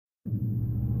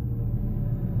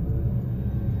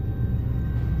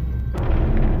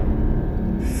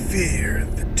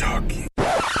talking.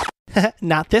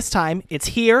 Not this time. It's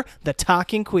here, the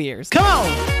Talking Queers. Come on!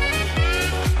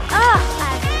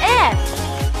 That's it!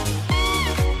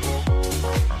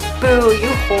 Boo, you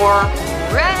whore.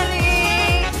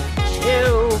 Ready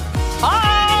to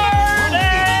party!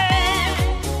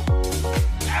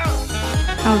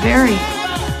 How very.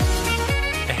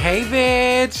 Hey,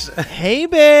 bitch. Hey,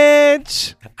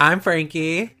 bitch! I'm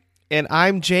Frankie. And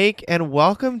I'm Jake, and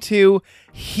welcome to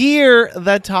Here,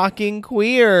 the Talking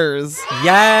Queers.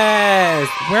 Yes.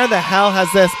 Where the hell has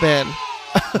this been?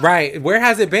 Right. Where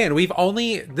has it been?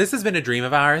 This has been a dream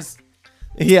of ours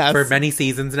Yes. for many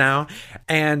seasons now.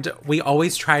 And we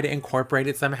always try to incorporate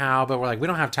it somehow, but we're like, we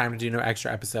don't have time to do no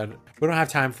extra episode. We don't have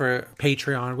time for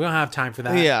Patreon. We don't have time for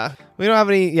that. Yeah. We don't have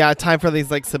any time for these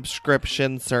like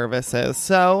subscription services.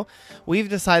 So we've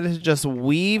decided to just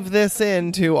weave this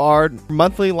into our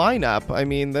monthly lineup. I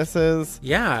mean, this is...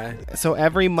 Yeah. So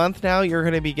every month now, you're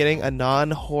going to be getting a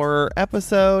non-horror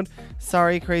episode.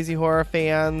 Sorry, crazy horror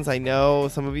fans. I know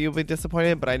some of you will be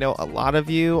disappointed, but I know a lot of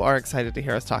you are excited to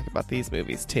hear us talk about these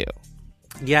movies too.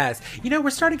 Yes. You know, we're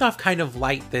starting off kind of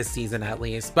light this season at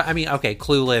least. But I mean, okay,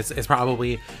 Clueless is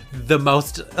probably the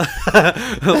most...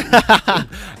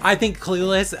 I think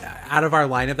Clueless, out of our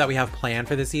lineup that we have planned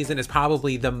for this season, is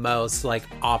probably the most, like,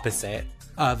 opposite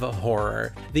of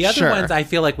horror. The other ones I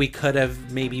feel like we could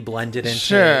have maybe blended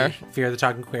into Fear of the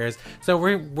Talking Queers. So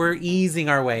we're easing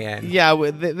our way in. Yeah,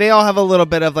 they all have a little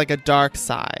bit of, like, a dark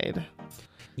side.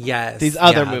 Yes. These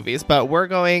other movies. But we're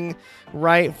going...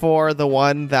 right for the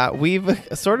one that we've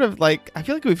sort of like, I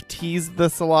feel like we've teased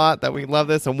this a lot, that we love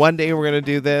this and one day we're going to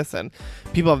do this, and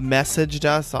people have messaged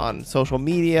us on social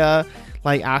media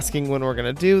like asking when we're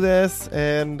going to do this,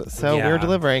 and so we're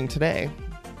delivering today.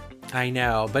 I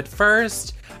know, but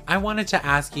first I wanted to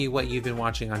ask you what you've been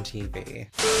watching on TV.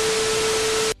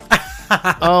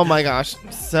 Oh my gosh,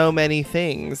 so many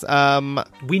things.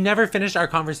 We never finished our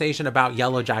conversation about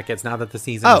Yellow Jackets now that the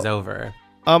season is over.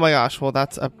 Oh my gosh, well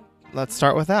let's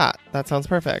start with that. That sounds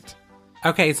perfect.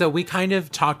 Okay, so we kind of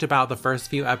talked about the first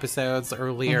few episodes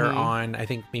earlier on, I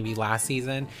think maybe last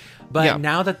season. But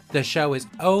now that the show is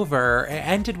over, it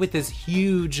ended with this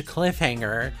huge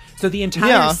cliffhanger. So the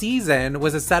entire season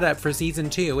was a setup for season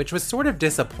 2, which was sort of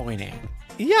disappointing.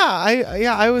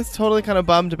 I was totally kind of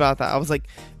bummed about that. I was like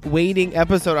waiting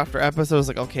episode after episode. I was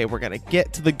like, okay, we're going to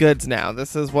get to the goods now.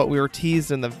 This is what we were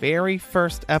teased in the very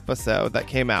first episode that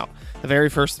came out. The very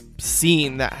first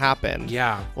scene that happened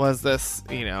was this,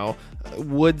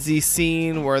 woodsy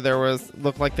scene where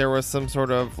looked like there was some sort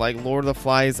of like Lord of the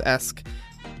Flies-esque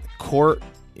court,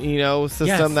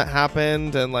 system that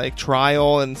happened, and like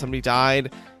trial, and somebody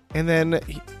died. And then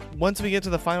once we get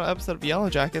to the final episode of Yellow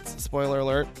Jackets, spoiler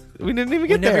alert, we didn't even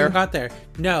get there. We never got there.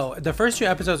 No, the first 2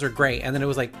 episodes were great. And then it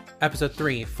was like episode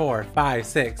 3, 4, 5,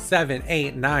 6, 7,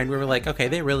 8, 9. We were like, okay,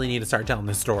 they really need to start telling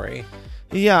this story.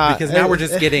 Yeah. Because now we're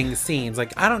just getting scenes.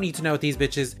 Like, I don't need to know what these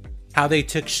bitches, how they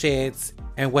took shits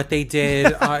and what they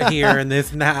did here and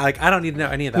this and that. Like, I don't need to know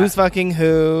any of that. Who's fucking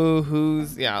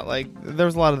who's, there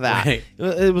was a lot of that. Right.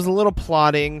 It was a little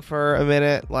plotting for a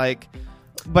minute,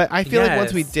 but I feel like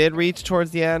once we did reach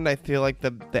towards the end, I feel like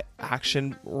the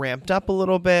action ramped up a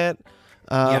little bit,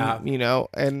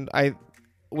 and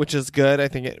which is good. I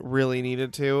think it really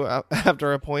needed to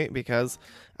after a point, because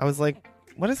I was like,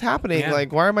 what is happening? Yeah.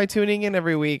 Like, why am I tuning in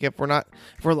every week if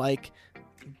we're like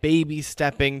baby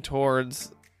stepping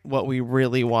towards what we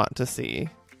really want to see?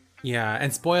 Yeah,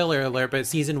 and spoiler alert, but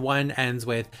season 1 ends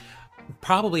with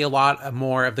probably a lot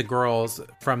more of the girls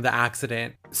from the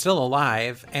accident still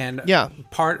alive, and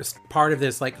part of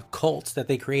this like cult that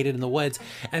they created in the woods.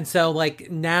 And so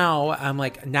like now I'm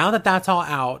like, now that that's all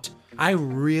out, I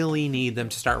really need them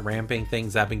to start ramping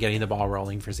things up and getting the ball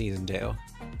rolling for season 2.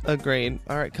 Agreed.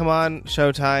 All right, come on,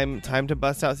 Showtime. Time to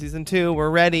bust out season 2. We're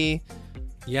ready.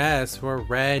 Yes, we're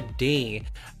ready.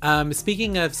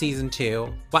 Speaking of season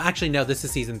 2, well, actually, no, this is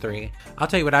season 3. I'll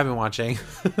tell you what I've been watching.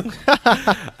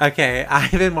 Okay,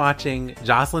 I've been watching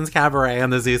Jocelyn's Cabaret on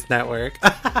the Zeus Network.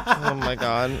 Oh my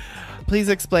God. Please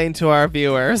explain to our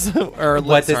viewers or our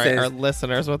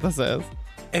listeners what this is.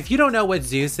 If you don't know what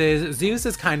Zeus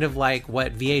is kind of like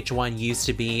what VH1 used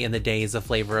to be in the days of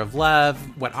Flavor of Love,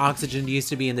 what Oxygen used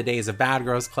to be in the days of Bad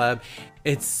Girls Club.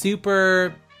 It's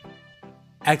super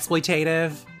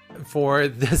exploitative for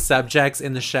the subjects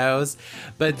in the shows,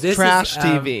 but this trash is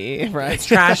TV, right? It's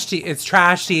trash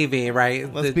TV,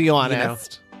 right? Let's be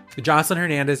honest. Jocelyn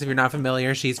Hernandez, if you're not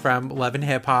familiar, she's from Love and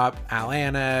Hip Hop,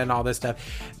 Atlanta, and all this stuff.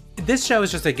 This show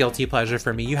is just a guilty pleasure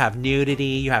for me. You have nudity,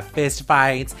 you have fist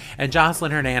fights, and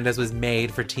Jocelyn Hernandez was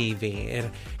made for TV.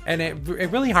 And it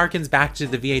really harkens back to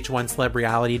the VH1 celeb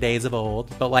reality days of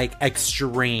old, but like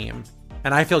extreme.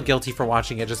 And I feel guilty for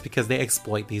watching it just because they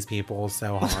exploit these people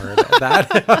so hard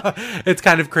that it's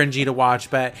kind of cringy to watch.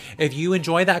 But if you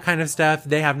enjoy that kind of stuff,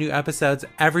 they have new episodes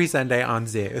every Sunday on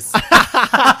Zeus.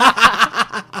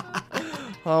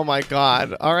 Oh my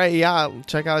God. All right. Yeah.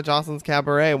 Check out Jocelyn's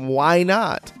Cabaret. Why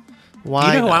not? Why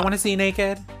You know who not? I want to see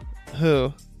naked?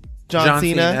 Who? John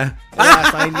Cena?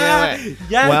 Yes, I knew it.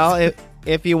 Yes. Well,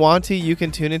 if you want to, you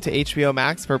can tune into HBO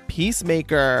Max for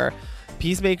Peacemaker.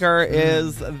 Peacemaker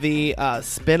is the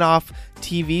spin-off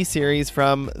TV series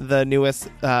from the newest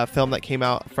film that came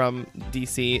out from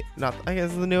DC. Not, I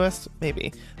guess, the newest,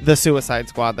 maybe the Suicide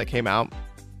Squad that came out,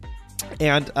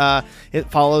 and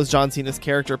it follows John Cena's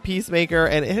character Peacemaker,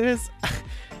 and it's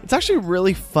actually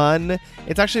really fun.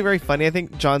 It's actually very funny. I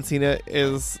think John Cena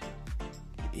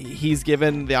he's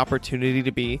given the opportunity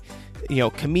to be,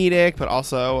 comedic, but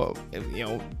also,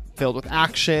 filled with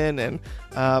action, and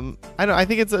I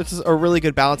think it's just a really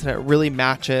good balance, and it really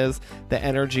matches the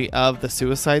energy of the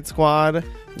Suicide Squad,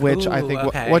 which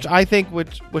I think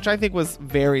was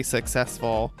very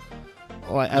successful,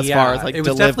 as far as it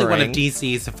was definitely one of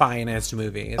DC's finest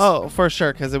movies. Oh, for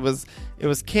sure, because it was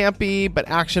campy but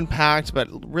action packed, but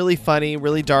really funny,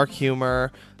 really dark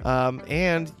humor,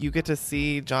 and you get to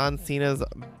see John Cena's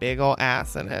big ol'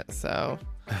 ass in it. So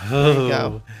there you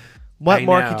go. What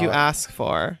more could you ask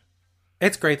for?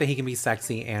 It's great that he can be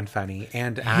sexy and funny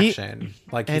and action. He's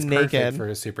perfect naked for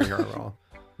a superhero role.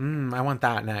 I want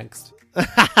that next.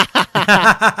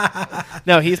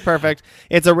 No, he's perfect.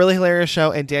 It's a really hilarious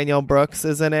show, and Danielle Brooks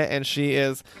is in it, and she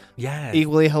is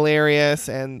equally hilarious.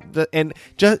 And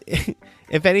just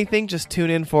if anything, just tune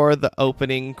in for the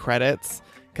opening credits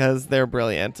because they're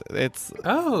brilliant.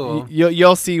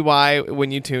 You'll see why when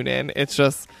you tune in. It's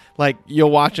just like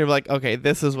you'll watch it like, okay,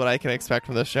 this is what I can expect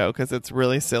from the show because it's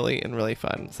really silly and really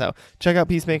fun. So check out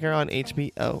Peacemaker on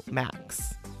HBO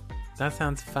Max. That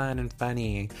sounds fun and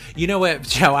funny. You know what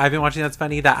show I've been watching that's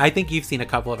funny that I think you've seen a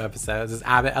couple of episodes is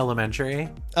Abbott Elementary.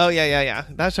 Oh, yeah.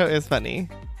 That show is funny.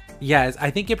 Yes, I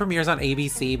think it premieres on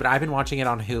ABC, but I've been watching it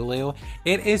on Hulu.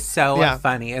 It is so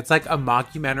funny. It's like a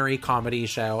mockumentary comedy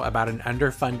show about an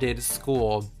underfunded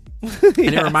school. And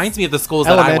it reminds me of the schools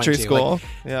that I went to. School.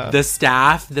 The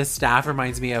staff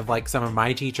reminds me of like some of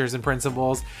my teachers and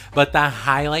principals. But the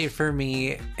highlight for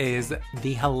me is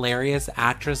the hilarious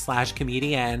actress /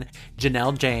 comedian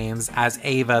Janelle James as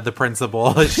Ava, the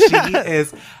principal. She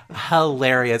is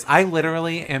hilarious. I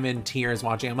literally am in tears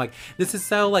watching. I'm like, this is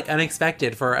so like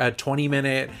unexpected for a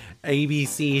 20-minute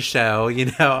ABC show.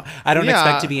 I don't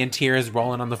expect to be in tears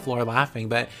rolling on the floor laughing,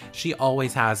 but she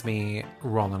always has me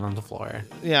rolling on the floor.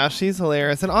 Yeah, she's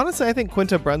hilarious. And honestly, I think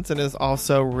Quinta Brunson is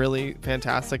also really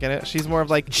fantastic in it. She's more of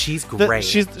like she's great.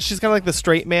 She's kind of like the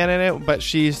straight man in it, but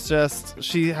she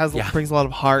brings a lot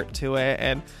of heart to it,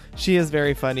 and she is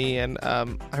very funny, and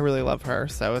I really love her.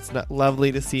 So it's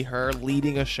lovely to see her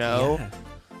leading a show.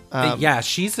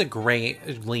 She's a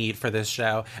great lead for this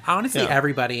show. Honestly,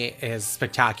 everybody is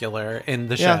spectacular in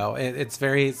the show. It's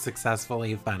very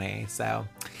successfully funny. So,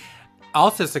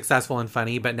 also successful and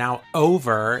funny, but now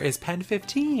over is Pen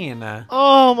 15.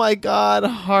 Oh my God,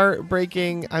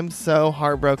 heartbreaking. I'm so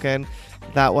heartbroken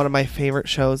that one of my favorite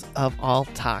shows of all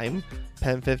time,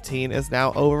 Pen 15, is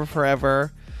now over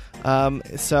forever.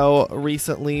 So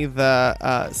recently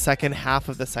the second half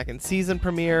of the second season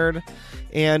premiered,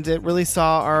 and it really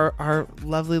saw our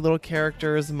lovely little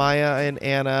characters, Maya and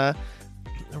Anna,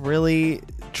 really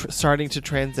starting to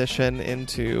transition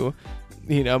into,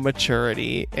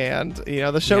 maturity. And,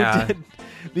 the show did,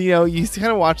 you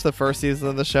kind of watch the first season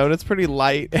of the show, and it's pretty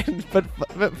light, but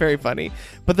very funny.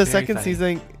 But the second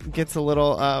season gets a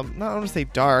little, not want to say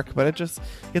dark, but it just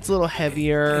gets a little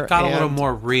heavier. It got a little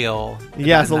more real.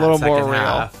 Yes, a little more real.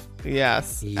 Half.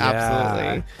 Yes,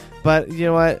 absolutely. But you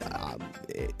know what?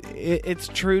 It's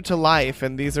true to life,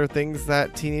 and these are things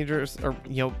that teenagers, or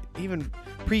even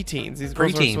preteens. These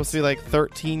girls are supposed to be like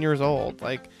 13 years old.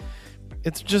 Like,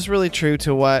 it's just really true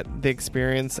to what the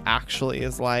experience actually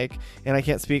is like. And I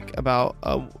can't speak about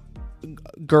a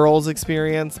girl's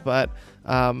experience, but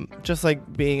just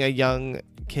like being a young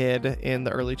kid in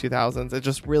the early 2000s, it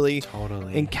just really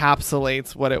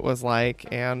encapsulates what it was like.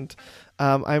 And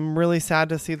I'm really sad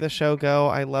to see the show go.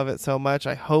 I love it so much.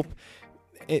 I hope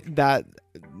that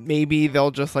maybe they'll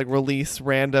just like release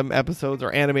random episodes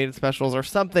or animated specials or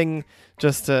something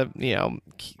just to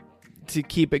to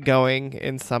keep it going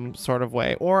in some sort of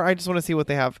way. Or I just want to see what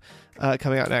they have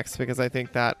coming out next, because I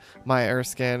think that Maya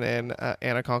Erskine and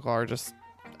Anna Konkle are just,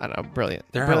 I don't know, brilliant.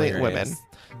 They're brilliant hilarious.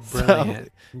 Women.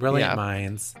 Brilliant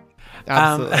minds.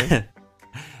 Absolutely.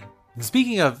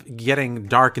 Speaking of getting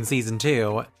dark in season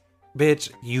 2,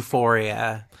 bitch,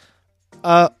 Euphoria.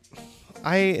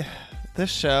 This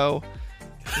show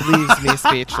leaves me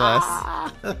speechless.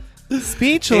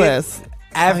 Speechless.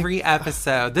 Every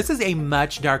episode. This is a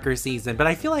much darker season, but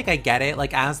I feel like I get it.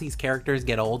 Like, as these characters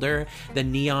get older, the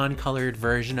neon colored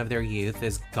version of their youth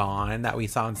is gone that we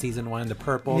saw in season 1. The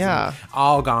purples,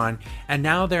 all gone, and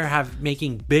now they're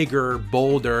making bigger,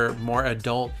 bolder, more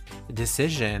adult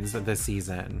decisions this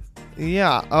season.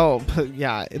 Yeah. Oh,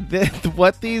 yeah.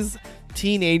 What these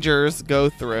teenagers go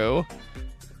through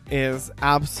is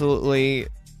absolutely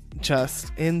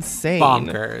just insane.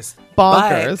 Bonkers.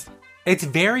 But it's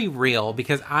very real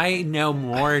because I know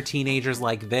more teenagers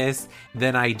like this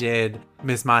than I did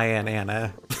Miss Maya and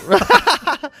Anna.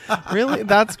 Really?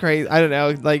 That's crazy. I don't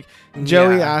know. Like,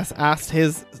 Joey asked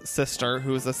his sister,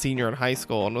 who was a senior in high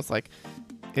school, and was like,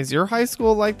 is your high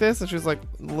school like this? And she was like,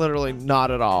 literally not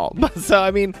at all. So,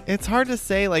 I mean, it's hard to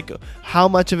say, like, how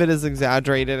much of it is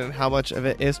exaggerated and how much of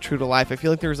it is true to life. I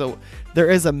feel like there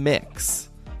is a mix.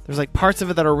 There's, like, parts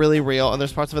of it that are really real, and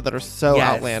there's parts of it that are so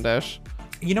outlandish.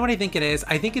 You know what I think it is?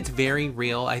 I think it's very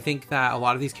real. I think that a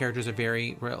lot of these characters are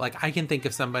very real. Like, I can think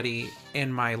of somebody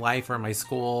in my life or my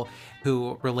school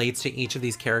who relates to each of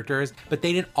these characters, but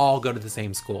they didn't all go to the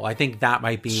same school. I think that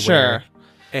might be where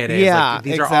it is. Yeah, like,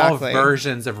 these are all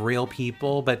versions of real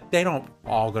people, but they don't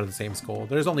all go to the same school.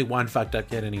 There's only one fucked up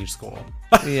kid in each school.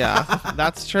 Yeah,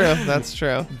 that's true. That's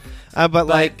true. But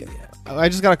like, I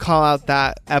just got to call out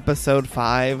that episode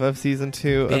 5 of season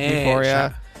 2 of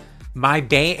Euphoria. My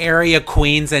Bay Area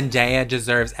queen Zendaya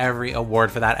deserves every award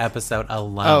for that episode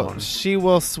alone. Oh, she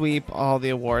will sweep all the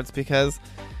awards because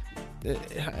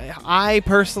I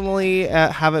personally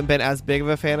haven't been as big of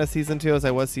a fan of season 2 as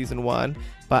I was season 1.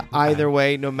 But either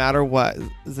way, no matter what,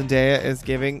 Zendaya is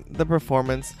giving the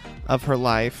performance of her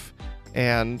life,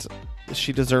 and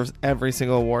she deserves every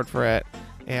single award for it.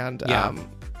 And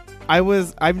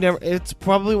it's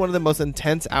probably one of the most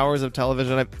intense hours of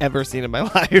television I've ever seen in my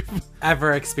life.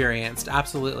 Ever experienced.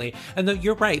 Absolutely. And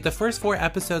you're right. The first 4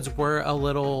 episodes were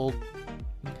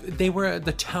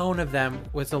the tone of them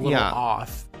was a little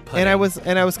off. And I was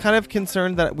kind of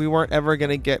concerned that we weren't ever going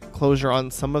to get closure on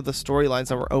some of the storylines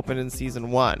that were open in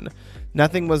season 1.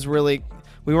 Nothing was really,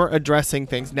 we weren't addressing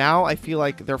things. Now I feel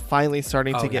like they're finally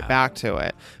starting to get back to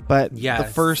it. But the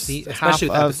first especially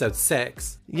with episode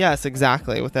 6. Yes,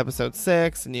 exactly. With episode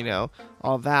 6 and,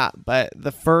 all that. But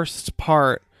the first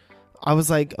part, I was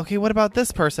like, okay, what about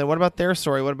this person? What about their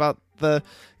story? What about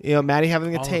Maddie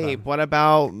having a tape? What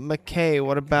about McKay?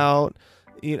 What about,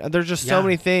 there's just so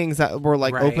many things that were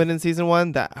like open in season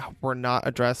 1 that were not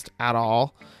addressed at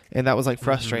all. And that was like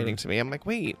frustrating to me. I'm like,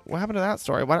 wait, what happened to that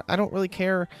story? I don't really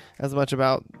care as much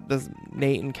about this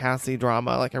Nate and Cassie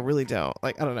drama. Like, I really don't.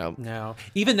 Like, I don't know. No.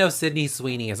 Even though Sydney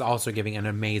Sweeney is also giving an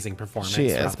amazing performance. She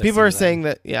is. People are saying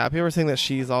that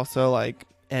she's also like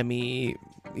Emmy,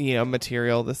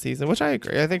 material this season, which I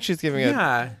agree. I think she's giving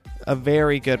a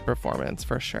very good performance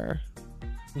for sure.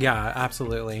 Yeah,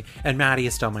 absolutely. And Maddie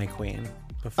is still my queen.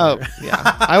 Oh,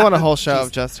 yeah. I want a whole show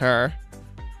of just her.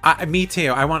 Me too.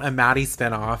 I want a Maddie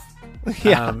spinoff.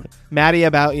 Yeah. Maddie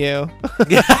About You.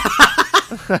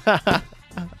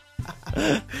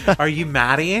 Are you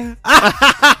Maddie?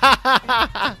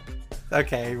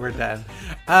 Okay, we're done.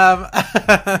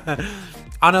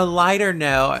 On a lighter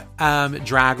note,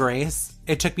 Drag Race.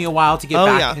 It took me a while to get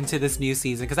back into this new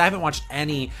season because I haven't watched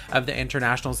any of the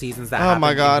international seasons that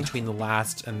happened in between the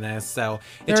last and this. So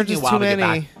it took me a while to get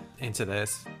back into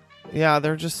this. Yeah,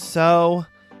 there are just so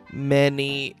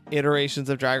many iterations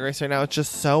of Drag Race right now. It's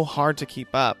just so hard to keep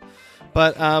up.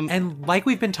 But and like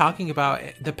we've been talking about,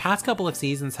 the past couple of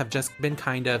seasons have just been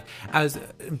kind of, as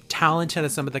talented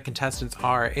as some of the contestants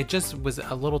are, it just was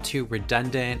a little too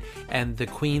redundant, and the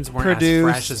queens weren't as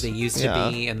fresh as they used to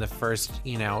be in the first,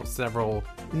 several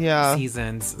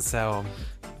seasons. So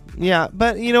yeah,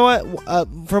 but you know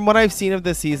what? From what I've seen of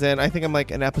this season, I think I'm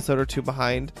like an episode or 2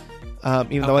 behind.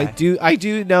 Even though I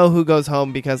do know who goes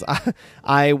home because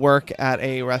I work at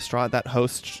a restaurant that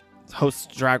hosts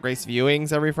Drag Race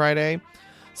viewings every Friday,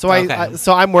 so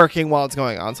so I'm working while it's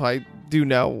going on, so I do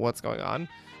know what's going on.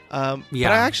 But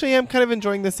I actually am kind of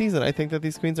enjoying this season. I think that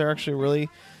these queens are actually really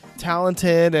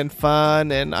talented and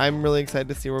fun, and I'm really excited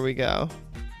to see where we go.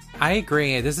 I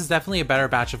agree. This is definitely a better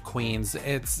batch of queens.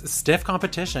 It's stiff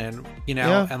competition,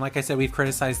 and like I said, we've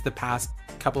criticized the past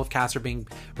couple of casts for being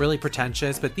really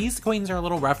pretentious, but these queens are a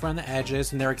little rough around the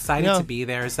edges, and they're excited to be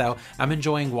there, so I'm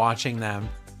enjoying watching them.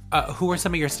 Who are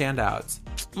some of your standouts?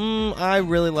 I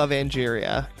really love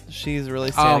Angeria. She's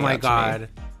really standing out to me.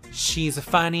 She's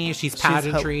funny. She's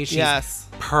pageantry. She's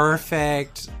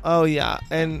perfect. Oh yeah,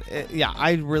 and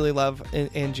I really love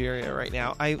Angeria right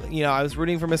now. I was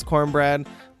rooting for Miss Cornbread,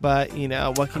 but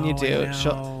what can you do?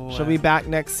 She'll be back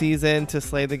next season to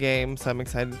slay the game, so I'm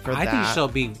excited for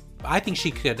that. I think she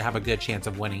could have a good chance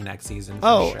of winning next season.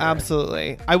 Oh, sure.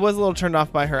 Absolutely. I was a little turned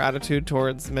off by her attitude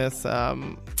towards Miss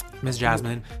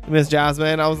Jasmine. Miss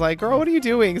Jasmine. I was like, girl, what are you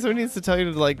doing? Someone needs to tell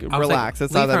you to relax.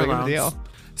 It's not that big of a deal.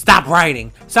 Stop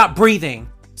writing. Stop breathing.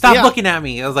 Stop looking at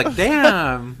me. I was like,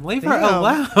 damn, leave her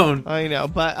alone. I know,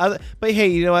 but hey,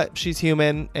 you know what? She's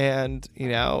human, and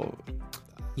I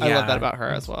love that about her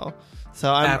as well.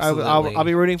 So I'll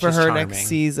be rooting for her charming. Next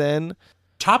season.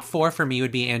 Top 4 for me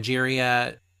would be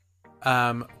Angeria,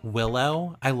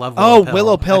 Willow. I love Willow Pill.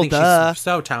 Willow Pill, she's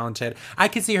so talented. I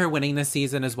could see her winning this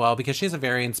season as well because she has a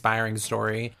very inspiring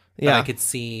story that I could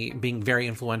see being very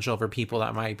influential for people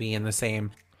that might be in the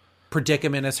same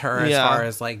predicament as her as far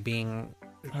as like being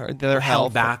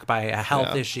held back by a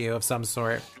health issue of some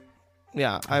sort.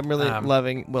 Yeah, I'm really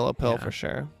loving Willow Pill for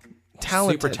sure.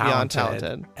 Talented, super talented,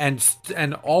 beyond talented,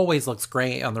 and always looks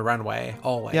great on the runway.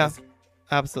 Always, yeah,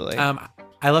 absolutely.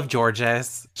 I love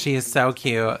Georges. She is so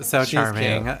cute, so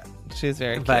charming. Cute. She's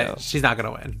very cute. But she's not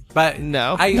going to win. But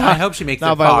no. I hope she makes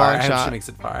it far. I hope she makes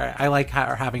it far. I like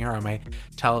having her on my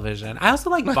television. I also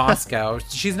like Bosco.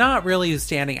 She's not really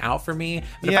standing out for me.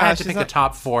 But if I had to pick a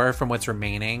top 4 from what's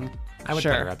remaining, I would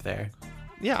put her up there.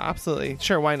 Yeah, absolutely.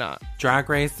 Sure, why not? Drag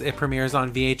Race, it premieres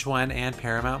on VH1 and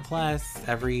Paramount Plus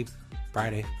every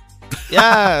Friday.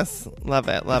 Yes. Love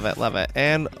it, love it, love it.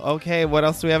 And okay, what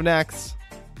else do we have next?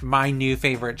 My new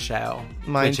favorite show.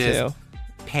 Mine too. Is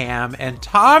Pam and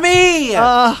Tommy.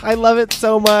 I love it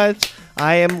so much.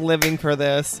 I am living for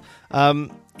this. I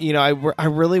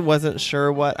really wasn't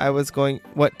sure what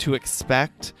to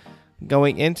expect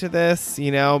going into this,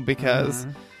 because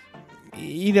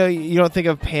you don't think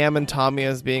of Pam and Tommy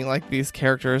as being like these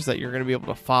characters that you're going to be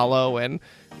able to follow and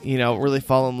really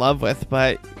fall in love with,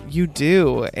 but you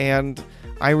do. And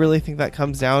I really think that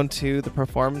comes down to the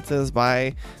performances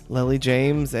by Lily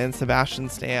James and Sebastian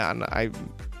Stan. I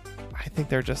think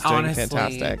they're just doing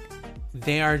fantastic.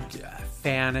 They are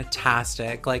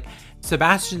fantastic. Like,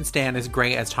 Sebastian Stan is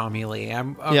great as Tommy Lee.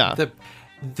 That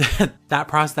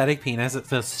prosthetic penis,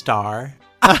 it's a star.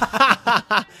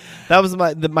 That was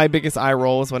my biggest eye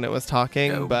roll was when it was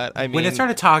talking, but I mean, when it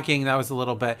started talking, that was a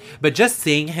little bit, but just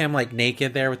seeing him like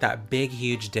naked there with that big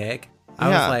huge dick, I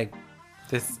was like,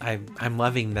 I'm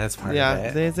loving this part of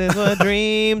it. This is what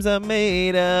dreams are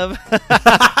made of.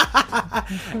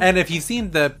 And if you've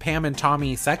seen the Pam and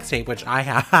Tommy sex tape, which I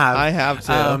have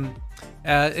too,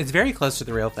 it's very close to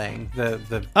the real thing.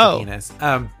 The penis.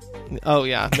 Oh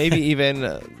yeah, maybe even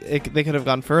they could have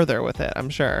gone further with it. I'm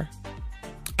sure.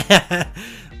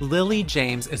 Lily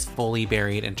James is fully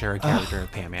buried into her character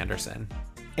of Pam Anderson,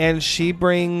 and she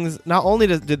brings. Not only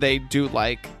did they do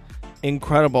like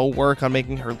incredible work on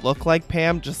making her look like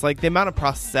Pam, just like the amount of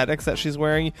prosthetics that she's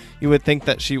wearing, you would think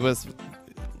that she was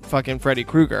fucking Freddy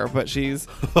Krueger, but she's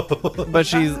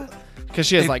because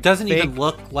she has like doesn't fake, even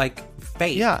look like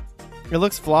fake. Yeah, it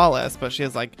looks flawless, but she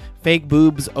has like fake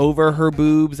boobs over her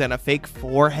boobs and a fake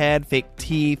forehead, fake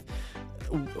teeth,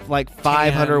 like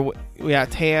 500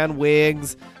 tan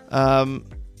wigs.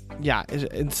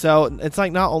 And so it's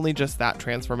like not only just that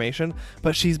transformation,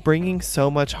 but she's bringing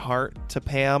so much heart to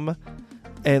Pam,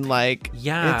 and like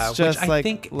it's just which I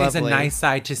think lovely. Is a nice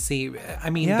side to see. I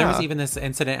mean, there was even this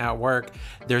incident at work.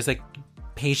 There's a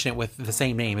patient with the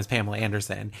same name as Pamela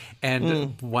Anderson,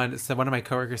 and one of my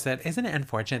coworkers said, "Isn't it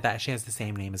unfortunate that she has the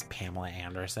same name as Pamela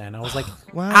Anderson?" I was like,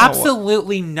 wow.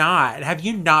 Absolutely not. Have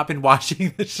you not been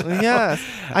watching the show? Yes,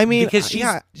 I mean, because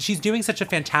she's doing such a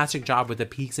fantastic job with the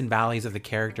peaks and valleys of the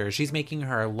character. She's making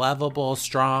her lovable,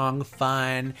 strong,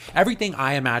 fun, everything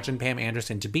I imagine Pam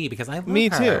Anderson to be. Because I love Me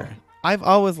her. too. I've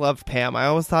always loved Pam. I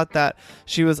always thought that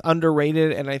she was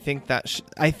underrated, and I think that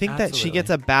she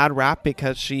gets a bad rap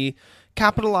because she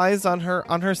capitalized on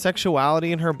her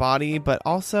sexuality and her body, but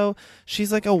also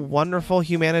she's like a wonderful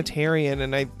humanitarian,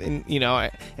 and I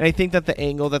think that the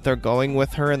angle that they're going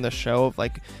with her in the show of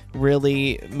like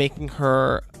really making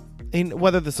her, and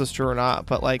whether this is true or not,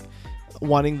 but like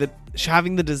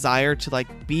having the desire to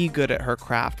like be good at her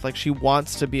craft, like she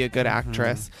wants to be a good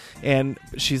actress, and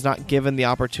she's not given the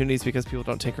opportunities because people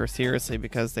don't take her seriously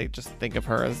because they just think of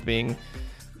her as being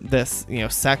this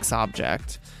sex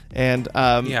object. And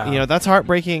that's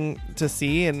heartbreaking to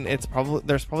see, and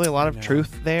there's probably a lot of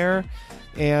truth there,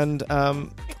 and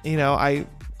I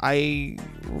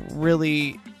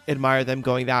really admire them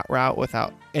going that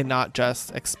route and not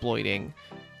just exploiting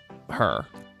her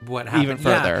what happened even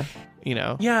further.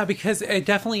 Yeah, because it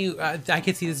definitely, I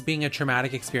could see this being a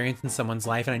traumatic experience in someone's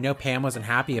life. And I know Pam wasn't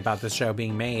happy about this show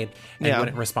being made and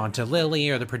wouldn't respond to Lily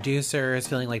or the producers,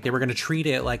 feeling like they were going to treat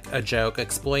it like a joke,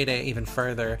 exploit it even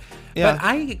further. Yeah. But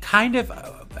I kind of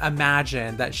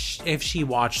imagine that if she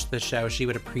watched the show, she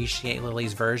would appreciate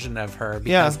Lily's version of her,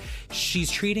 because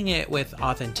she's treating it with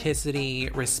authenticity,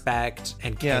 respect,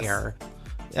 and care.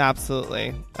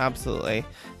 Absolutely.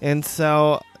 And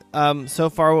so so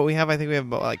far what we have, I think we have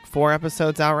about like 4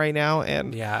 episodes out right now,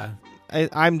 and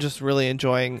I'm just really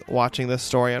enjoying watching this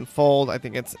story unfold. I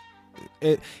think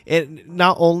it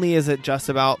not only is it just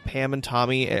about Pam and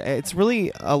Tommy, it's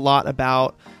really a lot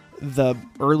about the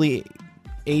early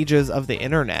ages of the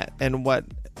internet and what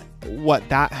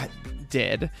that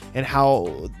did, and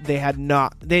how they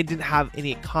didn't have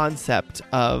any concept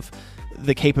of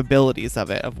the capabilities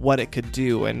of it, of what it could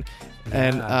do, and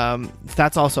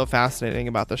that's also fascinating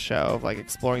about the show, of like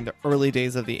exploring the early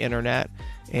days of the internet,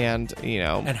 and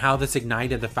and how this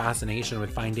ignited the fascination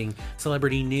with finding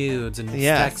celebrity nudes and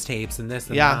sex tapes and this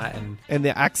and that, and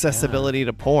the accessibility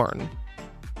to porn.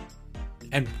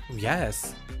 And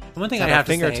one thing I have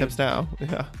to say, fingertips now.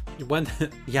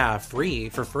 Free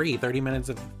 30 minutes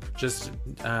of just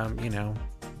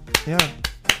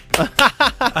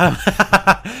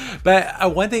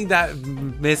but one thing that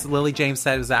Miss Lily James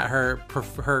said was that her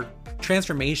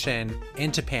transformation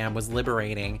into Pam was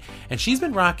liberating, and she's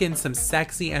been rocking some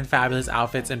sexy and fabulous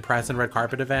outfits in press and red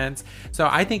carpet events. So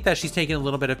I think that she's taking a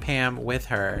little bit of Pam with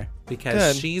her,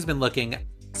 because she's been looking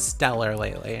stellar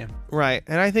lately. Right.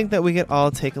 And I think that we can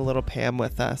all take a little Pam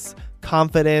with us.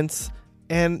 Confidence,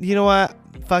 and you know what?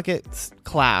 Fuck it,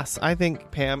 class. I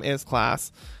think Pam is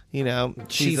class.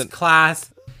 She's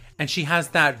class, and she has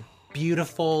that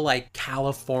beautiful, like,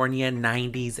 California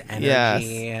 90s energy.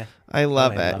 Yes, I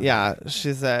love it.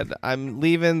 She said, I'm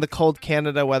leaving the cold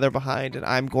Canada weather behind, and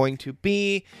I'm going to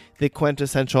be the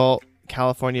quintessential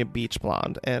California beach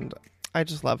blonde. And I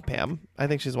just love Pam. I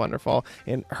think she's wonderful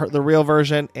in the real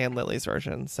version and Lily's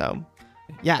version. So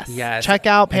yes. Check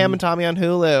out Pam and Tommy on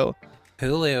Hulu.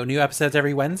 New episodes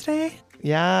every Wednesday?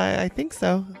 Yeah, I think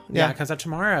so. Yeah, it comes out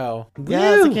tomorrow.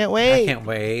 Yes, Woo! I can't wait. I can't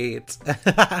wait.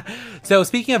 So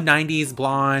speaking of 90s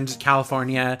blonde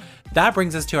California, that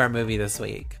brings us to our movie this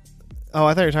week. Oh,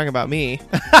 I thought you were talking about me.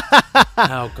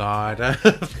 Oh, God.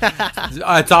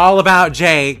 It's all about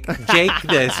Jake. Jake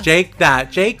this, Jake that.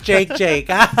 Jake.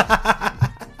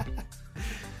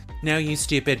 No, you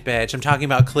stupid bitch. I'm talking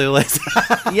about Clueless.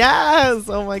 Yes.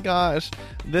 Oh, my gosh.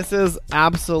 This is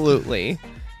absolutely,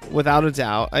 without a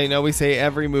doubt, I know we say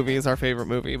every movie is our favorite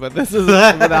movie, but this is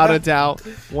without a doubt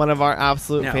one of our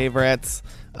absolute favorites.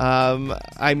 I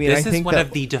think is one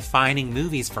of the defining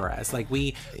movies for us. Like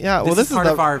this is part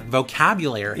of our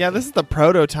vocabulary. Yeah, this is the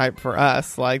prototype for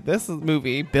us. Like, this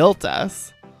movie built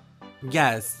us.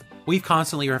 Yes, we've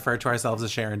constantly referred to ourselves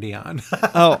as Sharon Dion.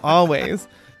 Oh, always.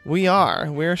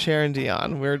 We're Sharon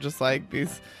Dion. We're just like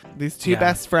these two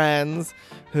best friends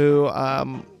who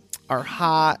are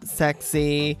hot,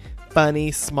 sexy,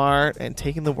 funny, smart, and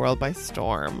taking the world by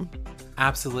storm.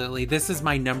 Absolutely. This is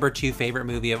my number 2 favorite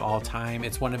movie of all time.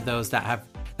 It's one of those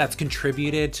that's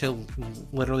contributed to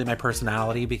literally my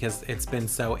personality, because it's been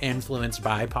so influenced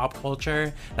by pop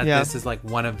culture that this is like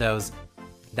one of those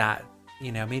that,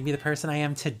 made me the person I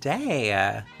am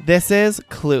today. This is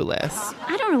Clueless.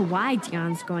 I don't know why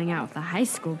Dion's going out with a high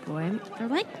school boy. They're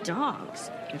like dogs.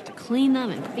 You have to clean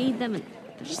them and feed them, and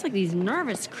they're just like these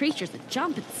nervous creatures that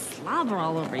jump and slobber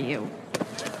all over you.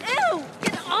 Ew!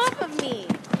 Get off of me!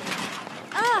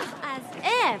 Ugh, as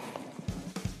if.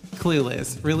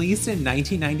 Clueless, released in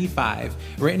 1995,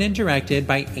 written and directed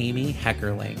by Amy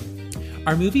Heckerling.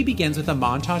 Our movie begins with a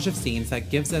montage of scenes that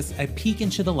gives us a peek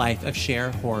into the life of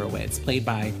Cher Horowitz, played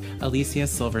by Alicia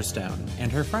Silverstone,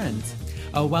 and her friends.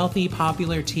 A wealthy,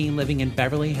 popular teen living in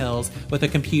Beverly Hills with a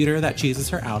computer that chooses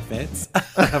her outfits.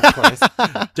 Of course.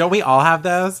 Don't we all have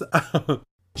those?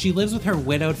 She lives with her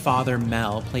widowed father,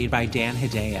 Mel, played by Dan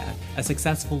Hedaya, a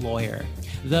successful lawyer.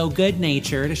 Though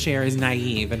good-natured, Cher is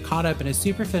naive and caught up in a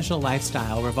superficial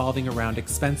lifestyle revolving around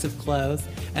expensive clothes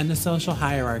and the social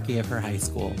hierarchy of her high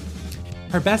school.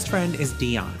 Her best friend is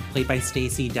Dion, played by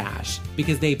Stacey Dash,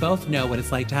 because they both know what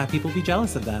it's like to have people be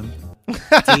jealous of them.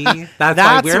 See? That's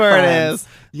why we're where friends. It is.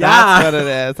 Yeah. That's what it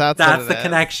is. That's the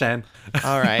connection.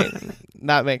 All right.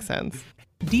 That makes sense.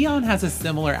 Dion has a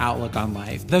similar outlook on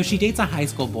life, though she dates a high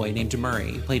school boy named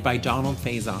Murray, played by Donald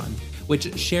Faison,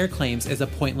 which Cher claims is a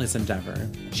pointless endeavor.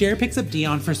 Cher picks up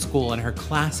Dion for school in her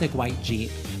classic white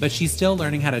Jeep, but she's still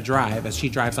learning how to drive as she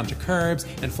drives onto curbs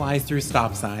and flies through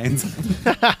stop signs.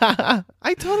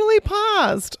 I totally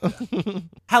paused.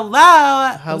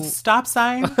 Hello? Stop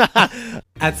sign?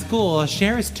 At school,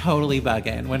 Cher is totally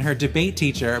bugging when her debate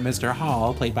teacher, Mr.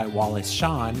 Hall, played by Wallace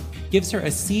Shawn, gives her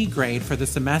a C grade for the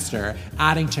semester,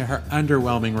 adding to her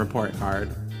underwhelming report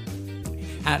card.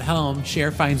 At home,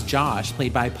 Cher finds Josh,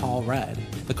 played by Paul Rudd,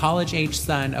 the college-age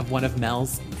son of one of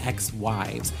Mel's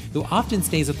ex-wives, who often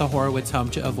stays at the Horowitz home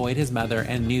to avoid his mother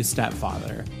and new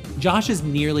stepfather. Josh is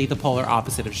nearly the polar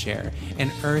opposite of Cher,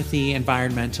 an earthy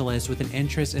environmentalist with an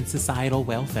interest in societal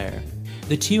welfare.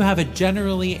 The two have a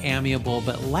generally amiable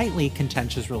but lightly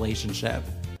contentious relationship.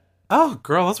 Oh,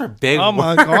 girl, those were big words. Oh,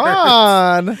 my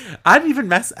God. I didn't even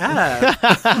mess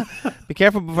up. Be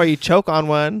careful before you choke on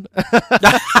one.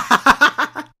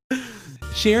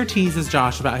 Cher teases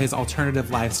Josh about his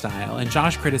alternative lifestyle, and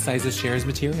Josh criticizes Cher's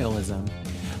materialism.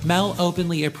 Mel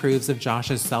openly approves of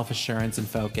Josh's self-assurance and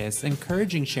focus,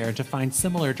 encouraging Cher to find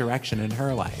similar direction in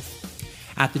her life.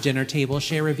 At the dinner table,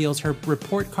 Cher reveals her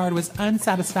report card was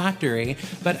unsatisfactory,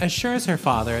 but assures her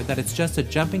father that it's just a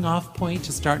jumping-off point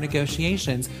to start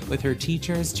negotiations with her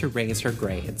teachers to raise her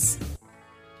grades.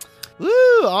 Woo!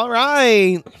 All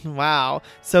right. Wow.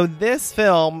 So this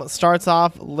film starts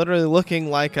off literally looking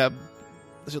like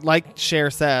Cher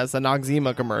says, an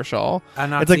Noxzema commercial.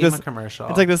 Commercial.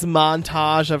 It's like this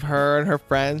montage of her and her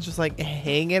friends just like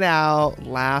hanging out,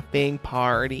 laughing,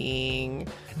 partying.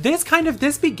 This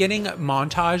beginning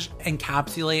montage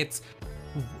encapsulates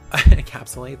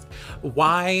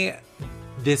why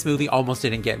this movie almost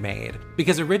didn't get made.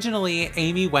 Because originally,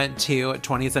 Amy went to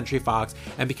 20th Century Fox,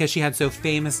 and because she had so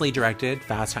famously directed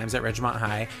Fast Times at Ridgemont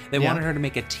High, they wanted her to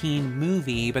make a teen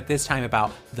movie, but this time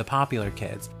about the popular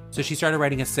kids. So she started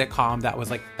writing a sitcom that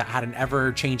had an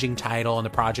ever-changing title, and the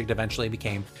project eventually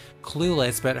became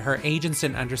Clueless, but her agents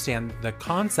didn't understand the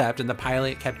concept, and the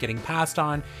pilot kept getting passed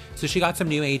on. So she got some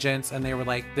new agents, and they were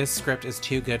like, this script is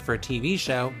too good for a TV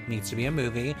show, needs to be a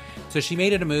movie. So she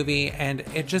made it a movie, and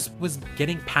it just was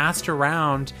getting passed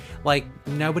around like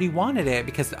nobody wanted it,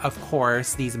 because of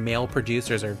course these male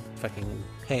producers are fucking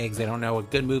pigs. They don't know a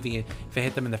good movie if it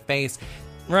hit them in the face.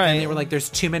 Right. And they were like, there's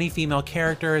too many female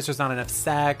characters, there's not enough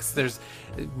sex,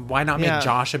 why not make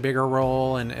Josh a bigger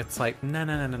role? And it's like, no.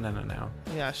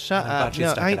 Yeah, shut up. I thought you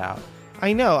stuck it out.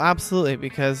 I know, absolutely,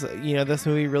 because, this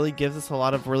movie really gives us a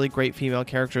lot of really great female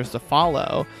characters to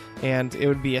follow, and it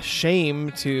would be a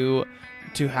shame to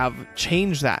have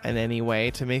changed that in any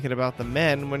way to make it about the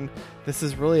men when this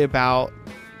is really about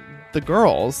the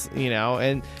girls,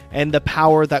 and the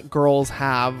power that girls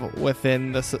have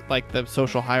within the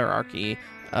social hierarchy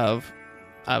of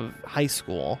high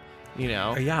school,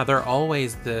 Yeah, they're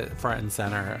always the front and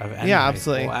center of any yeah, high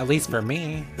absolutely. school, at least for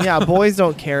me. Yeah, boys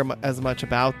don't care as much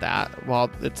about that. While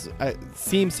it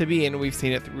seems to be, and we've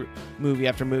seen it through movie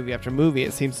after movie after movie,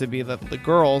 it seems to be that the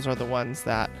girls are the ones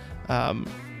that have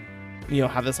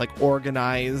this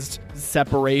organized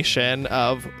separation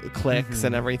of cliques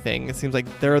and everything. It seems like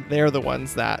they're the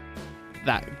ones that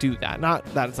do that. Not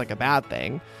that it's a bad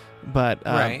thing, but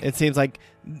right. It seems like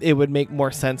it would make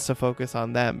more sense to focus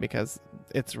on them because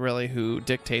it's really who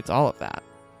dictates all of that.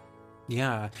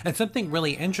 Yeah, and something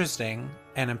really interesting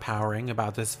and empowering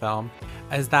about this film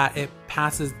is that it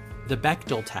passes the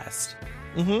Bechdel test.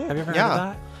 Mm-hmm. Have you ever heard of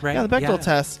that? Right? Yeah, the Bechdel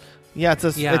test. Yeah,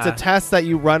 it's a test that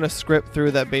you run a script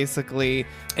through that basically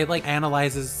it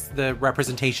analyzes the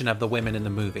representation of the women in the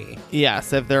movie.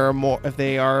 Yes, if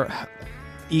they are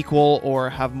equal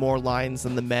or have more lines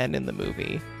than the men in the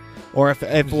movie, or if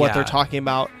what they're talking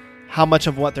about, how much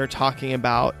of what they're talking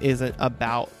about isn't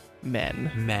about men.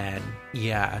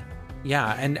 Yeah.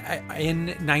 And in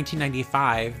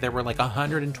 1995, there were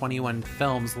 121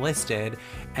 films listed,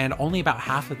 and only about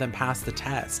half of them passed the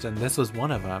test, and this was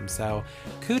one of them. So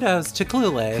kudos to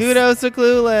Clueless.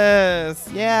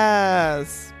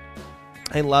 Yes.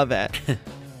 I love it.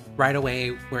 Right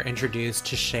away, we're introduced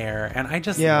to Cher, and I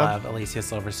just love Alicia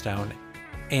Silverstone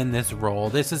in this role.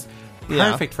 This is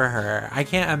perfect for her. I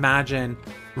can't imagine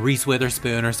Reese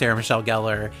Witherspoon or Sarah Michelle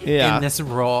Gellar in this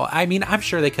role. I mean, I'm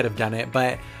sure they could have done it,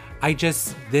 but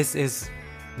this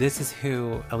is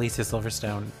who Alicia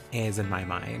Silverstone is in my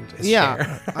mind.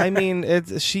 Cher. I mean,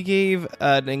 she gave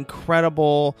an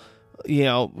incredible,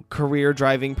 career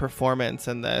driving performance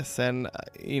in this, and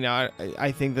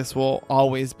I think this will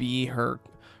always be her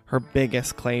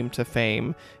biggest claim to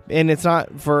fame, and it's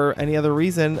not for any other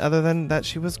reason other than that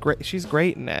she was great. She's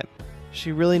great in it.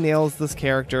 She really nails this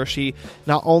character. She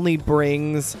not only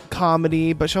brings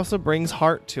comedy, but she also brings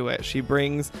heart to it. She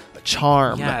brings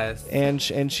charm. Yes. And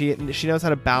she knows how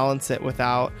to balance it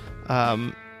without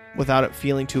it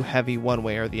feeling too heavy one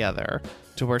way or the other,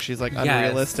 to where she's like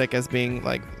unrealistic as being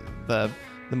like the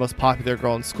most popular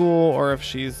girl in school, or if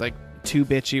she's like too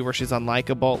bitchy where she's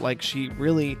unlikable. Like she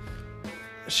really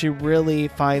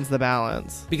finds the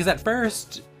balance. Because at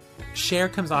first Cher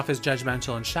comes off as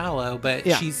judgmental and shallow, but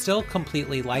she's still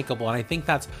completely likable, and I think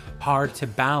that's hard to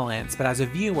balance. But as a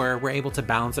viewer, we're able to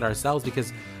balance it ourselves,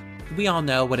 because we all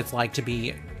know what it's like to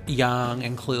be young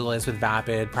and clueless with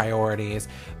vapid priorities.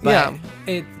 But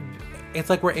it's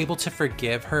like we're able to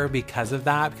forgive her because of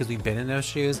that, because we've been in those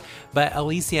shoes. But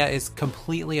Alicia is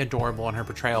completely adorable in her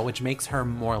portrayal, which makes her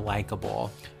more likable.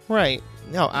 Right.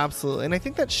 No, absolutely. And I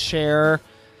think that Cher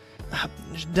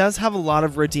does have a lot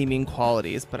of redeeming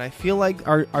qualities, but I feel like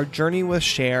our journey with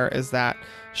Cher is that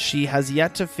she has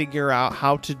yet to figure out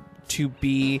how to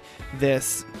be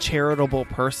this charitable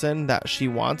person that she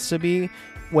wants to be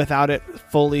without it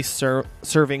fully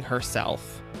serving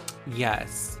herself.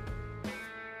 Yes.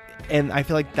 And I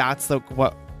feel like that's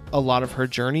what a lot of her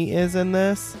journey is in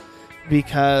this,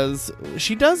 because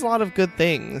she does a lot of good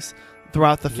things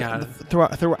throughout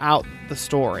throughout the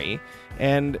story.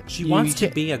 And she wants to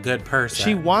be a good person.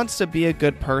 She wants to be a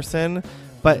good person,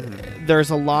 but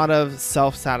there's a lot of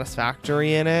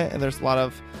self-satisfactory in it, and there's a lot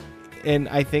of, and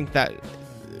I think that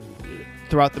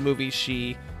throughout the movie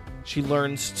she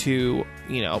learns to,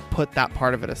 put that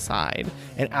part of it aside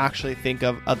and actually think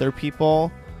of other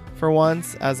people for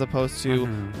once, as opposed to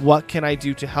what can I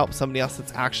do to help somebody else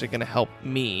that's actually going to help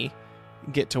me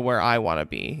get to where I want to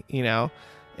be,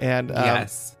 And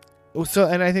yes. So,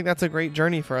 and I think that's a great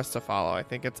journey for us to follow. I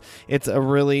think it's a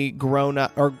really grown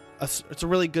up, it's a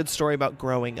really good story about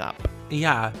growing up.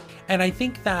 Yeah, and I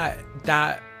think that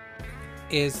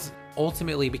is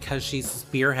ultimately because she's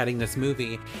spearheading this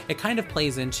movie. It kind of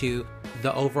plays into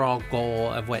the overall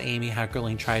goal of what Amy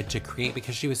Heckerling tried to create,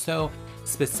 because she was so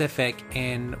specific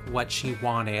in what she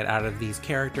wanted out of these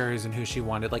characters and who she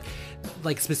wanted.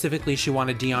 Like specifically, she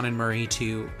wanted Dion and Marie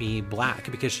to be Black,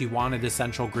 because she wanted the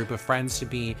central group of friends to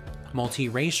be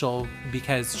multiracial,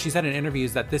 because she said in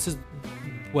interviews that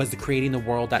was creating the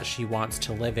world that she wants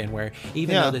to live in, where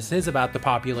even though this is about the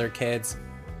popular kids,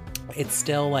 it's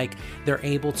still like they're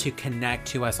able to connect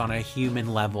to us on a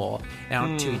human level,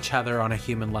 and to each other on a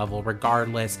human level,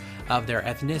 regardless of their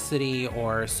ethnicity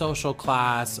or social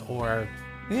class or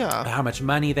how much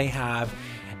money they have.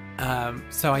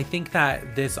 So I think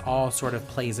that this all sort of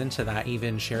plays into that,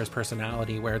 even Cher's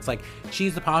personality, where it's like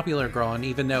she's the popular girl, and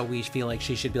even though we feel like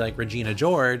she should be like Regina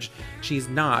George, she's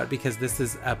not, because this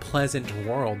is a pleasant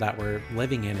world that we're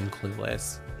living in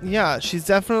Clueless. Yeah, she's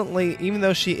definitely, even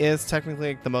though she is technically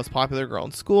like the most popular girl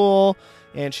in school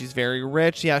and she's very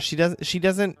rich, she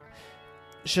doesn't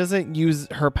use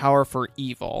her power for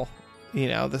evil.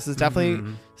 This is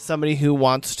definitely somebody who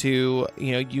wants to,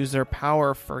 use their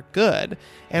power for good.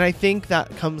 And I think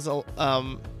that comes a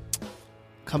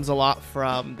lot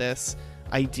from this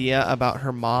idea about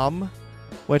her mom,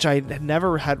 which I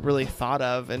never had really thought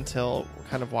of until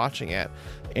kind of watching it.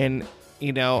 And,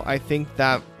 I think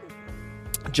that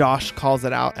Josh calls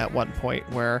it out at one point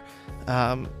where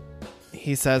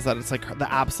he says that it's like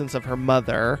the absence of her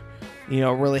mother,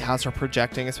 really has her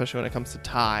projecting, especially when it comes to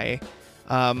Ty.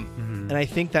 And I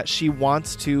think that she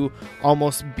wants to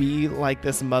almost be like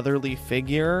this motherly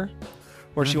figure,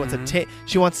 where she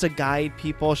wants to guide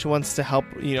people. She wants to help,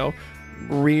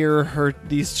 rear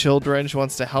these children. She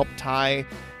wants to help Ty,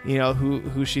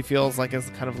 who she feels like is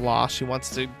kind of lost. She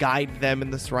wants to guide them in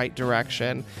this right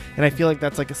direction. And I feel like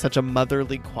that's like such a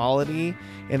motherly quality,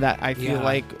 and that I feel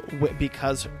like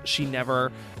because she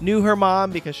never knew her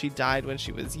mom, because she died when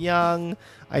she was young,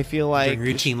 I feel like during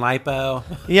routine lipo.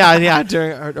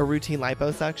 During a routine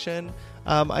liposuction.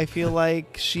 I feel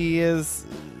like she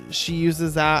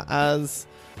uses that as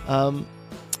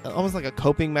almost like a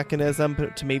coping mechanism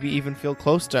to maybe even feel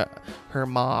close to her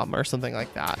mom or something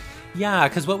like that. Yeah,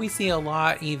 because what we see a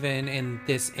lot even in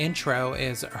this intro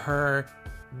is her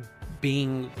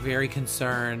being very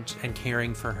concerned and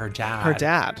caring for her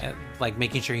dad. And, like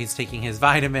making sure he's taking his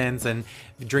vitamins and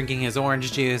drinking his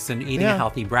orange juice and eating a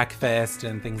healthy breakfast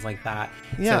and things like that.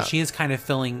 Yeah. So she is kind of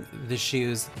filling the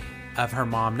shoes of her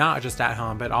mom, not just at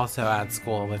home, but also at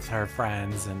school with her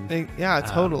friends. And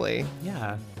totally.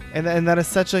 Yeah. And that is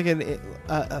such like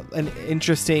an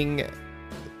interesting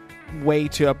way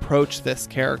to approach this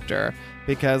character,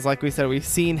 because like we said, we've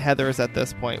seen Heathers at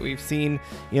this point. We've seen,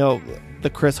 the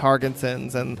Chris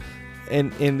Hargensons and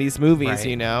in these movies,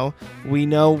 right. We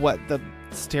know what the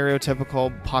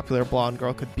stereotypical popular blonde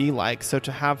girl could be like. So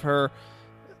to have her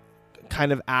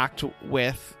kind of act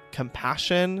with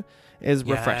compassion is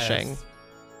refreshing.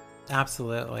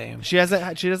 Absolutely. She doesn't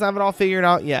have it all figured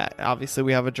out yet. Obviously,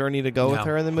 we have a journey to go with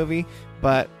her in the movie,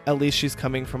 but at least she's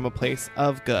coming from a place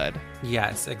of good.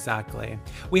 Yes, exactly.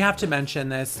 We have to mention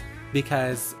this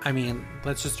because, I mean,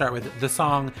 let's just start with the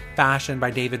song Fashion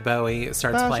by David Bowie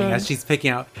starts playing as she's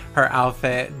picking out her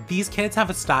outfit. These kids have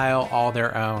a style all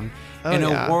their own. In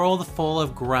a world full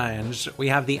of grunge, we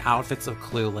have the outfits of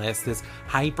Clueless, this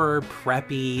hyper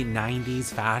preppy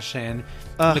 90s fashion.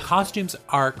 The costumes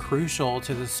are crucial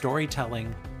to the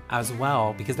storytelling as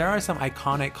well, because there are some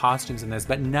iconic costumes in this,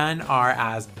 but none are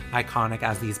as iconic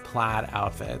as these plaid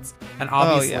outfits. And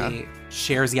obviously,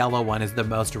 Cher's yellow one is the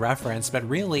most referenced, but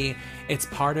really, it's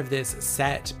part of this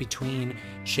set between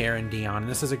Cher and Dion.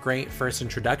 And this is a great first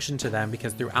introduction to them,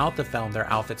 because throughout the film, their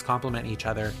outfits complement each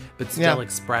other, but still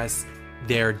express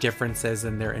their differences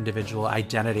and their individual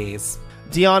identities.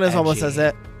 Dion is almost as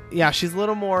it. Yeah, she's a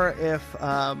little more if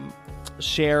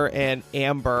Cher and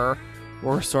Amber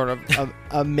were sort of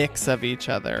a mix of each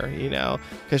other, you know,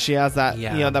 because she has that, you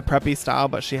know, that preppy style,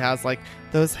 but she has like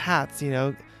those hats, you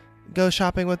know, go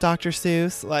shopping with Dr.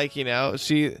 Seuss, like, you know,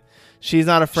 she's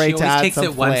not afraid to add some flair. She always takes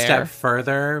it one step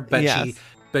further,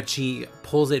 but she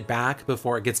pulls it back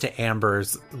before it gets to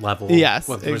Amber's level. Yes,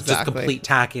 with just complete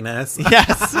tackiness.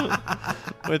 Yes,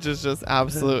 which is just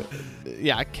absolute,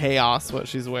 chaos. What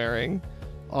she's wearing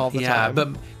all the time. Yeah, but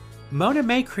Mona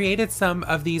May created some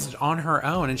of these on her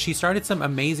own, and she started some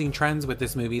amazing trends with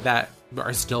this movie that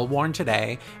are still worn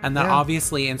today, and that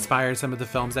obviously inspired some of the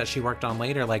films that she worked on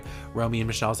later, like Romy and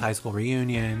Michelle's High School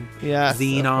Reunion,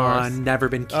 Xenon, Never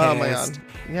Been Kissed. Oh my God.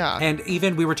 Yeah. And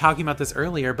even we were talking about this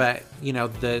earlier, but you know,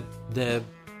 the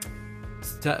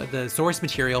source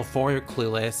material for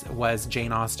Clueless was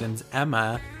Jane Austen's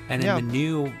Emma, and in the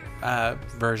new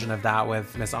version of that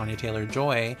with Miss Anya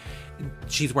Taylor-Joy,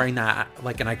 she's wearing that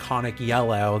like an iconic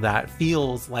yellow that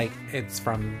feels like it's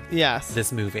from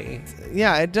this movie.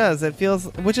 Yeah, it does. It feels,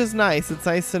 which is nice. It's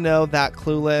nice to know that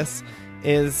Clueless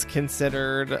is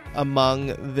considered among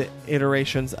the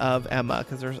iterations of Emma,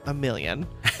 because there's a million.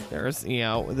 There's, you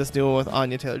know, this new one with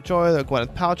Anya Taylor-Joy, the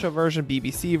Gwyneth Paltrow version,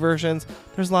 BBC versions.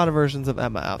 There's a lot of versions of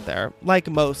Emma out there, like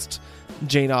most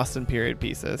Jane Austen period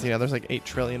pieces. You know, there's like 8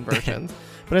 trillion versions.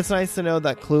 But it's nice to know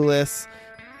that Clueless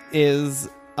is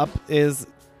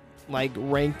like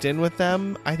ranked in with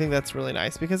them. I think that's really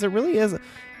nice, because it really is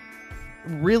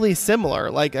really similar.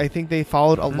 Like, I think they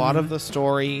followed a lot of the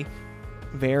story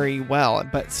very well,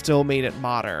 but still made it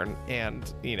modern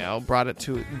and, you know, brought it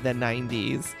to the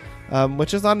 90s,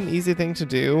 which is not an easy thing to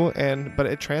do, but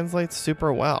it translates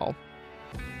super well.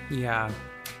 Yeah.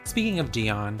 Speaking of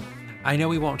Dion, I know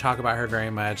we won't talk about her very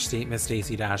much, Miss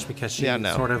Stacey Dash, because she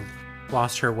sort of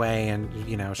lost her way, and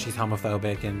you know, she's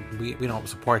homophobic, and we don't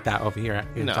support that over here.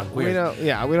 We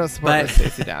don't support Miss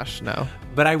Stacey Dash. No.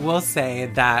 But I will say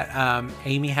that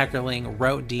Amy Heckerling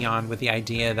wrote Dion with the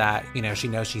idea that, you know, she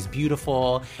knows she's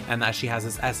beautiful and that she has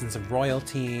this essence of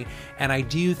royalty, and I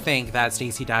do think that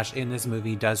Stacey Dash in this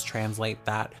movie does translate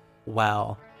that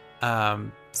well.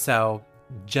 So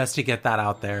just to get that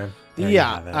out there.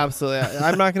 Absolutely.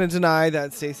 I'm not going to deny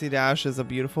that Stacey Dash is a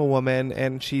beautiful woman,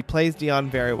 and she plays Dion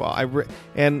very well.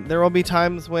 And there will be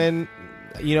times when,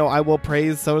 you know, I will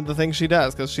praise some of the things she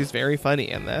does, because she's very funny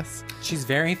in this. She's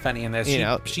very funny in this.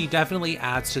 She definitely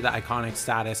adds to the iconic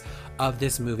status of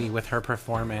this movie with her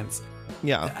performance.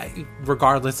 Yeah.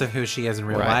 Regardless of who she is in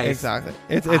real life. Exactly.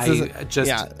 I'm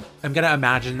going to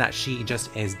imagine that she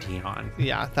just is Dion.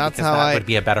 Yeah, that's how that would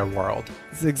be a better world.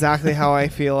 It's exactly how I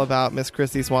feel about Miss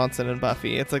Christy Swanson and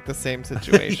Buffy. It's like the same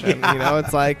situation. You know,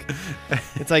 it's like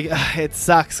it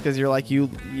sucks, because you're like,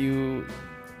 you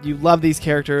love these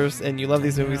characters and you love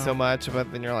these movies so much,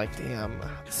 but then you're like, damn.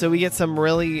 So we get some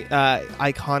really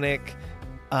iconic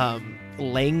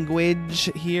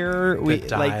language here.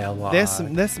 Dialogue.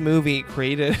 Like this movie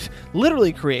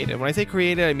literally created. When I say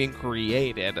created, I mean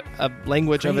created a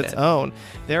language of its own.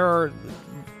 There are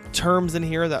terms in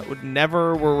here that would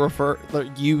never were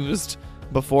used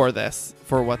before this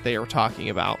for what they were talking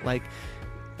about. Like,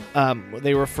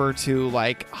 they refer to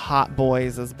like hot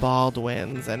boys as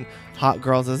Baldwins and hot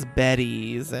girls as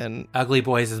Bettys and ugly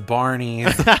boys as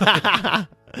Barneys.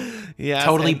 Yeah,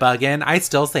 totally bugging. I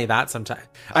still say that sometimes.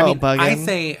 Bugging. I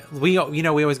say we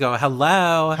always go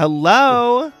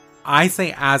hello. I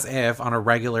say as if on a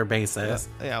regular basis.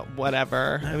 Yeah,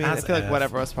 whatever. I mean, I feel like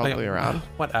whatever was probably around.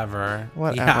 Whatever.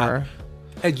 Yeah.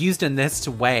 Used in this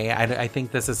way, I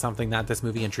think this is something that this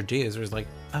movie introduced. It was like,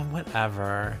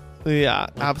 whatever. Yeah,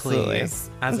 Like, absolutely.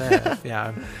 please. As if,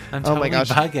 yeah. I'm Oh my totally gosh.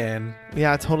 bugging.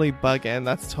 Yeah, totally bugging.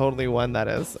 That's totally one that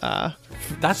is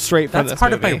That's straight from That's this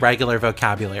part of movie. my regular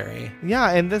vocabulary. Yeah,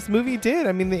 and this movie did.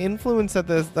 I mean, the influence that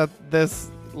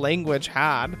this language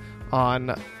had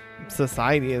on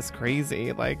society is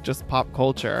crazy. Like, just pop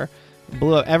culture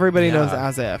blew up. Everybody Yeah. knows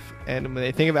As If, and when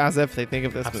they think of As If, they think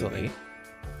of this Absolutely. movie.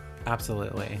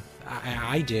 Absolutely.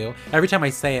 I do. Every time I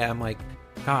say it, I'm like,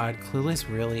 God, Clueless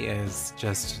really is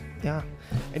just Yeah,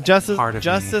 and just Part of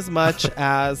as me. as much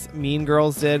as Mean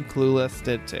Girls did, Clueless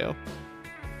did too.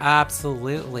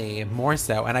 absolutely more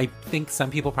so. And I think some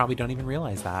people probably don't even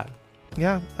realize that.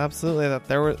 Yeah, absolutely. That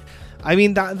there were, I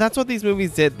mean, that's what these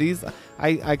movies did. These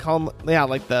I call them, yeah,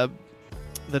 like the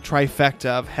trifecta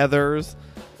of Heathers,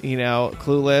 you know,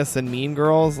 Clueless and Mean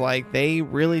Girls. Like, they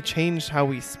really changed how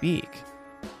we speak.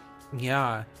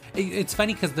 Yeah. It's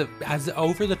funny because as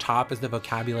over the top as the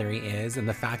vocabulary is, and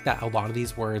the fact that a lot of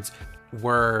these words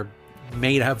were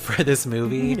made up for this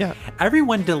movie, Yeah.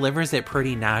 everyone delivers it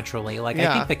pretty naturally. Like, I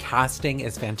Yeah. think the casting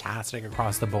is fantastic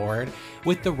across the board.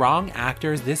 With the wrong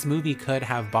actors, this movie could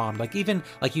have bombed. Like, even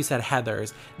like you said,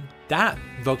 Heathers, that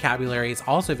vocabulary is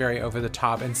also very over the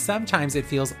top, and sometimes it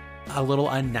feels a little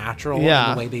unnatural Yeah.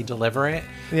 in the way they deliver it.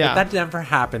 Yeah. But that never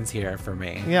happens here for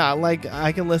me. Yeah, like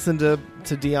I can listen to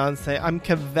Dion say, "I'm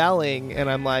cavelling," and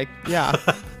I'm like, yeah,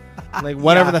 like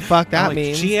whatever Yeah. the fuck I'm that like,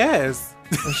 means. She is.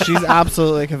 She's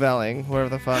absolutely cavelling, whatever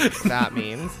the fuck that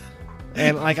means.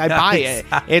 And like I Yeah, buy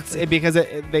exactly. it. Because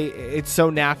it's so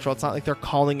natural. It's not like they're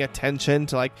calling attention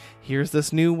to like, here's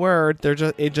this new word.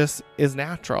 It just is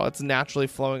natural. It's naturally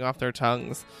flowing off their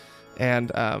tongues,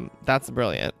 and that's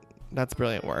brilliant. That's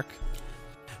brilliant work.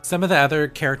 Some of the other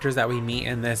characters that we meet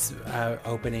in this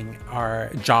opening are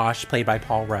Josh, played by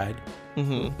Paul Rudd,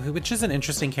 which is an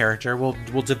interesting character. We'll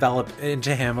develop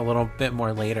into him a little bit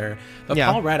more later. But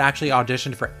Yeah. Paul Rudd actually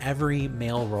auditioned for every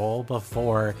male role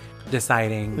before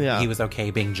deciding he was okay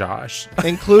being Josh.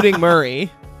 Including Murray.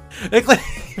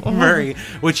 Murray,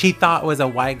 which he thought was a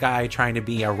white guy trying to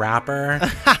be a rapper.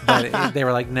 But they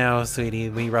were like, no, sweetie,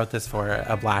 we wrote this for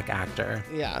a black actor.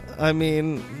 Yeah, I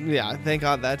mean, yeah, thank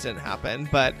God that didn't happen.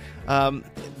 But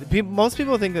most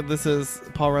people think that this is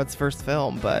Paul Rudd's first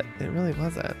film, but it really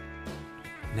wasn't.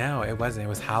 No, it wasn't. It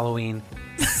was Halloween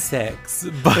 6,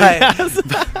 but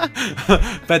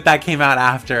but that came out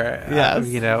after. Yes.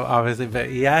 You know, obviously.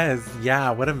 But yes, yeah,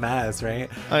 what a mess, right?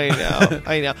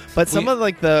 I know. But some of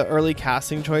like the early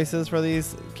casting choices for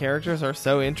these characters are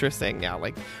so interesting. Yeah,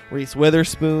 like Reese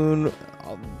Witherspoon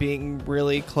being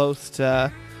really close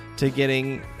to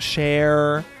getting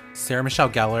Cher. Sarah Michelle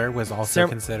Gellar was also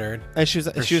considered. And she was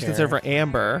considered for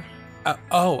Amber.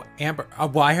 Amber.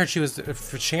 Well, I heard she was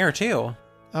for Cher too.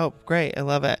 Oh, great! I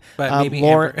love it. But maybe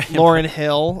Lauren Amber.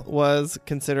 Hill was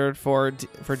considered for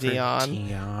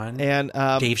Dion. And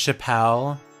Dave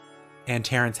Chappelle and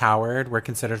Terrence Howard were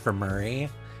considered for Murray.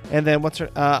 And then what's her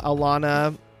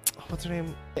Alana? What's her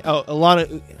name? Oh,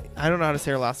 Alana. I don't know how to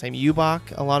say her last name. Alana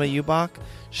Ubach.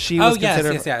 She was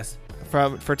considered yes.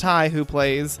 for Ty, who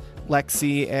plays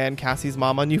Lexi and Cassie's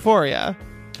mom on Euphoria.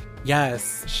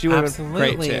 Yes, She would have been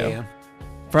great too.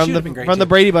 From She would've been great the too.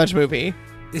 Brady Bunch movie.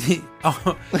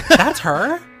 Oh, that's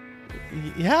her.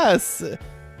 Yes,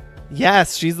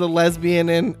 she's the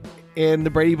lesbian in the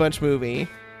Brady Bunch movie.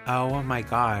 Oh my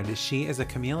God, she is a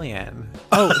chameleon.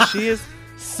 Oh, she is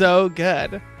so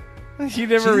good. You She's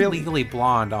never really. Legally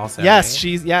Blonde, also. Yes,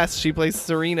 right? she plays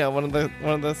Serena, one of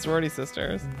the sorority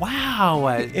sisters. Wow,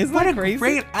 Isn't what that a crazy?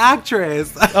 great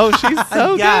actress. Oh, she's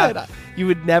so Yeah. good. You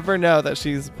would never know that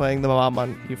she's playing the mom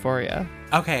on Euphoria.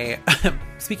 Okay,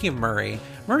 speaking of Murray's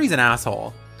an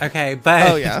asshole. Okay,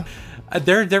 but Oh yeah.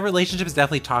 their relationship is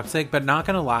definitely toxic. But not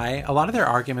gonna lie, a lot of their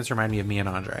arguments remind me of me and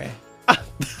Andre.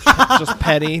 Just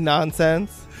petty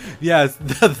nonsense. Yes,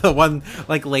 the one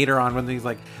like later on when he's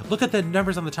like, look at the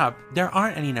numbers on the top. There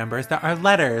aren't any numbers. There are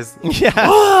letters.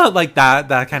 Yeah. Like that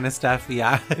kind of stuff.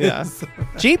 Yeah. Yeah.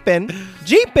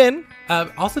 Jeepin'.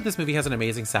 Also, this movie has an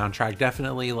amazing soundtrack.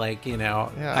 Definitely, like, you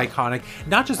know, Yeah. iconic.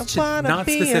 Not just I wanna not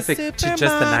be a specific to just the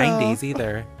supermodel. 90s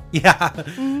either. Yeah,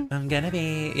 I'm gonna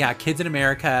be. Yeah, Kids in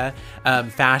America,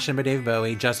 Fashion by David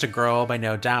Bowie, Just a Girl by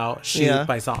No Doubt, Shoot Yeah.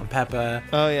 by Salt and Peppa.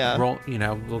 Oh yeah. Roll, you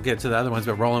know, we'll get to the other ones,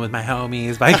 but Rolling with My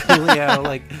Homies by Coolio.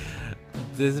 Like,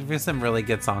 there's some really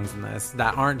good songs in this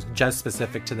that aren't just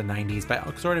specific to the 90s,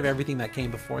 but sort of everything that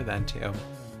came before then too.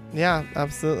 Yeah,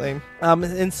 absolutely.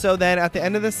 And so then at the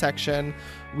end of this section,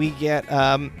 we get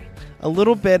a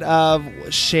little bit of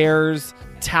Cher's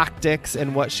tactics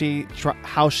and what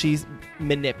how she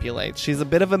manipulates. She's a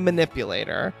bit of a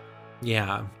manipulator.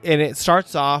 Yeah. And it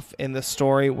starts off in the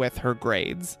story with her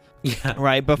grades. Yeah.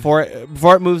 Right. Before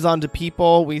it moves on to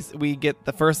people, we get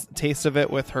the first taste of it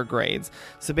with her grades.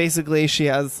 So basically she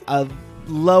has a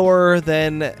lower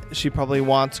than she probably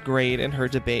wants grade in her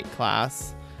debate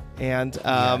class. And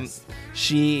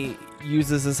she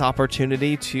uses this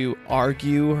opportunity to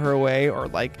argue her way or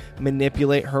like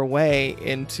manipulate her way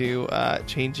into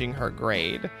changing her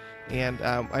grade. And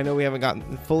I know we haven't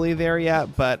gotten fully there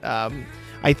yet, but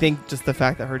I think just the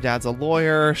fact that her dad's a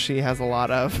lawyer, she has a lot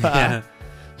of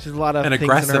she's a lot of an things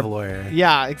aggressive in her, lawyer.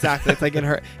 Yeah, exactly. It's like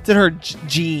it's in her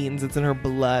genes, it's in her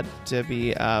blood to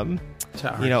be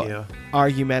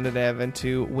argumentative and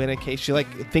to win a case. She like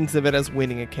thinks of it as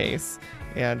winning a case.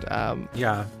 And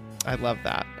I love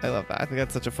that. I think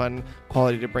that's such a fun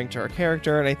quality to bring to her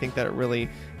character, and I think that it really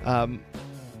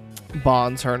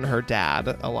bonds her and her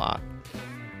dad a lot.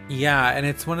 Yeah, and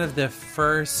it's one of the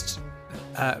first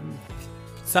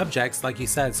subjects, like you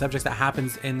said, subjects that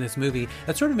happens in this movie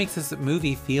that sort of makes this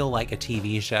movie feel like a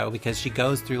TV show, because she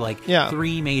goes through like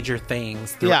three major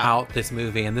things throughout this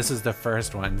movie, and this is the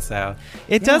first one. So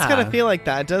it does kind of feel like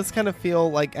that. It does kind of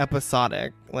feel like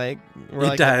episodic, like we're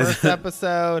like the first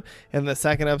episode and the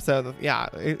second episode. Yeah,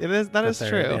 it is. That is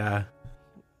true. Yeah,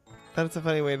 that's a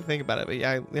funny way to think about it, but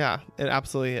yeah, it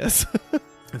absolutely is.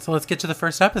 And so let's get to the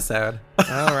first episode.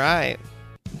 All right.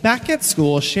 Back at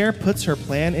school, Cher puts her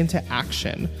plan into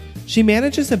action. She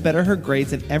manages to better her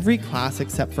grades in every class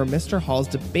except for Mr. Hall's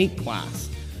debate class.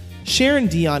 Cher and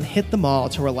Dion hit the mall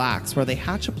to relax, where they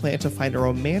hatch a plan to find a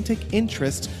romantic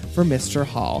interest for Mr.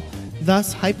 Hall,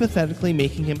 thus hypothetically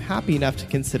making him happy enough to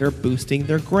consider boosting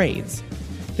their grades.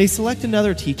 They select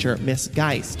another teacher, Miss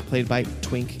Geist, played by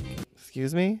Twink.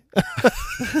 Excuse me?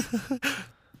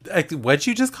 What'd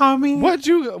you just call me?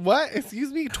 What?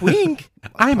 Excuse me? Twink?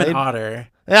 I'm an otter.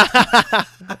 I'm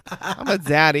a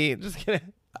zaddy. Just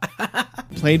kidding.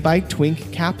 Played by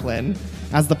Twink Kaplan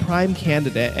as the prime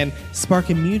candidate, and spark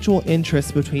a mutual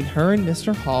interest between her and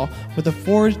Mr. Hall with a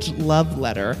forged love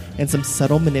letter and some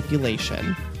subtle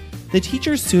manipulation. The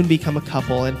teachers soon become a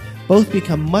couple and both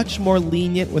become much more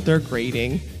lenient with their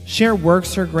grading. Cher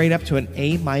works her grade up to an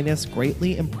A-,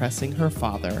 greatly impressing her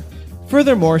father.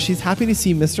 Furthermore, she's happy to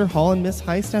see Mr. Hall and Miss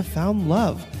Heist have found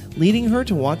love, leading her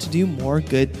to want to do more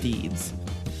good deeds.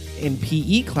 In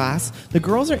PE class, the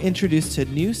girls are introduced to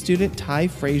new student Ty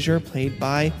Frazier, played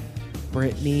by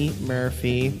Brittany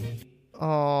Murphy.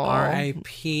 Aww.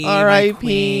 R.I.P.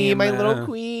 R.I.P. My little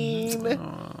queen.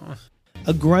 Aww.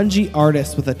 A grungy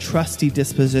artist with a trusty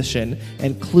disposition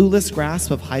and clueless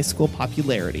grasp of high school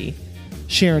popularity.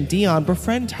 Cher and Dion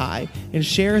befriend Ty, and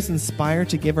Cher is inspired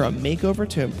to give her a makeover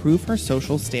to improve her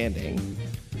social standing.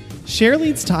 Cher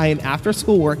leads Ty in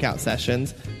after-school workout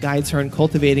sessions, guides her in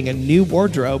cultivating a new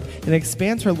wardrobe, and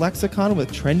expands her lexicon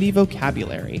with trendy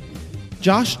vocabulary.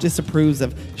 Josh disapproves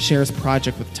of Cher's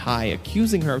project with Ty,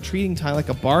 accusing her of treating Ty like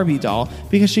a Barbie doll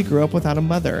because she grew up without a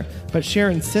mother, but Cher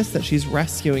insists that she's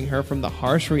rescuing her from the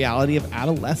harsh reality of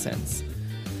adolescence.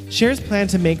 Cher's plan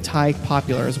to make Ty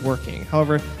popular is working.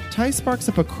 However, Ty sparks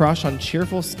up a crush on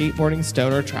cheerful skateboarding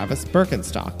stoner Travis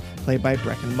Birkenstock, played by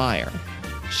Breckin Meyer.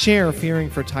 Cher, fearing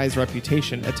for Ty's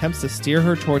reputation, attempts to steer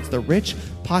her towards the rich,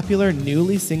 popular,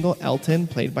 newly single Elton,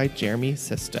 played by Jeremy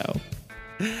Sisto.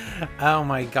 Oh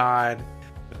my god.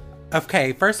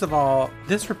 Okay, first of all,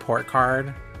 this report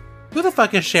card. Who the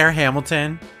fuck is Cher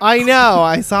Hamilton? I know,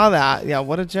 I saw that. Yeah,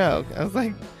 what a joke. I was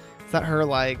like, is that her,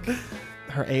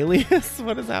 her alias?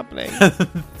 What is happening?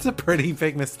 It's a pretty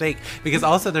big mistake, because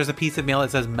also there's a piece of mail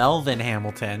that says Melvin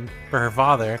Hamilton for her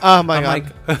father. Oh my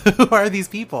god. Like, who are these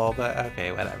people? But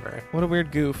okay, whatever. What a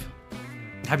weird goof.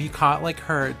 Have you caught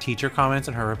her teacher comments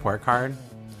on her report card?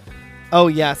 Oh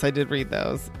yes, I did read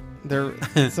those.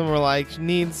 Some were like,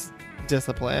 needs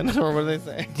discipline, or what do they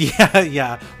say?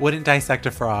 Yeah. Wouldn't dissect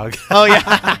a frog. Oh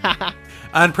yeah.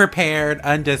 Unprepared,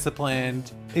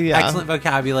 undisciplined. Yeah. Excellent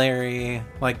vocabulary.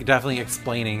 Definitely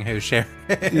explaining who Cher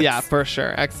is. Yeah, for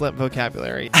sure. Excellent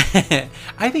vocabulary.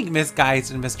 I think Miss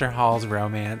Geist and Mr. Hall's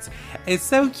romance is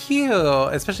so cute,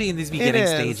 especially in these beginning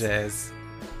stages.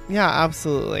 Yeah,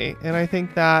 absolutely. And I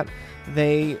think that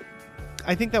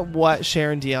what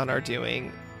Cher and Dion are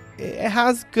doing, it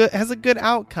has a good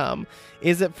outcome.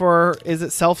 Is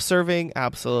it self-serving?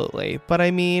 Absolutely. But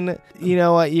I mean, you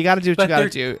know what? You got to do what you got to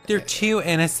do. They're two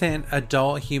innocent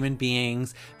adult human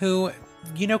beings who,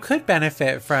 could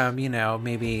benefit from,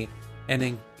 maybe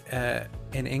an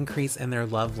increase in their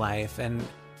love life. And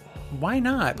why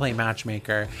not play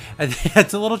matchmaker?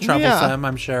 It's a little troublesome,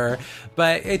 I'm sure,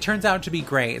 but it turns out to be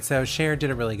great. So Cher did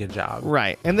a really good job.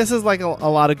 Right. And this is like a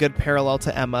lot of good parallel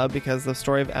to Emma, because the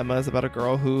story of Emma is about a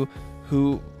girl who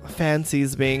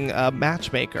fancies being a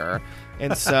matchmaker,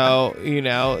 and so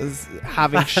is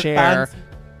having Cher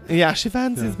Yeah, she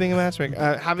fancies being a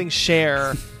matchmaker. Having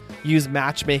Cher use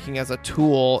matchmaking as a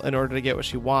tool in order to get what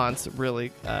she wants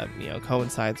really,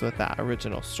 coincides with that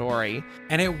original story.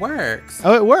 And it works.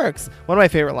 Oh, it works. One of my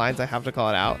favorite lines, I have to call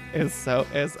it out, is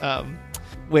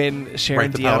when Cher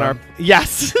and Dion are...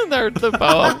 Yes, they're the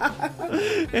poem.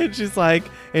 And she's like...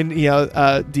 And,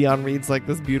 Dion reads, like,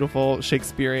 this beautiful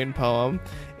Shakespearean poem.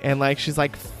 And, like, she's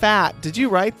like, fat. Did you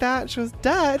write that? She goes,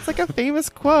 duh, it's like a famous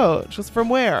quote. She goes, from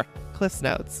where? Cliff's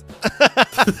Notes.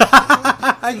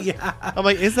 Yeah. I'm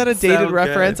like, is that a dated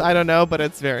reference? I don't know, but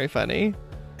it's very funny.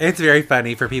 It's very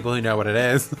funny for people who know what it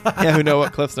is. Yeah, who know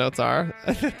what Cliff's Notes are.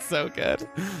 It's so good.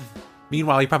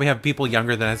 Meanwhile, you probably have people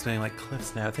younger than us being like,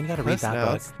 Cliff's Notes, and you gotta read that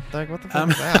book. Like, what the fuck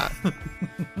is that?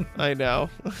 I know.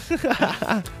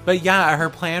 But yeah, her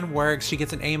plan works. She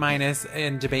gets an A-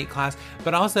 in debate class.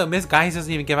 But also, Miss Geis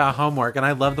doesn't even give out homework. And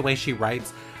I love the way she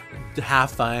writes,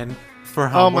 have fun for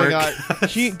homework. Oh my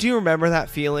God. Do you remember that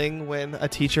feeling when a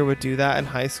teacher would do that in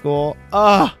high school?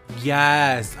 Oh,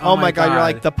 yes. Oh my God. You're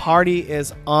like, the party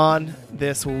is on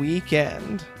this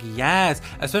weekend. Yes.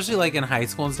 Especially like in high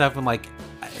school and stuff when like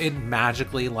it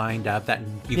magically lined up that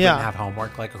you couldn't have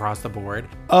homework like across the board.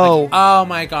 Oh. Like, oh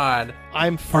my God.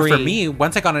 I'm free. Or for me,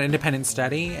 once I got an independent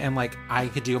study and like I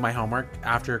could do my homework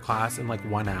after class in like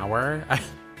 1 hour.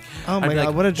 Oh my God,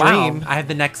 like, what a dream. Wow, I have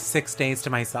the next 6 days to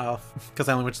myself because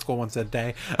I only went to school once a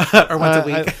day or once a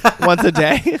week. Once a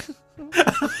day.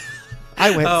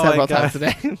 I went several times a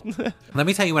day. Let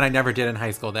me tell you what I never did in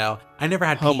high school, though. I never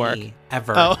had homework. PE,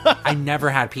 ever. Oh. I never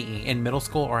had PE in middle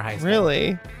school or high school.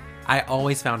 Really? I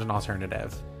always found an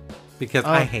alternative because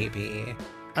I hate PE.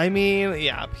 I mean,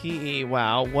 yeah, PE.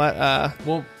 Wow. What?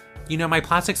 Well, my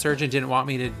plastic surgeon didn't want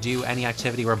me to do any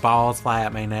activity where balls fly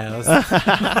at my nose.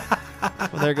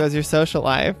 Well, there goes your social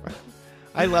life.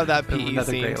 I love that PE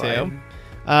scene too.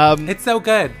 It's so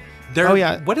good.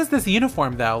 What is this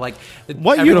uniform though? Like,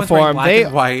 what uniform? Black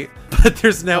and white, but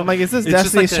there's no. I'm like, is this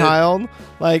Destiny's Child?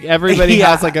 Like everybody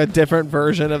has like a different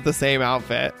version of the same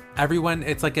outfit. Everyone,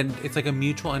 it's like a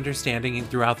mutual understanding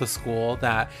throughout the school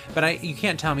but you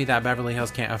can't tell me that Beverly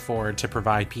Hills can't afford to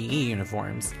provide PE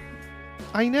uniforms.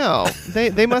 I know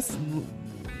they must.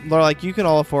 They're like, you can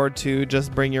all afford to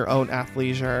just bring your own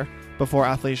athleisure before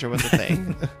athleisure was a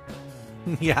thing.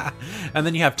 Yeah. And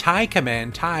then you have Ty come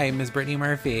in. Ty, Miss Brittany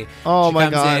Murphy. Oh my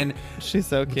God. She's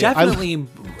so cute. Definitely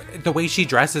the way she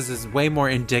dresses is way more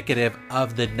indicative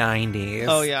of the 90s.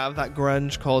 Oh yeah, of that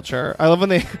grunge culture. I love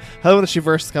when she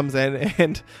first comes in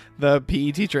and the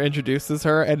PE teacher introduces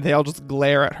her and they all just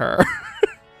glare at her.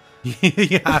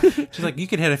 Yeah. She's like, you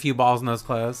could hit a few balls in those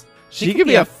clothes. She could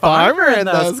be a farmer in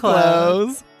those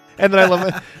clothes. And then I love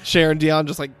it. Cher and Dion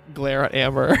just like glare at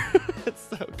Amber. It's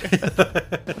so good.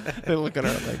 They look at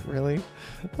her like, really?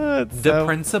 The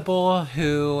principal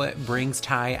who brings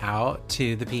Ty out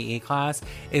to the PE class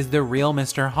is the real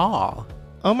Mr. Hall.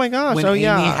 Oh my gosh. When Amy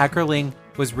Heckerling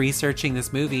was researching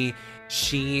this movie,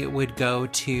 she would go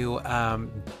to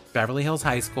Beverly Hills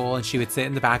High School and she would sit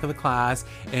in the back of the class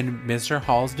in Mr.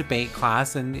 Hall's debate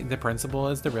class, and the principal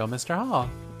is the real Mr. Hall.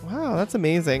 Wow, that's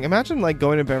amazing. Imagine like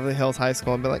going to Beverly Hills High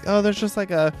School and be like, oh, there's just like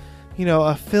a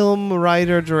film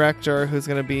writer director who's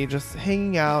going to be just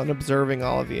hanging out and observing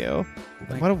all of you.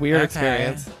 Like, what a weird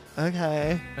experience.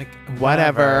 Okay. Like,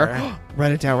 whatever.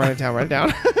 Write it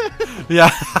down. Yeah.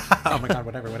 Oh my God,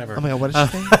 whatever. Oh my God, what did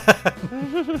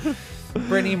she say?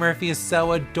 Brittany Murphy is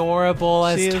so adorable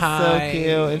as Ty. She is so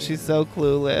cute and she's so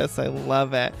clueless. I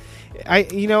love it.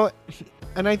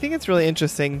 And I think it's really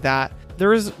interesting that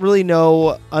there is really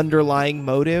no underlying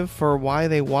motive for why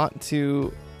they want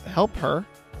to help her.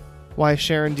 Why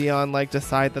Cher and Dion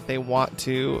decide that they want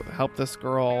to help this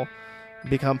girl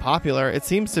become popular. It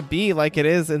seems to be like it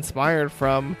is inspired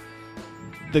from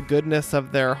the goodness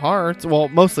of their hearts. Well,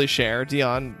 mostly Cher.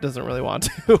 Dion doesn't really want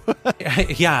to.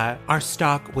 Yeah, our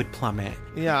stock would plummet.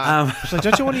 Yeah. She's like,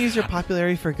 don't you want to use your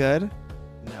popularity for good?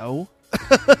 No.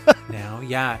 No,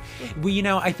 yeah.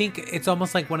 Well, I think it's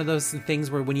almost like one of those things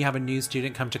where when you have a new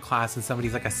student come to class and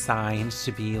somebody's assigned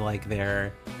to be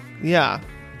their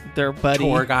buddy,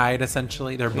 tour guide,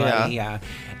 essentially their buddy. Yeah.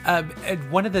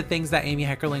 And one of the things that Amy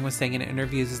Heckerling was saying in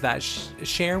interviews is that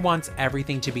Cher wants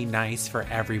everything to be nice for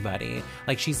everybody.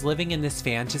 Like, she's living in this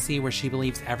fantasy where she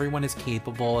believes everyone is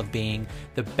capable of being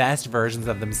the best versions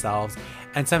of themselves,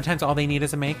 and sometimes all they need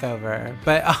is a makeover,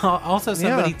 but also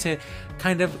somebody to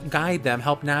kind of guide them,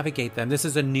 help navigate them. This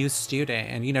is a new student,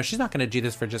 and she's not going to do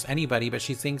this for just anybody, but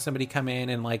she's seeing somebody come in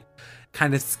and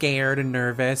kind of scared and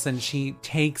nervous, and she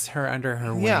takes her under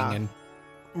her wing. And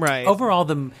right. Overall,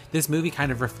 this movie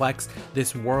kind of reflects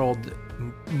this world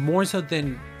more so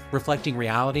than reflecting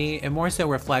reality. It more so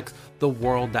reflects the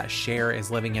world that Cher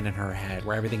is living in her head,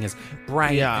 where everything is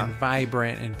bright and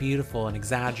vibrant and beautiful and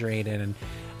exaggerated.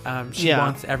 And she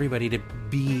wants everybody to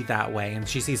be that way. And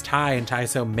she sees Ty, and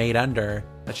Ty's so made under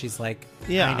that she's like,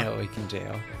 I know what we can do.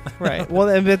 Right.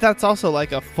 Well, but that's also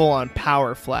like a full-on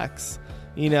power flex.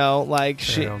 Like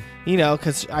True.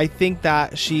 Because I think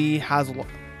that she has, I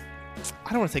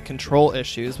don't want to say control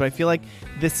issues, but I feel like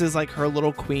this is like her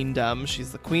little queendom.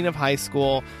 She's the queen of high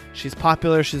school. She's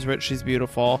popular. She's rich. She's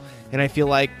beautiful. And I feel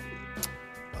like,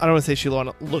 I don't want to say she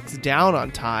looks down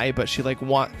on Ty, but she's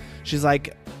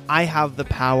like, I have the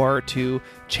power to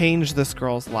change this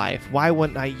girl's life. Why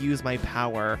wouldn't I use my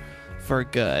power for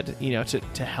good,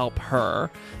 to help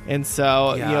her? And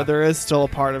so, there is still a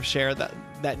part of Cher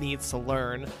that needs to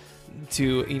learn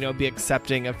to, be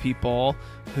accepting of people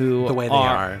who the way they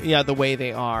are. Yeah, the way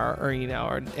they are, or,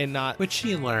 and not. Which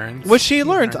she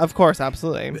learns. Of course,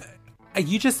 absolutely.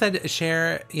 You just said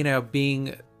Cher,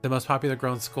 being the most popular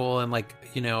girl in school and like,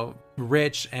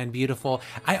 rich and beautiful.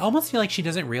 I almost feel like she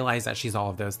doesn't realize that she's all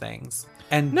of those things.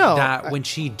 And when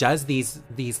she does these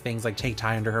things, like take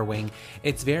Ty under her wing,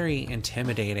 it's very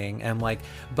intimidating and like,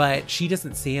 but she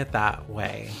doesn't see it that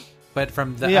way. But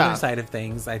from the other side of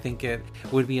things, I think it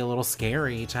would be a little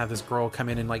scary to have this girl come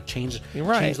in and like change the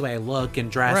way I look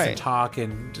and dress and talk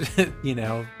and,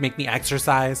 make me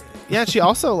exercise. Yeah, she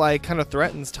also like kind of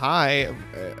threatens Ty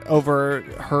over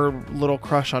her little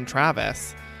crush on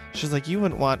Travis. She's like, you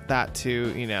wouldn't want that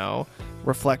to,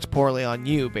 reflect poorly on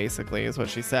you, basically, is what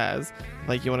she says.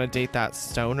 Like, you want to date that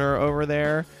stoner over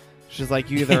there? She's like,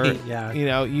 you either,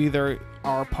 you either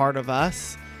are part of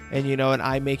us and, and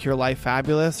I make your life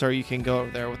fabulous, or you can go over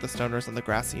there with the stoners on the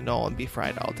grassy knoll and be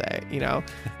fried all day,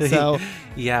 So,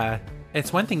 yeah.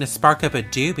 It's one thing to spark up a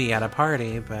doobie at a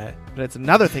party, but it's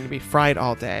another thing to be fried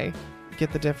all day.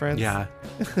 Get the difference? Yeah.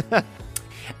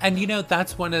 And,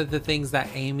 that's one of the things that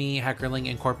Amy Heckerling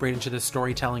incorporated into the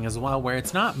storytelling as well, where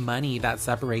it's not money that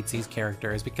separates these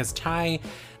characters, because Ty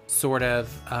sort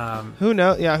of... who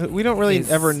knows? Yeah, we don't really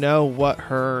ever know what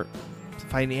her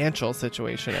financial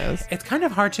situation is. It's kind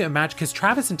of hard to imagine, because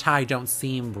Travis and Ty don't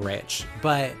seem rich,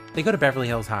 but they go to Beverly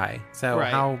Hills High. So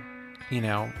how,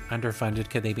 underfunded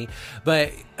could they be?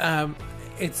 But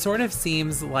it sort of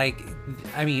seems like,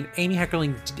 Amy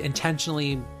Heckerling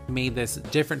intentionally made this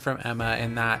different from Emma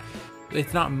in that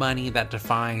it's not money that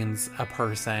defines a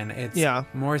person. It's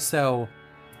more so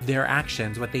their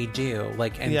actions, what they do.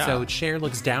 So Cher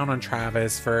looks down on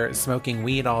Travis for smoking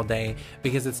weed all day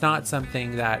because it's not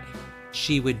something that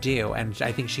she would do. And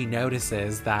I think she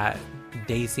notices that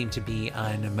they seem to be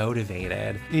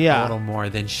unmotivated a little more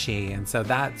than she. And so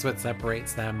that's what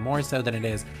separates them more so than it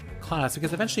is class,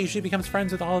 because eventually she becomes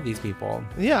friends with all of these people.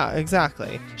 Yeah,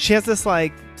 exactly. She has this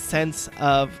like sense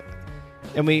of,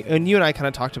 and you and I kind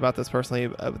of talked about this personally,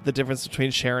 the difference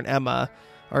between Cher and Emma,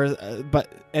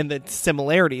 and the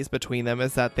similarities between them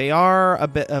is that they are a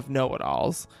bit of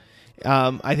know-it-alls.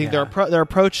 I think their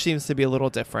approach seems to be a little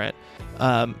different,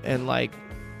 but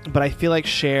I feel like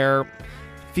Cher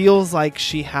feels like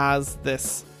she has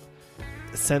this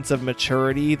sense of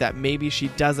maturity that maybe she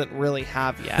doesn't really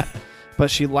have yet. But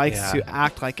she likes to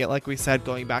act like it, like we said,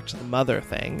 going back to the mother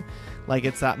thing. Like,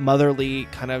 it's that motherly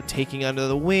kind of taking under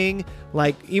the wing.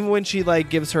 Like, even when she, like,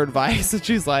 gives her advice, and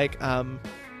she's like,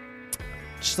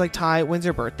 Ty, when's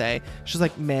your birthday? She's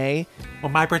like, May.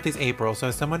 Well, my birthday's April,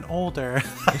 so someone older.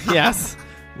 Yes.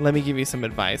 Let me give you some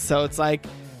advice. So it's like,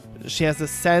 she has a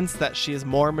sense that she is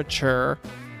more mature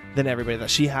than everybody,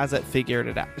 that she hasn't figured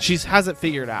it out. She hasn't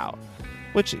figured out.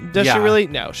 Which, does she really?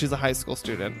 No, she's a high school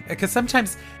student. Because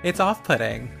sometimes it's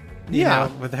off-putting, you know,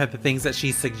 with the things that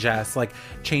she suggests, like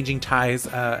changing Ty's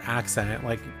accent.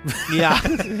 Like, yeah,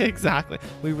 exactly.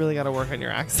 We really got to work on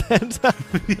your accent.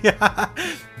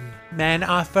 Men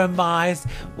are from Mars,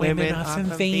 women are from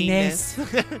Venus.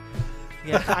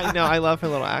 Yeah, I know. I love her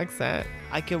little accent.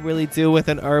 I could really do with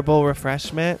an herbal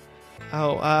refreshment.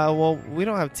 Oh, well, we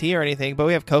don't have tea or anything, but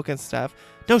we have Coke and stuff.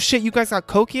 No shit, you guys got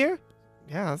Coke here?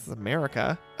 Yeah, this is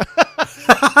America.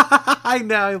 I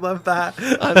know. I love that.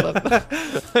 I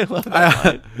love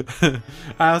that.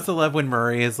 I also love when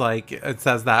Murray is like, it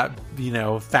says that,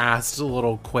 fast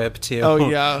little quip too. Oh,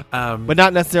 yeah. But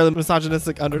not necessarily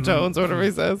misogynistic undertones or whatever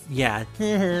he says. Yeah.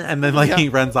 And then he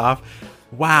runs off.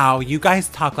 Wow, you guys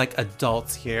talk like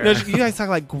adults here. No, you guys talk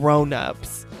like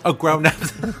grown-ups. Oh,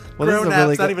 grown-ups. Well,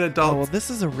 grown-ups, not even adults. Oh, well, this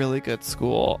is a really good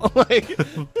school.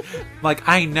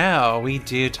 I know. We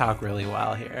do talk really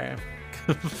well here.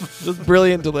 Just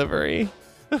brilliant delivery.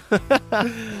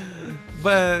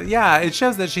 But, yeah, it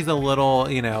shows that she's a little,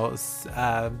 she's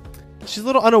a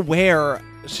little unaware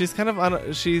she's kind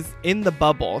of she's in the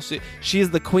bubble. She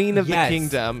is the queen of the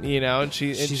kingdom, you know, and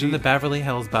she's in the Beverly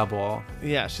Hills bubble.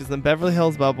 Yeah, she's in the Beverly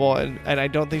Hills bubble, and I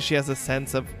don't think she has a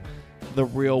sense of the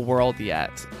real world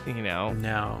yet, you know.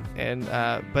 No. And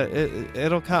but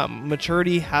it'll come.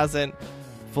 Maturity hasn't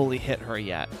fully hit her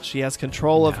yet. She has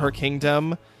control of her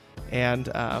kingdom, and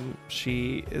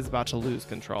she is about to lose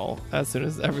control as soon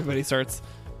as everybody starts,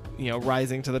 you know,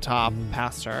 rising to the top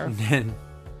past her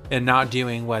and not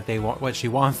doing what she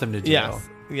wants them to do.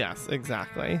 Yes,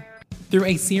 exactly. Through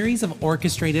a series of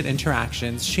orchestrated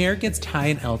interactions, Cher gets Ty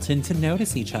and Elton to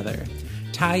notice each other.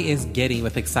 Ty is giddy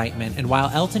with excitement, and while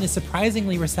Elton is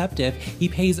surprisingly receptive, he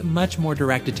pays much more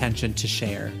direct attention to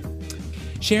Cher.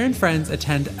 Cher and friends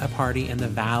attend a party in the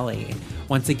Valley.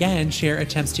 Once again, Cher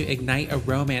attempts to ignite a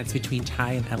romance between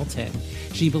Ty and Elton.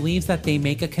 She believes that they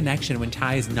make a connection when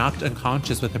Ty is knocked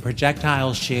unconscious with a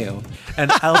projectile shoe, and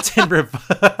Elton...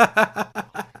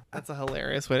 That's a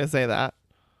hilarious way to say that.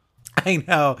 I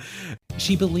know.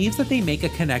 She believes that they make a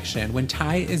connection when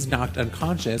Ty is knocked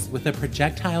unconscious with a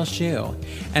projectile shoe,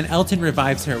 and Elton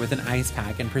revives her with an ice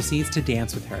pack and proceeds to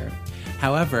dance with her.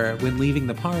 However, when leaving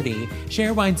the party,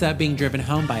 Cher winds up being driven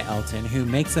home by Elton, who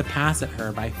makes a pass at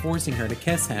her by forcing her to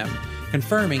kiss him,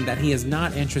 confirming that he is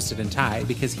not interested in Ty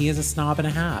because he is a snob and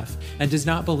a half and does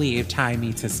not believe Ty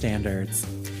meets his standards.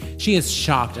 She is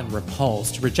shocked and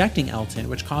repulsed, rejecting Elton,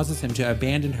 which causes him to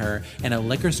abandon her in a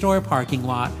liquor store parking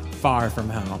lot far from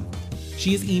home.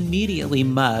 She is immediately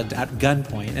mugged at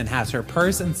gunpoint and has her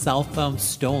purse and cell phone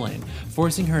stolen,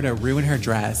 forcing her to ruin her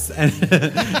dress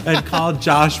and call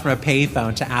Josh from a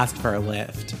payphone to ask for a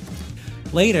lift.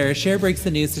 Later, Cher breaks the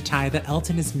news to Ty that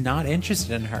Elton is not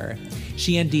interested in her.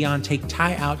 She and Dion take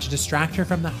Ty out to distract her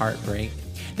from the heartbreak.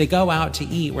 They go out to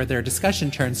eat where their discussion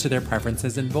turns to their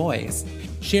preferences in boys.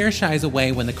 Cher shies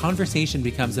away when the conversation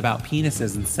becomes about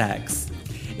penises and sex.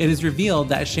 It is revealed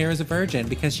that Cher is a virgin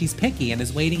because she's picky and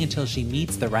is waiting until she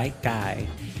meets the right guy.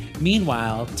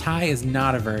 Meanwhile, Ty is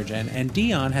not a virgin, and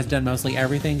Dion has done mostly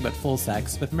everything but full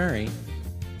sex with Murray.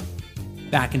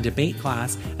 Back in debate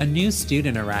class, a new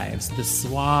student arrives, the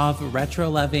suave,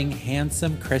 retro-loving,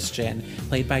 handsome Christian,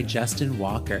 played by Justin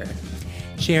Walker.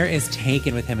 Cher is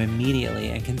taken with him immediately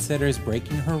and considers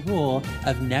breaking her rule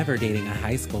of never dating a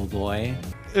high school boy.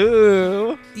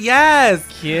 Ooh. Yes!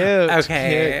 Cute.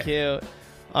 Okay. Cute.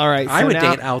 All right. I would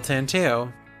date Elton,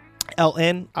 too.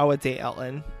 Elton? I would date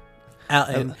Elton.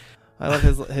 Elton. I love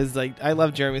his like, I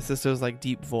love Jeremy Sisto's like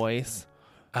deep voice.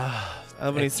 I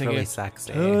love when he's singing. Really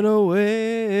sexy. Turn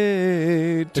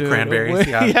away. The Cranberries,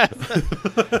 yeah. Yes.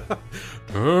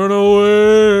 Turn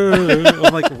away.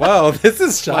 I'm like, whoa, this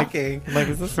is shocking. I'm like,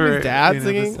 is this for his dad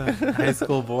singing? High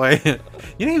school boy.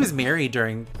 You know, he was married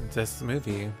during this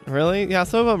movie. Really? Yeah,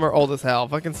 some of them are old as hell.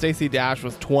 Fucking Stacey Dash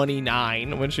was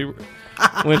 29 when she was in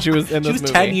this movie. She was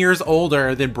 10 years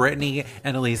older than Brittany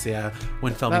and Alicia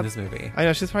when filming this movie. I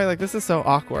know. She's probably like, this is so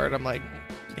awkward. I'm like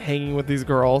hanging with these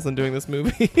girls and doing this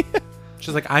movie.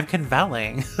 She's like, I'm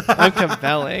compelling. I'm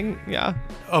compelling. Yeah.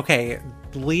 Okay.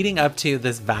 Leading up to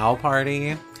this vow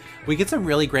party, we get some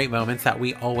really great moments that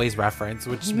we always reference,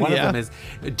 which one of them is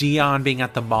Dion being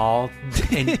at the mall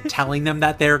and telling them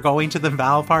that they're going to the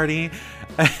vow party.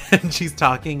 And she's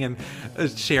talking, and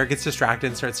Cher gets distracted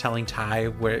and starts telling Ty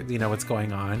what's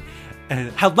going on.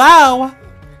 And hello.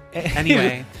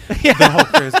 Anyway, the whole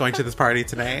crew is going to this party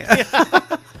tonight.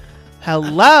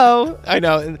 Hello. I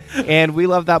know, and we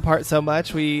love that part so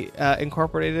much. We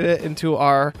incorporated it into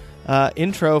our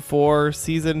intro for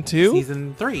season 2,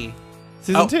 season 3,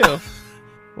 season 2.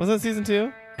 Wasn't it season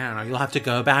 2? I don't know. You'll have to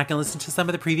go back and listen to some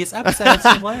of the previous episodes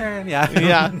to learn.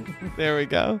 Yeah. There we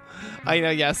go. I know.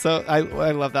 Yeah. So I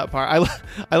love that part.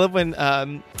 I love when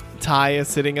Ty is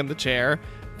sitting in the chair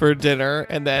for dinner,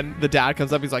 and then the dad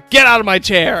comes up. He's like, "Get out of my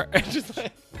chair!" And just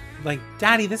like,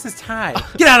 Daddy, this is Ty.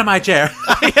 Get out of my chair.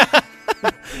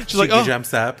 She's like, "Oh,"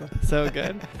 jumps up. So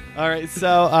good. All right.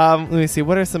 So let me see.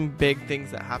 What are some big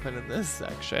things that happen in this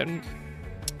section?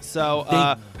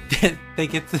 So they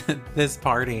get to this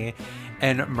party,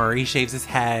 and Murray shaves his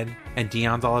head, and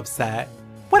Dion's all upset.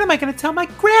 What am I going to tell my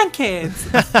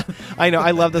grandkids? I know.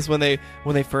 I love this when they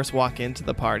first walk into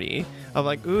the party. I'm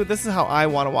like, ooh, this is how I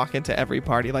want to walk into every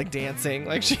party, like dancing,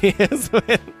 like she is.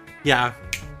 Yeah.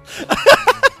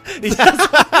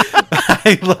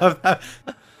 I love that.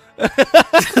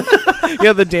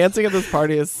 Yeah, the dancing at this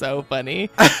party is so funny.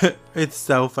 It's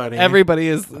so funny. Everybody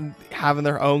is having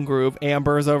their own groove.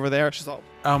 Amber's over there. She's all,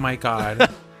 oh my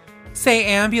God. Say,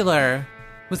 Ambular,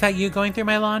 was that you going through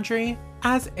my laundry?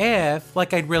 As if,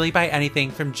 like, I'd really buy anything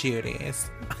from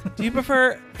Judy's. Do you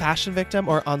prefer Fashion Victim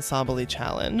or Ensemble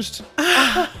Challenged?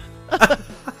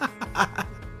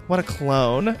 What a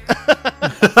clone.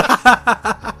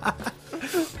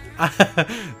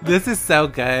 This is so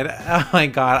good. Oh my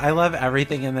god, I love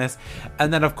everything in this.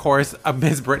 And then of course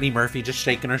Miss Brittany Murphy just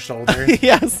shaking her shoulder.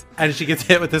 Yes. And she gets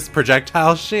hit with this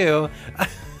projectile shoe.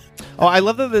 Oh, I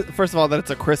love that, first of all, that it's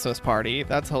a Christmas party.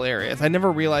 That's hilarious. I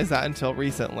never realized that until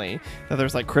recently, that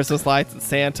there's like Christmas lights and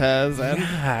Santas. And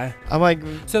yeah. I'm like...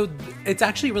 So it's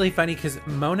actually really funny because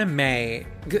Mona May,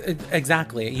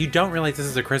 exactly, you don't realize this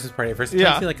is a Christmas party at first.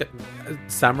 It feel like a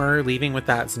Summer leaving with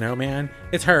that snowman.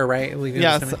 It's her, right? Leaving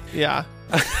yes, with the snowman. yeah.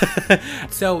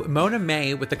 So Mona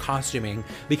May with the costuming,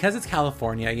 because it's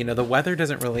California, you know, the weather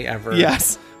doesn't really ever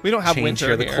Yes, we don't have change winter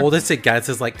here. here. The coldest it gets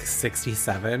is like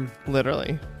 67.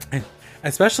 Literally.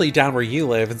 Especially down where you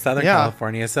live in Southern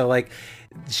California. So like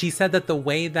she said that the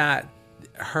way that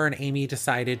her and Amy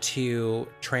decided to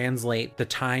translate the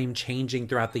time changing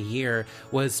throughout the year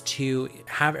was to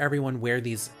have everyone wear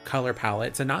these color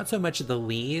palettes, and not so much the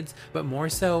leads, but more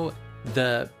so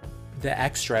the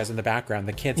extras in the background,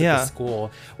 the kids at the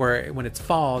school, where when it's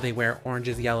fall they wear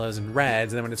oranges, yellows, and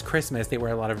reds, and then when it's Christmas they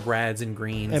wear a lot of reds and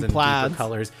greens and deeper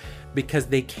colors, because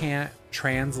they can't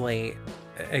translate,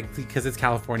 because it's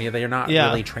California, they're not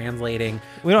really translating.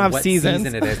 We don't have what seasons.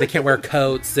 season it is. They can't wear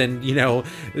coats and you know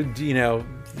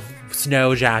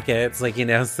snow jackets, like, you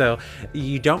know, so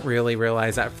you don't really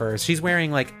realize at first. She's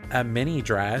wearing like a mini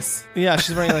dress. Yeah,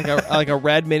 she's wearing like a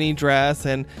red mini dress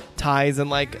and ties and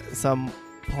like some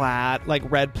plaid, like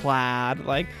red plaid,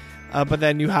 like but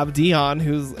then you have Dion,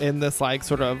 who's in this like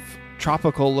sort of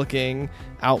tropical looking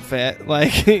outfit,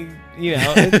 like you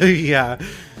know. Yeah.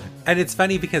 And it's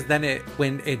funny because then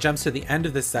when it jumps to the end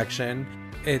of this section,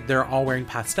 they're all wearing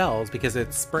pastels because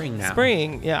it's spring now.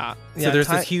 Spring, yeah. So there's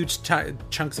this huge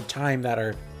chunks of time that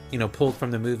are, you know, pulled from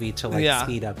the movie to like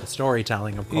speed up the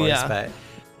storytelling, of course, but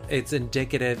it's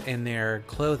indicative in their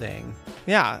clothing.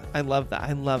 Yeah, I love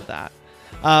that.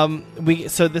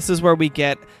 So this is where we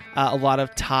get a lot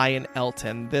of Ty and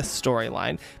Elton, this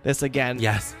storyline. This again.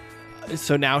 Yes.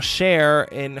 So now Cher,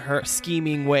 in her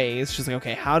scheming ways, she's like,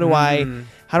 okay, how do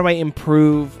I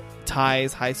improve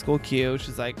Ty's high school Q?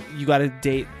 She's like, you got to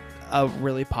date a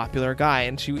really popular guy,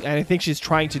 and I think she's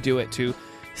trying to do it to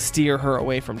steer her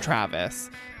away from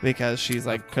Travis, because she's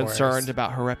like concerned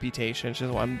about her reputation. She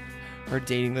doesn't want her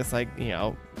dating this like, you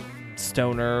know,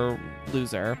 stoner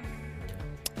loser.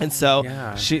 And so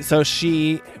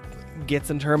she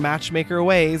gets into her matchmaker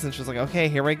ways, and she's like, okay,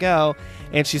 here we go.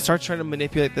 And she starts trying to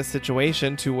manipulate this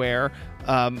situation to where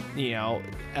you know,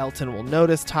 Elton will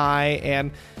notice Ty,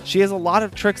 and she has a lot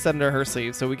of tricks under her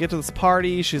sleeve. So we get to this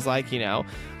party, she's like, you know,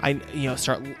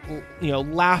 start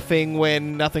laughing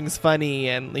when nothing's funny,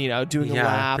 and you know, doing a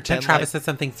laugh, pretend Travis said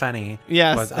something funny.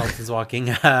 Yes. Was Elton's walking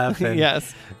up. And,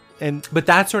 yes. But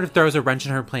that sort of throws a wrench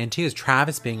in her plan too, is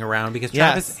Travis being around, because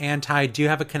Travis and Ty do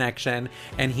have a connection,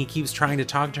 and he keeps trying to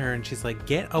talk to her, and she's like,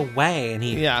 get away. And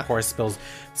he of course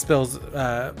spills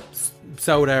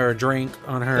soda or drink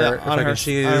on her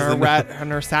shoes, on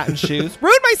her satin shoes.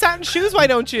 Ruin my satin shoes, why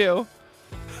don't you?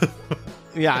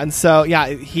 And so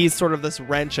he's sort of this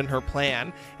wrench in her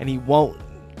plan, and he won't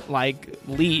like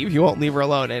leave. He won't leave her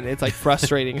alone, and it's like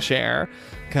frustrating Cher,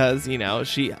 because you know,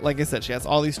 she, like I said, she has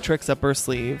all these tricks up her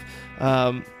sleeve,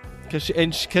 because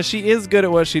she is good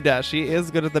at what she does. She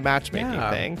is good at the matchmaking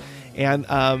thing.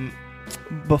 And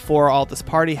before all this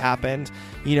party happened,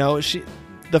 you know,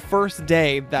 the first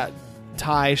day that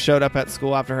Ty showed up at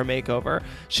school after her makeover,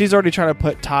 she's already trying to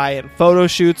put Ty in photo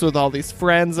shoots with all these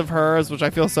friends of hers, which I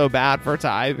feel so bad for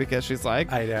Ty, because she's like,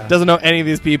 doesn't know any of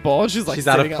these people. She's like, she's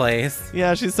out of place.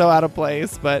 Yeah, she's so out of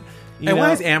place. But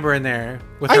why is Amber in there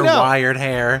with her wired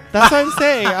hair? That's what I'm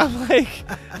saying.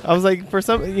 I was like, for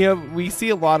some, you know, we see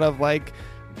a lot of like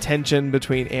tension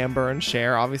between Amber and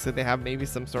Cher. Obviously, they have maybe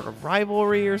some sort of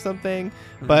rivalry or something,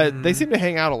 but they seem to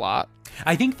hang out a lot.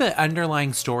 I think the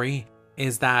underlying story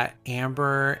is that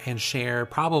Amber and Cher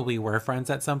probably were friends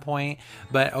at some point,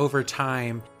 but over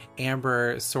time,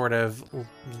 Amber sort of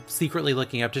secretly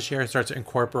looking up to Cher starts to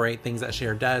incorporate things that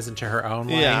Cher does into her own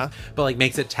life, but like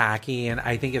makes it tacky, and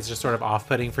I think it's just sort of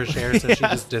off-putting for Cher, so she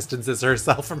just distances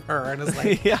herself from her and is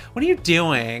like, what are you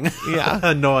doing?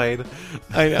 Annoyed.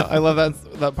 I know. I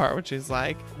love that part when she's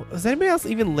like, was anybody else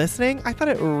even listening? I thought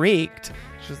it reeked.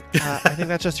 She's I think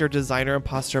that's just your designer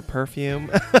imposter perfume.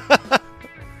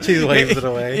 She waves it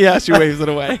away. Yeah, she waves it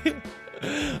away.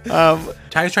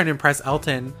 Ty's trying to impress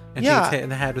Elton, and she gets hit in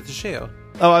the head with the shoe.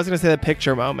 Oh, I was going to say the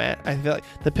picture moment. I feel like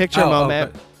the picture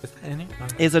moment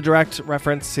is a direct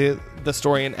reference to the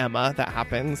story in Emma that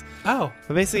happens. Oh.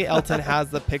 But basically, Elton has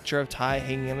the picture of Ty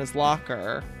hanging in his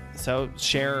locker. So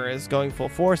Cher is going full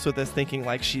force with this, thinking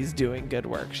like she's doing good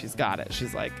work. She's got it.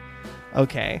 She's like,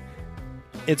 okay.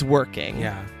 it's working.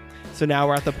 Yeah. So now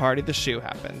we're at the party. The shoe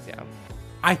happens. Yeah.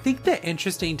 I think the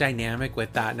interesting dynamic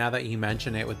with that, now that you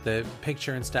mention it with the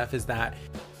picture and stuff, is that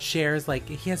Cher's like,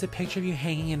 he has a picture of you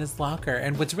hanging in his locker.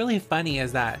 And what's really funny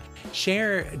is that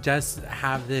Cher does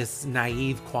have this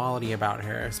naive quality about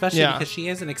her, especially because she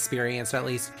is inexperienced, at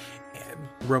least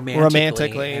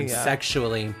romantically and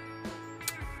sexually.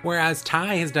 Whereas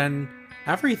Ty has done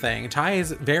everything. Ty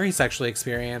is very sexually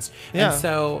experienced. Yeah. And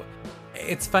so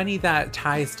it's funny that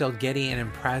Ty is still giddy and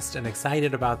impressed and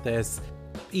excited about this,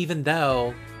 even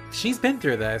though she's been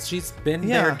through this. She's been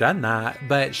there, done that.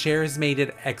 But Cher's made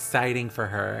it exciting for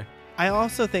her. I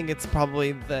also think it's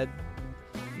probably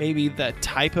maybe the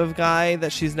type of guy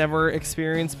that she's never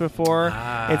experienced before.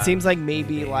 It seems like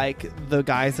maybe like the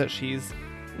guys that she's,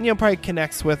 probably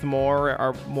connects with more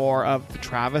are more of the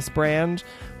Travis brand.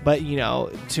 But,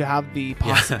 to have the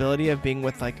possibility of being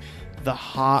with like the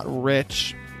hot,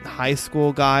 rich high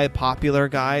school guy, popular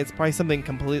guy, it's probably something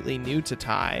completely new to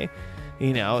Ty.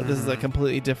 This is a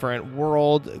completely different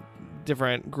world,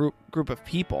 different group of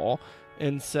people.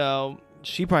 And so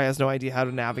she probably has no idea how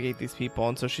to navigate these people.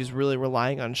 And so she's really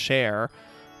relying on Cher,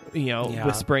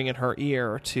 whispering in her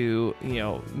ear to,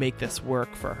 make this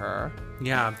work for her.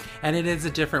 Yeah. And it is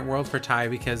a different world for Ty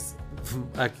because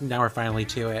now we're finally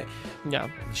to it. Yeah.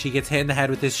 She gets hit in the head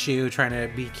with this shoe trying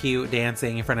to be cute,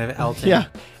 dancing in front of Elton. Yeah.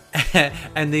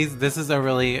 And this is a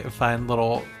really fun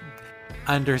little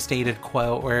understated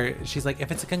quote where she's like,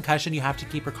 if it's a concussion, you have to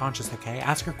keep her conscious, okay?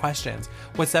 Ask her questions.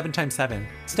 What's 7 times 7?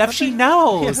 Stuff she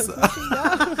knows.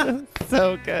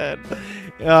 So good.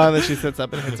 And then she sits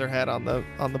up and hits her head on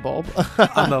the bulb.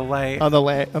 on the light. on the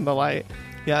light.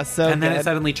 Yeah, so and then it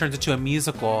suddenly turns into a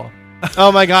musical.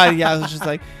 Oh my god, yeah. It's just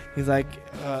like he's like,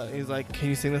 can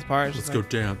you sing this part? Let's go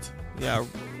dance. Yeah.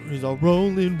 He's all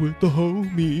rolling with the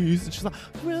homies. And she's like,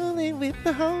 rolling with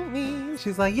the homies.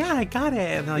 She's like, yeah, I got it.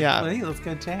 And they're like, hey, let's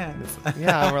go dance.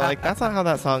 Yeah, we're like, that's not how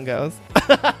that song goes.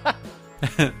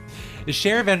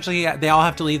 Cher eventually, they all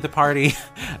have to leave the party,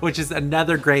 which is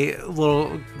another great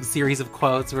little series of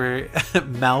quotes where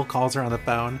Mel calls her on the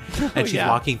phone and she's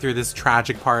walking through this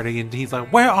tragic party and he's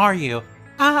like, where are you?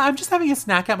 I'm just having a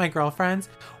snack at my girlfriend's.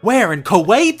 Where? In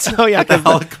Kuwait? Oh, yeah,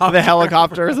 the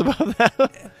helicopter is above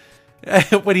that.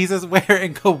 When he says, where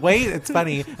in Kuwait, it's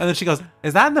funny. And then she goes,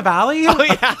 is that in the valley? Oh,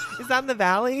 yeah. Is that in the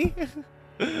valley?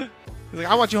 He's like,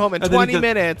 I want you home in 20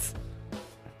 minutes.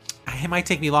 It might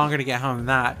take me longer to get home than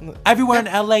that. Everywhere in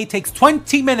LA takes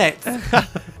 20 minutes.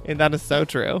 And that is so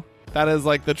true. That is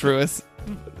like the truest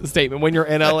statement. When you're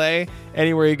in LA,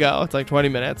 anywhere you go, it's like 20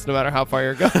 minutes, no matter how far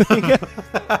you're going.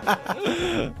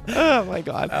 Oh, my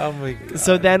God. Oh, my God.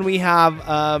 So then we have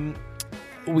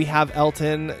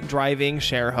Elton driving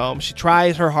Cher home. She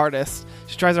tries her hardest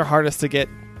to get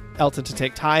Elton to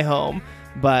take Ty home,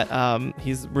 but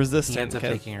he's resistant. He ends up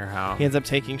taking her home. He ends up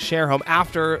taking Cher home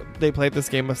after they played this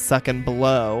game of Suck and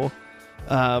Blow,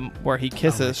 where he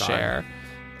kisses Cher.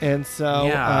 And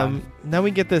so then we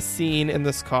get this scene in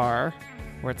this car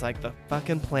where it's like the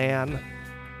fucking plan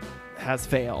has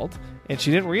failed, and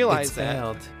she didn't realize it.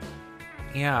 Failed.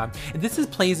 Yeah, this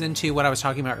plays into what I was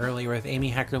talking about earlier with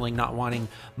Amy Heckerling not wanting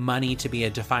money to be a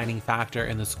defining factor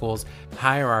in the school's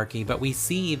hierarchy. But we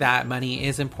see that money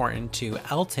is important to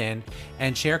Elton,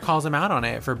 and Cher calls him out on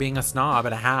it for being a snob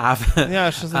and a half. Yeah,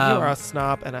 she's like, you are a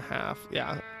snob and a half.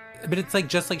 Yeah. But it's like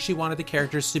just like she wanted the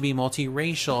characters to be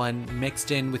multiracial and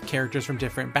mixed in with characters from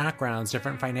different backgrounds,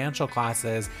 different financial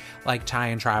classes, like Ty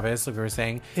and Travis, like we were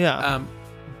saying. Yeah.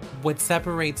 What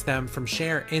separates them from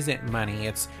Cher isn't money.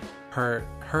 It's her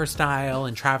style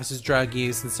and Travis's drug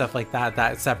use and stuff like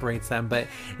that separates them. But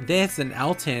this and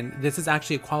Elton, this is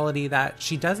actually a quality that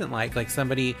she doesn't like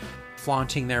somebody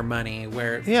flaunting their money,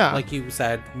 where like you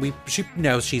said, she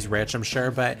knows she's rich, I'm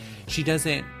sure, but she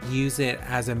doesn't use it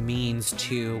as a means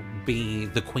to be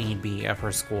the queen bee of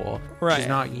her school. Right. She's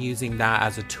not using that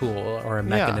as a tool or a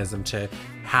mechanism to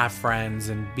have friends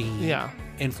and be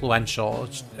influential.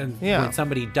 And when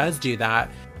somebody does do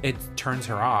that, it turns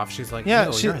her off. She's like,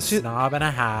 you're a snob and a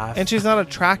half. And she's not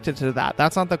attracted to that.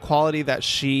 That's not the quality that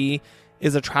she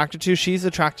is attracted to. She's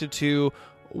attracted to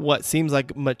what seems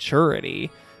like maturity.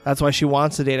 That's why she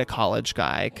wants to date a college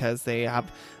guy, because they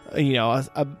have,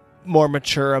 a more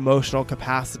mature emotional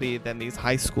capacity than these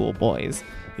high school boys,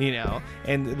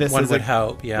 And this one would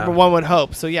hope, one would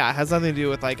hope. So yeah, it has nothing to do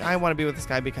with like, I want to be with this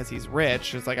guy because he's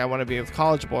rich. It's like, I want to be with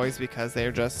college boys because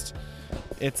they're just.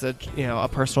 It's a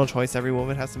personal choice every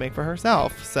woman has to make for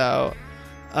herself. So,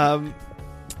 so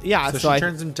she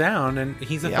turns him down, and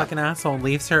he's a fucking asshole and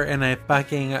leaves her in a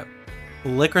fucking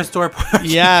liquor store party.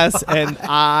 Yes, and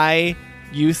I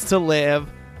used to live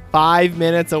 5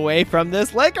 minutes away from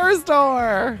this liquor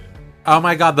store. Oh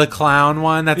my God, the clown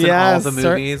one that's in all the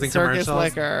movies and Circus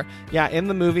commercials. Liquor. Yeah, in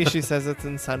the movie she says it's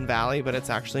in Sun Valley, but it's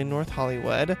actually in North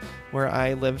Hollywood, where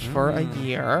I lived for a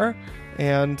year.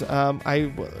 And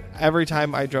every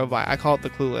time I drove by, I call it the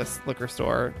Clueless Liquor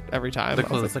Store every time. The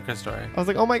Clueless Liquor Store. I was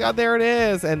like, oh my God, there it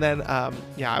is. And then,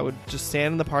 I would just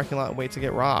stand in the parking lot and wait to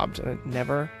get robbed. And it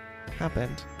never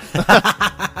happened.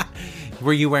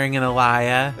 Were you wearing an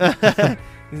Alaya?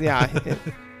 Yeah.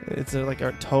 It's like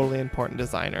a totally important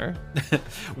designer.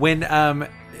 When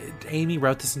Amy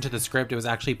wrote this into the script, it was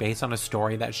actually based on a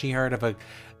story that she heard of a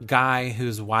guy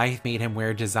whose wife made him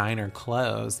wear designer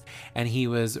clothes, and he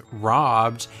was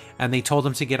robbed, and they told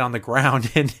him to get on the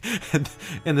ground. And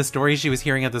in the story she was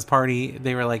hearing at this party,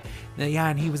 they were like, yeah,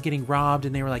 and he was getting robbed,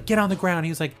 and they were like, get on the ground.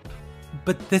 He was like,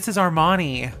 but this is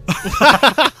Armani.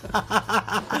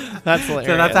 That's hilarious.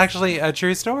 So that's actually a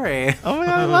true story. Oh my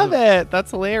God, I love it.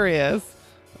 That's hilarious.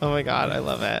 Oh my God, I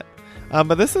love it.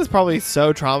 But this is probably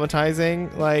so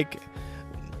traumatizing. Like,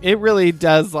 it really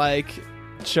does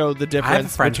show the difference. I have a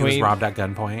friend between... who was robbed at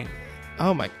gunpoint.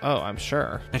 Oh, I'm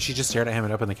sure. And she just stared at him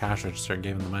and opened the cash register and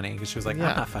gave him the money because she was like, Yeah.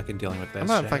 I'm not fucking dealing with this. I'm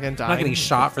not shit. fucking I'm dying. not getting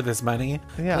shot for this money.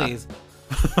 Yeah. Please.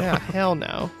 Yeah, hell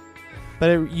no.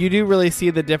 But you do really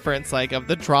see the difference, of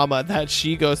the trauma that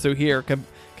she goes through here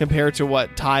compared to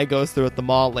what Ty goes through at the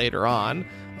mall later on.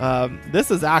 This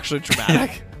is actually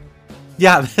traumatic.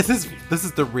 Yeah, this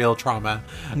is the real trauma.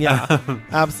 Yeah,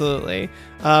 absolutely.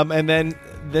 And then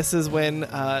this is when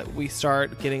we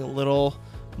start getting a little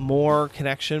more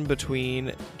connection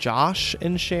between Josh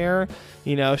and Cher.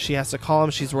 She has to call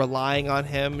him. She's relying on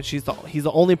him. He's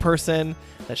the only person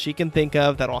that she can think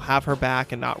of that'll have her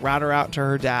back and not rat her out to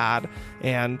her dad.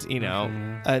 And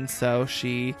and so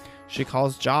she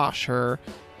calls Josh, her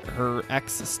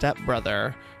ex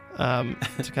stepbrother,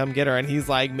 to come get her, and he's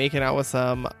making out with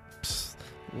some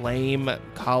lame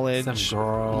college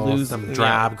some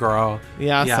drab girl.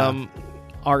 Yeah, some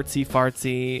artsy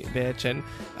fartsy bitch. And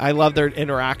I love their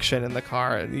interaction in the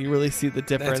car, and you really see the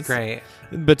difference. That's great.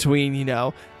 Between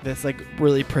this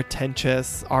really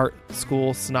pretentious art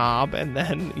school snob, and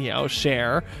then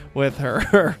Cher with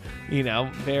her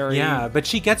very but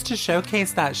she gets to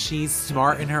showcase that she's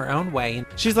smart in her own way.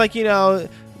 She's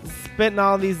spitting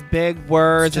all these big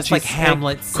words, just and like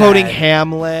Hamlet said, quoting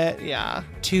Hamlet. Yeah,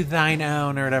 to thine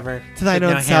own or whatever. To thine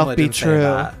own self Hamlet be didn't say true.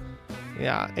 that.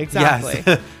 Yeah, exactly.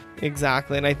 Yes.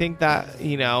 Exactly. And I think that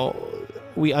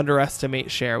we underestimate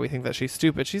Cher. We think that she's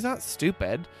stupid. She's not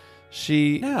stupid.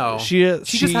 She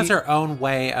just has her own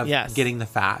way of getting the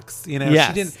facts. She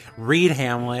didn't read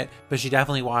Hamlet, but she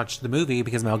definitely watched the movie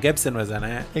because Mel Gibson was in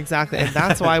it. Exactly. And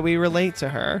that's why we relate to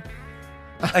her.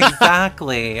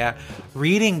 Exactly.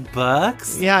 Reading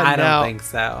books? Yeah, I don't think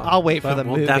so. I'll wait for the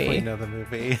movie. We'll definitely know the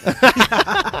movie.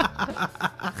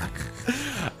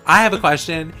 I have a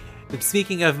question.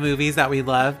 Speaking of movies that we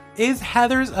love, is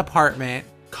Heather's apartment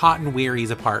Cotton Weary's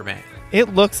apartment?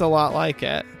 It looks a lot like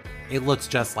it. It looks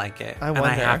just like it. I wonder.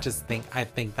 And I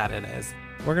think that it is.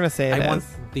 We're going to say I want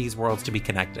these worlds to be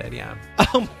connected, yeah.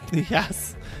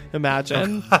 Yes.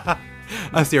 Imagine.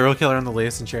 A serial killer on the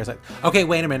loose, and Cher's like, okay,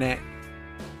 wait a minute.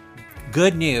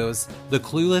 Good news. The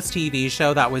Clueless TV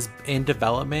show that was in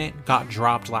development got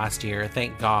dropped last year,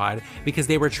 thank God, because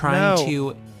they were trying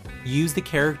to use the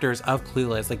characters of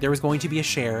Clueless. There was going to be a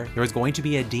Cher, there was going to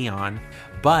be a Dion,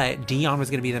 but Dion was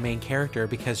going to be the main character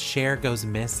because Cher goes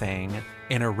missing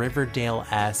in a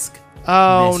Riverdale-esque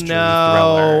mystery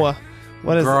thriller.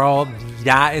 What is Girl,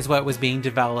 that is what was being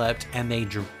developed,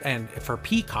 and for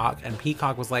Peacock, and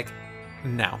Peacock was like,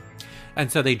 no.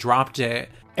 And so they dropped it.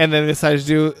 And then they decided to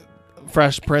do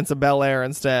Fresh Prince of Bel-Air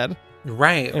instead.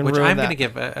 Right, which I'm going to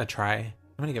give a try.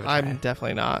 I'm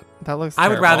definitely not. That looks I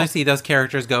terrible. would rather see those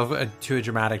characters go to a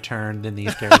dramatic turn than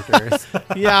these characters.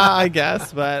 Yeah, I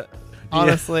guess, but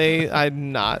honestly,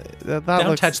 I'm not.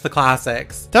 Don't touch the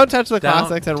classics. Don't touch the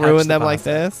classics and ruin them like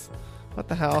this. What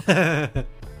the hell?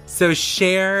 So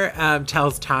Cher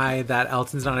tells Ty that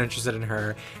Elton's not interested in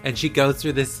her, and she goes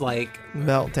through this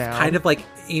meltdown, kind of a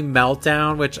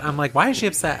meltdown, which I'm like, why is she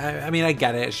upset? I mean, I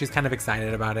get it. She's kind of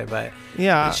excited about it, but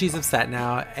yeah, she's upset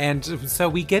now. And so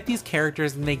we get these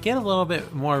characters, and they get a little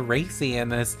bit more racy in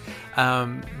this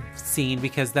scene,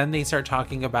 because then they start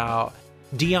talking about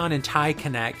Dion and Ty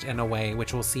connect in a way,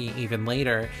 which we'll see even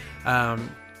later.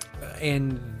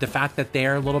 And the fact that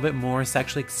they're a little bit more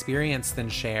sexually experienced than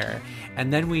Cher.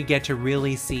 And then we get to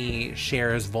really see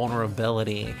Cher's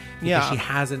vulnerability, because she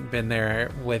hasn't been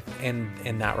there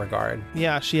in that regard.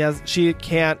 Yeah, she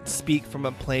can't speak from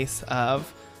a place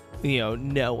of,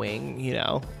 knowing,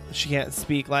 she can't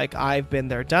speak like I've been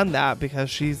there, done that,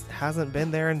 because she hasn't been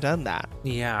there and done that.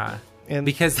 Yeah. And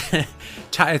because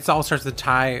it all starts with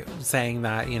Ty saying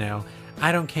that,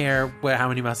 I don't care how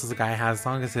many muscles a guy has as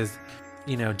long as his,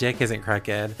 dick isn't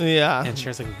crooked. Yeah. And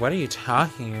Cher's like, what are you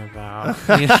talking about?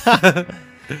 Okay.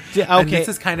 And this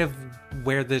is kind of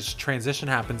where this transition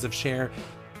happens of Cher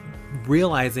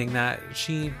realizing that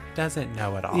she doesn't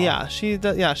know it all. Yeah, she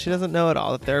doesn't know it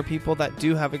all. That there are people that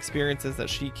do have experiences that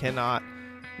she cannot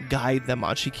guide them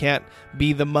on. She can't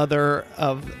be the mother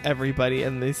of everybody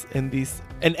in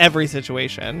every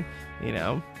situation,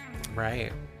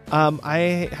 Right.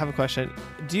 I have a question.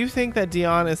 Do you think that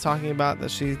Dion is talking about that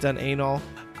she's done anal?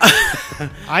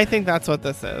 I think that's what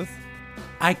this is.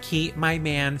 I keep my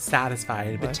man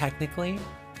satisfied, but technically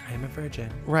I'm a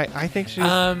virgin. Right. I think she's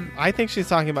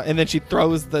talking about, and then she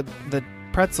throws the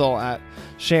pretzel at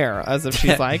Cher as if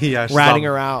she's like ratting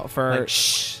her out for like,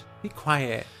 shh, be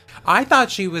quiet. I thought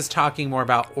she was talking more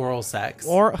about oral sex.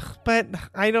 But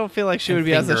I don't feel like she would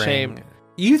be as ashamed.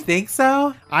 You think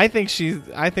so? I think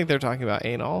they're talking about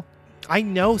anal. I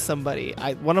know somebody.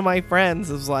 One of my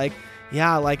friends was like,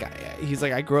 yeah, like he's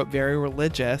like, I grew up very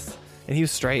religious, and he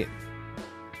was straight.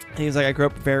 And he was like, I grew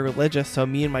up very religious, so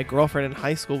me and my girlfriend in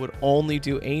high school would only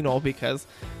do anal because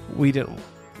we didn't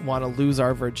want to lose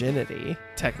our virginity,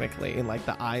 technically, in like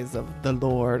the eyes of the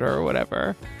Lord or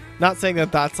whatever. Not saying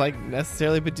that that's like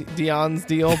necessarily Dion's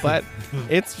deal, but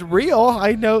it's real.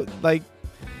 I know, like,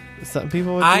 some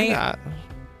people would do that.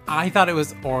 I thought it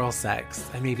was oral sex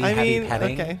and maybe heavy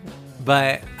petting. Okay.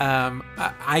 But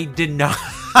I did not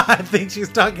think she was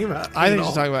talking about anal. I think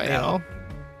she's talking about anal.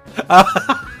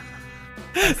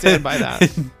 I stand by that.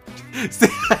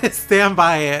 Stand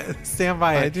by it. Stand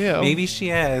by it. I do. Maybe she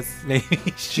is. Maybe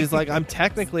she's like, I'm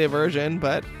technically a virgin,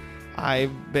 but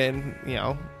I've been,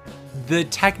 the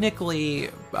technically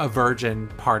a virgin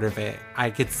part of it, I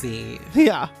could see.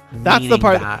 Yeah, that's the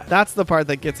part. That's the part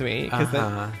that gets me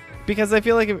because I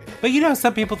feel like. But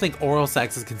some people think oral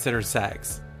sex is considered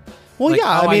sex. Well, like,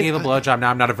 yeah. I gave a blowjob. Now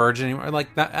I'm not a virgin anymore.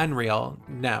 Like, that unreal.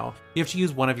 No, you have to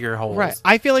use one of your holes. Right.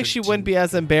 I feel like she wouldn't be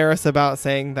as embarrassed about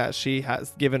saying that she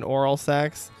has given oral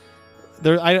sex.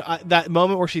 That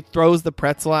moment where she throws the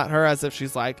pretzel at her as if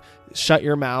she's like, "Shut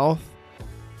your mouth."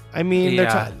 I mean,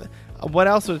 what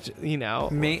else would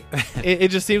it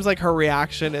just seems like her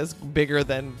reaction is bigger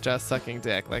than just sucking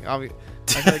dick. Like, I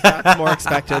feel like that's more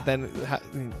expected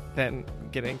than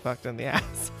getting fucked in the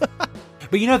ass.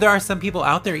 But there are some people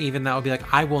out there even that will be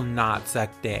like, I will not suck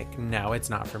dick. No, it's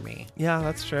not for me. Yeah,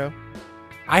 that's true.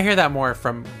 I hear that more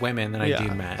from women than I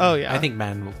do men. Oh, yeah. I think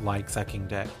men like sucking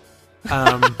dick.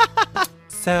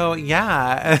 So,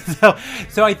 yeah.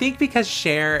 So I think because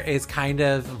Cher is kind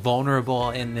of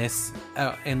vulnerable in this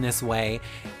way,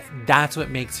 that's what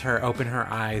makes her open her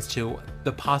eyes to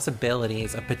the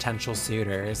possibilities of potential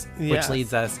suitors, which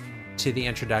leads us to the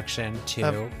introduction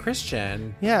to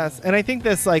Christian. Yes, and I think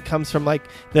this comes from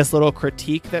this little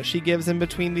critique that she gives in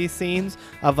between these scenes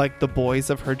of the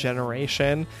boys of her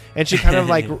generation, and she kind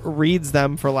of reads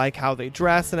them for how they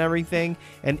dress and everything,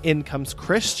 and in comes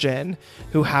Christian,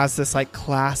 who has this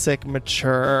classic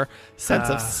mature sense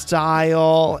of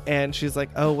style, and she's like,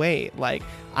 oh wait,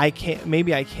 I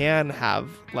can have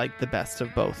the best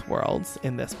of both worlds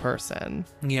in this person.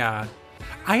 Yeah.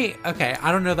 I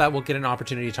don't know that we'll get an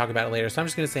opportunity to talk about it later, so I'm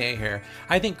just going to say it here.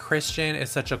 I think Christian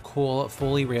is such a cool,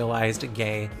 fully realized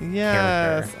gay character.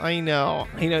 Yes, I know.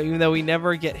 Even though we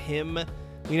never get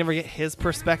his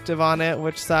perspective on it,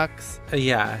 which sucks.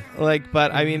 Yeah.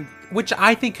 But I mean... Which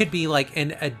I think could be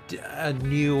in a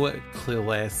new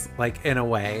Clueless, in a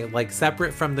way.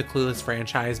 Separate from the Clueless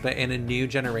franchise, but in a new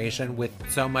generation with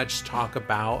so much talk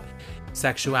about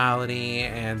sexuality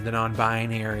and the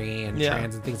non-binary and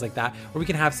trans and things like that, where we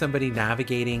can have somebody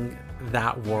navigating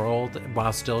that world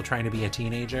while still trying to be a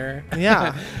teenager.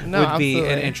 Yeah, no, would be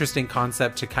absolutely. an interesting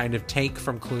concept to kind of take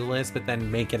from Clueless, but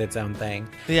then make it its own thing.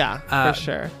 Yeah, for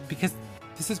sure. Because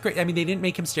this is great. I mean, they didn't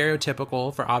make him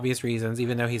stereotypical for obvious reasons,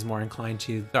 even though he's more inclined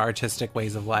to the artistic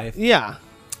ways of life. Yeah.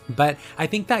 But I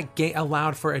think that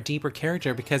allowed for a deeper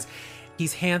character because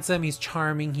he's handsome, he's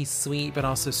charming, he's sweet, but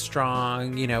also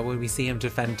strong. When we see him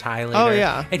defend Ty later. Oh,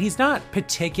 yeah. And he's not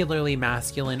particularly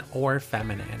masculine or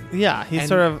feminine. Yeah, he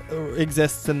sort of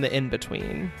exists in the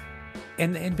in-between.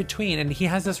 In between. And he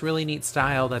has this really neat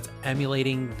style that's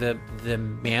emulating the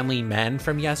manly men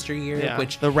from yesteryear.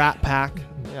 Which the Rat Pack.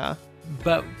 Yeah.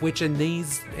 But which in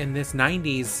this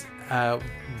 90s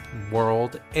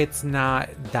world, it's not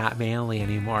that manly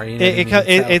anymore.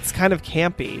 It's kind of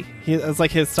campy.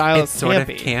 It's his style is sort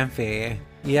campy. Of campy.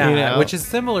 Yeah, which is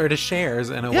similar to Cher's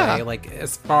in a way.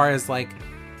 As far as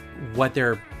what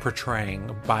they're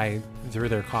portraying through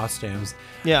their costumes.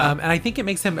 Yeah. And I think it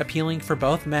makes him appealing for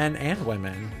both men and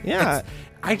women. Yeah.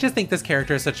 I just think this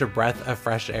character is such a breath of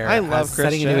fresh air. I love Christian.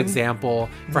 Setting a new example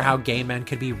for how gay men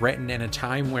could be written in a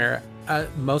time where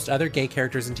most other gay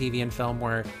characters in TV and film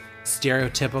were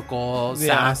stereotypical,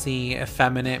 sassy,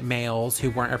 effeminate males who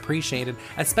weren't appreciated,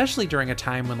 especially during a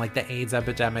time when like the AIDS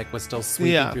epidemic was still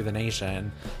sweeping through the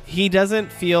nation. He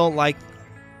doesn't feel like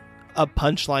a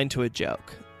punchline to a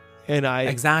joke. And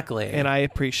I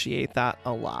appreciate that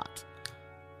a lot.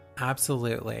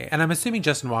 Absolutely. And I'm assuming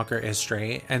Justin Walker is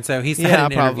straight. And so he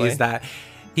said in interviews that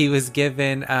he was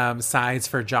given sides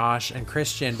for Josh and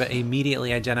Christian, but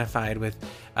immediately identified with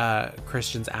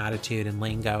Christian's attitude and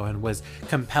lingo and was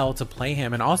compelled to play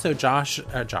him. And also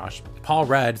Paul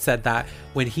Rudd said that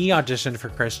when he auditioned for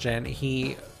Christian,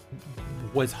 he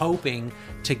was hoping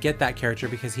to get that character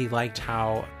because he liked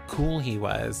how cool he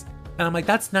was. And I'm like,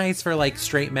 that's nice for like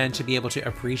straight men to be able to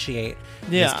appreciate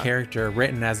his character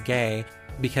written as gay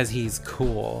because he's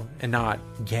cool and not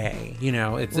gay. You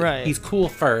know, it's he's cool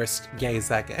first, gay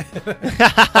second.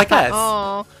 Like us.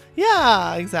 Oh,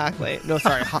 yeah, exactly. No,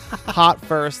 sorry. Hot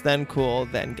first, then cool,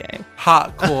 then gay.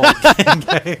 Hot, cool, then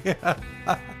gay.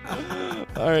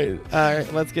 All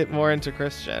right. Let's get more into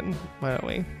Christian. Why don't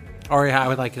we? Or I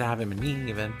would like to have him and me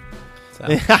even. So.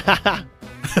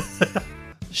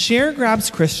 Cher grabs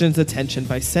Christian's attention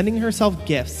by sending herself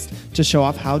gifts to show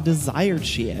off how desired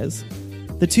she is.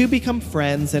 The two become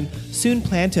friends and soon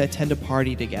plan to attend a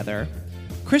party together.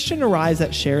 Christian arrives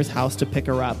at Cher's house to pick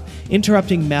her up,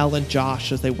 interrupting Mel and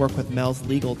Josh as they work with Mel's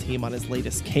legal team on his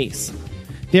latest case.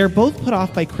 They are both put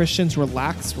off by Christian's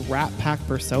relaxed Rat Pack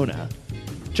persona.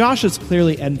 Josh is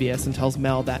clearly envious and tells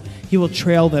Mel that he will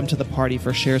trail them to the party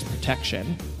for Cher's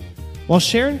protection. While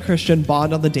Cher and Christian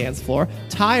bond on the dance floor,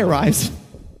 Ty arrives...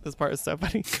 This part is so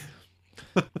funny.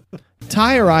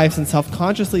 Ty arrives and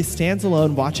self-consciously stands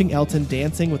alone watching Elton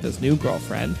dancing with his new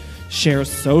girlfriend,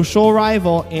 Cher's social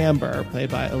rival, Amber, played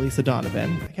by Elisa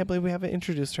Donovan. I can't believe we haven't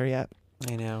introduced her yet.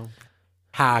 I know.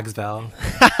 Hagsville.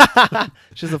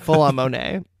 She's a full-on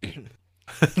Monet.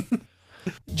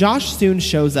 Josh soon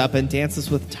shows up and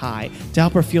dances with Ty to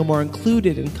help her feel more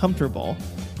included and comfortable.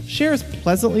 Cher is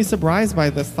pleasantly surprised by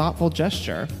this thoughtful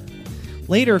gesture.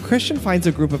 Later, Christian finds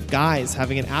a group of guys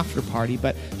having an after party,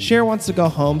 but Cher wants to go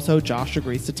home, so Josh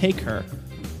agrees to take her.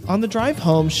 On the drive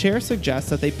home, Cher suggests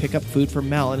that they pick up food for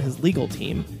Mel and his legal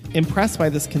team. Impressed by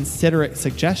this considerate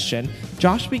suggestion,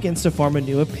 Josh begins to form a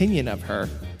new opinion of her.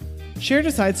 Cher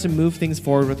decides to move things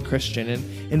forward with Christian and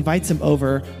invites him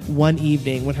over one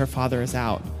evening when her father is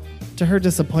out. To her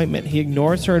disappointment, he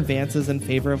ignores her advances in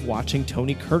favor of watching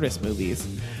Tony Curtis movies.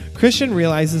 Christian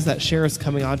realizes that Cher is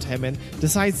coming on to him and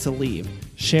decides to leave.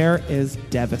 Cher is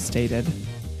devastated.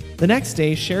 The next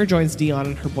day, Cher joins Dion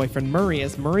and her boyfriend Murray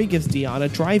as Murray gives Dion a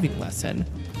driving lesson.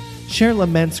 Cher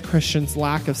laments Christian's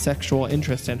lack of sexual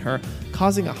interest in her,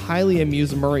 causing a highly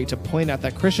amused Murray to point out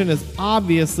that Christian is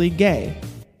obviously gay.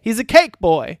 He's a cake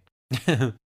boy.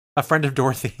 A friend of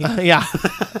Dorothy. Yeah.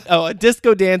 Oh, a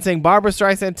disco dancing Barbra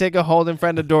Streisand take a hold in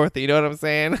friend of Dorothy. You know what I'm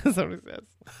saying? Somebody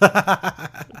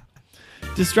says.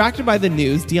 Distracted by the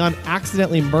news, Dion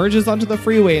accidentally merges onto the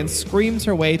freeway and screams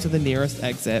her way to the nearest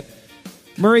exit.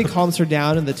 Murray calms her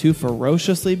down and the two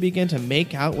ferociously begin to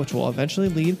make out, which will eventually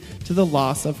lead to the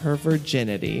loss of her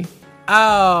virginity.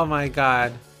 Oh my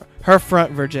God. Her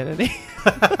front virginity.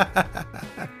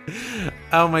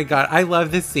 Oh my God. I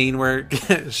love this scene where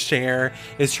Cher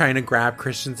is trying to grab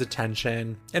Christian's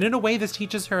attention. And in a way, this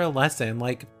teaches her a lesson.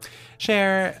 Like,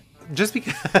 Cher, just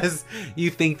because you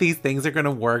think these things are going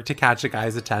to work to catch a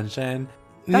guy's attention,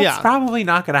 that's probably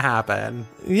not going to happen.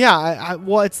 Yeah.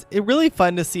 Well, it's really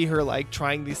fun to see her like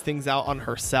trying these things out on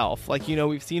herself. Like, you know,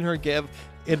 we've seen her give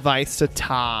advice to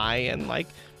Ty and like,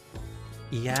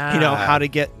 you know, how to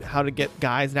get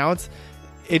guys. Now it's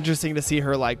interesting to see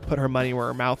her like put her money where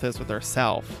her mouth is with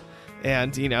herself.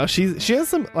 And, you know, she has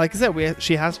some, like I said,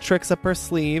 she has tricks up her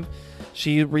sleeve.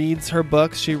 She reads her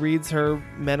books. She reads her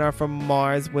Men Are From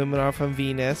Mars, Women Are From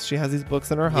Venus. She has these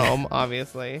books in her home,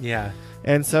 obviously. Yeah.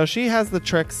 And so she has the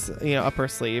tricks, you know, up her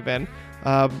sleeve. And,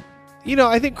 you know,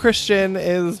 I think Christian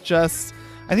is just,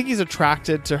 I think he's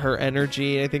attracted to her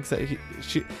energy. I think that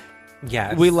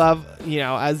yes. We love, you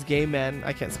know, as gay men,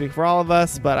 I can't speak for all of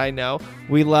us, but I know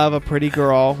we love a pretty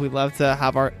girl. We love to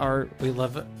have our We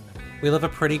love a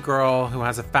pretty girl who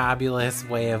has a fabulous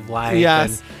way of life.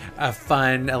 Yes. And a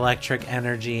fun electric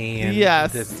energy.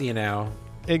 And this, you know,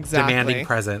 exactly. demanding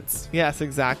presence. Yes,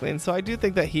 exactly. And so I do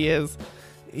think that he's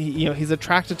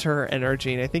attracted to her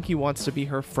energy, and I think he wants to be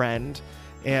her friend.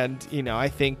 And, you know, I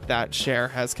think that Cher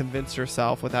has convinced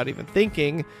herself without even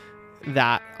thinking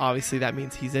that obviously that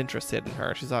means he's interested in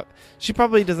her. She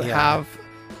probably doesn't have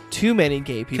too many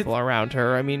gay people around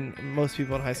her. I mean, most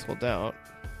people in high school don't.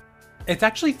 It's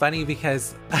actually funny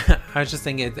because I was just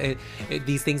thinking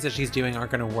these things that she's doing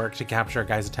aren't going to work to capture a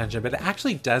guy's attention, but it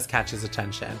actually does catch his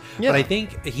attention. Yeah. But I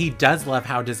think he does love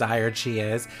how desired she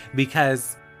is,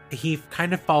 because he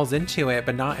kind of falls into it,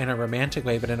 but not in a romantic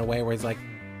way, but in a way where he's like,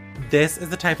 this is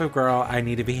the type of girl I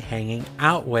need to be hanging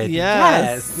out with.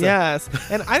 Yes.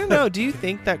 And I don't know, do you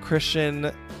think that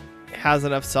Christian has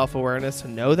enough self-awareness to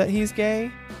know that he's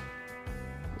gay?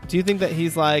 Do you think that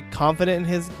he's like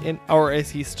confident or is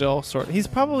he still he's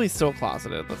probably still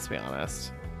closeted, let's be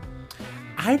honest.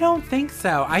 I don't think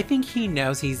so. I think he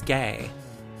knows he's gay.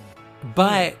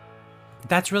 But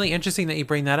that's really interesting that you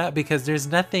bring that up, because there's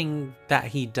nothing that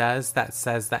he does that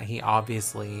says that he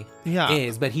obviously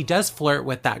is, but he does flirt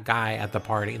with that guy at the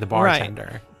party, the bartender.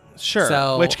 Right. Sure.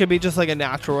 So, which could be just like a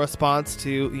natural response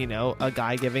to, a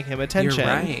guy giving him attention. You're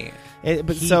right.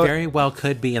 He very well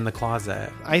could be in the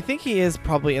closet. I think he is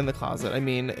probably in the closet. I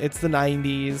mean, it's the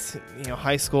 90s.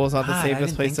 High school is not the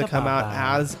safest place to come out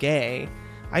as gay.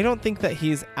 I don't think that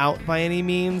he's out by any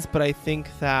means, but I think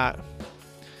that,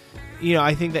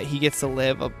 I think that he gets to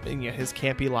live his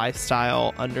campy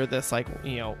lifestyle under this,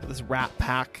 this Rat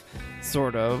Pack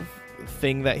sort of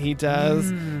thing that he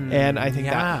does. And I think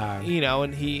that,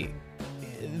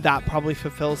 and that probably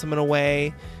fulfills him in a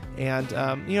way. And,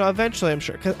 eventually I'm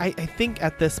sure, because I think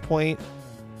at this point,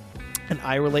 and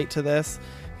I relate to this,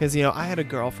 because, I had a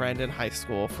girlfriend in high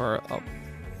school for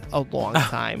a long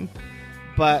time,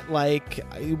 but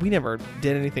we never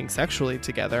did anything sexually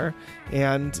together.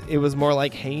 And it was more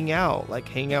like hanging out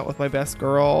with my best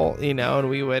girl, and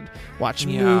we would watch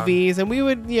movies and we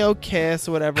would, kiss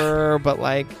or whatever, but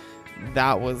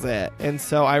that was it. And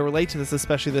so I relate to this,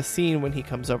 especially the scene when he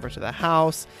comes over to the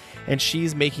house and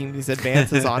she's making these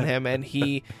advances on him, and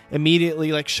he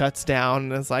immediately shuts down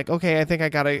and is like, okay, I think I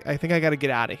gotta get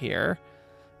out of here,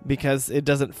 because it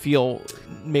doesn't feel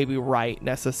maybe right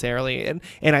necessarily. And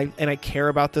I care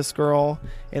about this girl,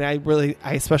 and I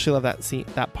especially love that scene,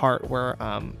 that part where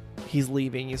he's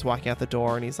leaving, he's walking out the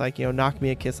door, and he's like, knock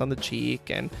me a kiss on the cheek,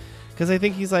 and because I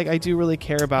think he's like, I do really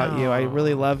care about you, I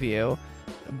really love you,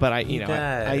 but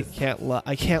I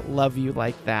can't love you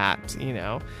like that,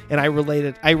 and I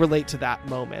relate to that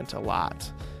moment a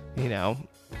lot,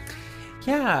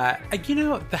 Yeah,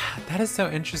 that is so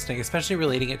interesting, especially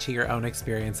relating it to your own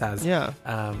experience as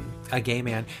a gay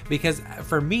man. Because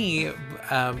for me,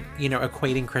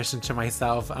 equating Christian to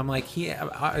myself, I'm like, he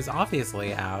is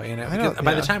obviously out. Because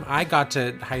by the time I got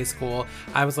to high school,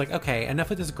 I was like, okay, enough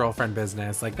with this girlfriend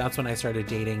business. that's when I started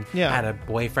dating. I had a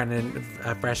boyfriend in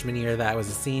freshman year that was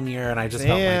a senior, and I just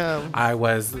felt like I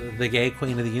was the gay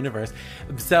queen of the universe.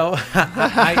 So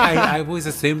I always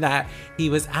assumed that he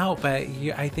was out, but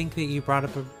I think that you brought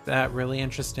up that really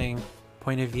interesting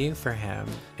point of view for him,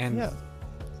 and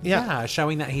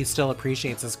showing that he still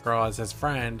appreciates this girl as his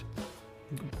friend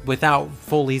without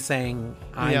fully saying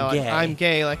I'm gay. I'm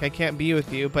gay, I can't be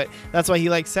with you. But that's why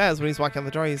he says when he's walking out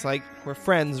the door, he's like, we're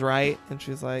friends, right? And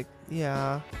she's like,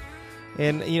 yeah.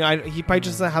 And he probably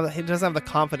just doesn't have the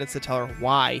confidence to tell her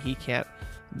why he can't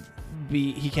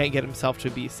get himself to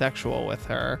be sexual with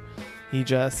her. He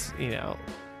just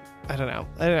I don't know.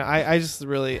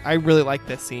 I really like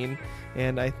this scene,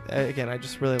 and I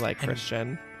just really like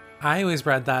Christian. I always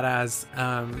read that as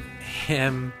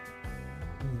him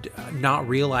not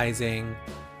realizing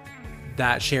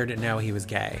that Cher didn't know he was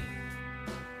gay.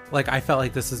 I felt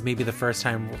like this is maybe the first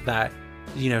time that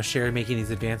Cher making these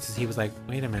advances. He was like,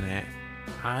 wait a minute,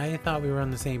 I thought we were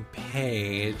on the same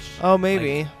page. Oh,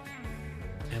 maybe.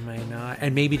 Am I not?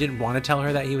 And maybe didn't want to tell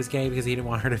her that he was gay because he didn't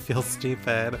want her to feel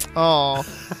stupid. Oh,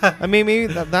 I mean, maybe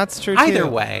that's true too. Either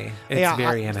way, it's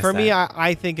very innocent. For me,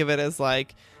 I think of it as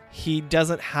he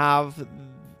doesn't have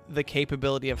the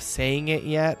capability of saying it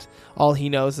yet. All he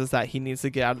knows is that he needs to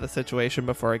get out of the situation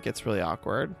before it gets really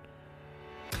awkward.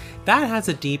 That has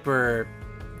a deeper,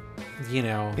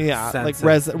 sense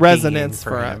resonance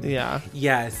for it. Yeah.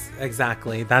 Yes,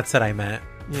 exactly. That's what I meant.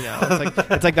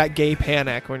 It's like that gay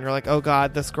panic when you're like, oh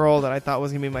God, this girl that I thought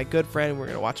was gonna be my good friend, we're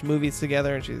gonna watch movies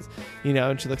together, and she's,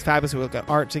 and she looks fabulous, we look at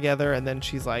art together, and then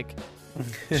she's like,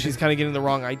 she's kind of getting the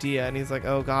wrong idea, and he's like,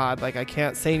 oh God, I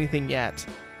can't say anything yet,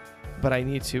 but I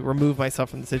need to remove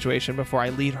myself from the situation before I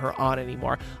lead her on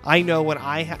anymore. I know when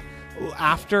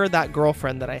after that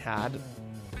girlfriend that I had,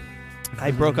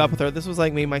 I broke up with her. This was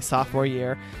maybe my sophomore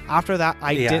year. After that,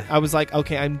 I was like,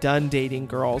 okay, I'm done dating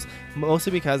girls.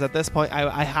 Mostly because at this point,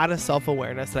 I had a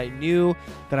self-awareness that I knew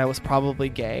that I was probably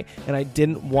gay, and I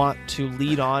didn't want to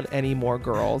lead on any more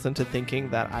girls into thinking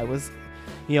that I was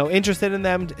interested in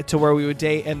them to where we would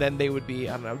date, and then they would be,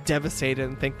 I don't know, devastated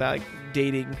and think that like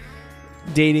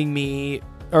dating me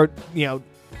or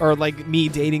like me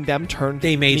dating them turned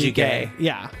they made me you gay.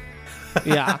 Yeah.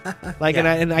 Like Yeah.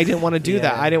 and I didn't want to do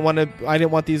that. Yeah. I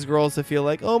didn't want these girls to feel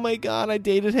like, oh my god, I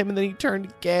dated him and then he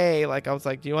turned gay. Like I was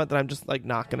like, do you know what? That I'm just like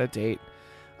not gonna date.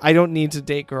 I don't need to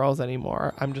date girls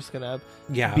anymore. I'm just gonna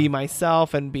be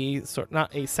myself and be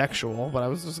not asexual, but I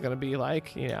was just gonna be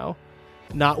like,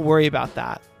 not worry about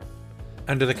that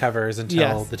under the covers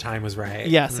until the time was right.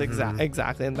 Yes,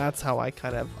 exactly, and that's how I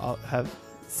kind of have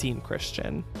seen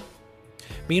Christian.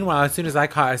 Meanwhile, as soon as I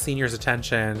caught a senior's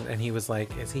attention and he was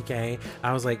like, is he gay?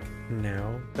 I was like,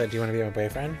 no, but do you want to be my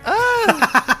boyfriend?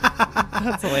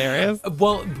 That's hilarious.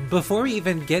 Well, before we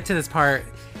even get to this part,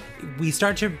 we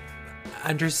start to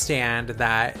understand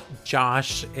that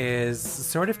Josh is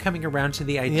sort of coming around to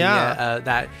the idea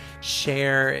that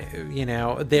Cher,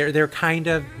 they're kind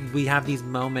of, we have these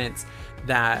moments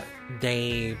that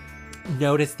they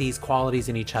notice these qualities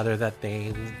in each other that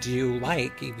they do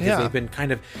like, because they've been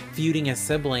kind of feuding as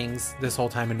siblings this whole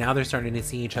time, and now they're starting to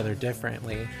see each other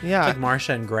differently. Yeah, it's like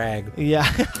Marsha and Greg. Yeah.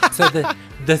 So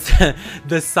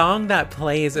the song that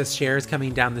plays as Cher's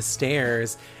coming down the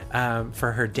stairs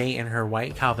for her date in her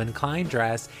white Calvin Klein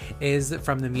dress is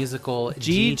from the musical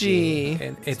Gigi.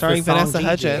 And it's starring Vanessa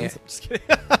Hudgens. I'm just kidding.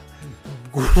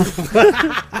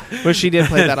 Well, she did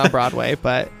play that on Broadway,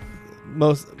 but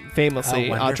most famously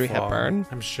Audrey Hepburn.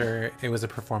 I'm sure it was a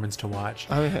performance to watch.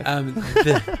 Okay.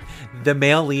 The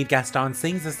male lead Gaston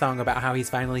sings a song about how he's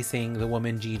finally seeing the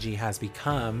woman Gigi has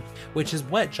become, which is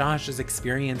what Josh is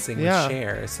experiencing with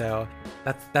Cher. So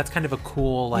that's kind of a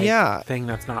cool thing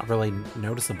that's not really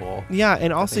noticeable. Yeah,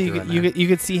 and also you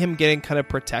could see him getting kind of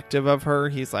protective of her.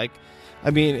 He's like,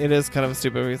 I mean, it is kind of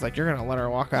stupid. He's like, you're gonna let her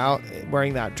walk out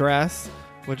wearing that dress,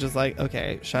 which is like,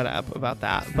 okay, shut up about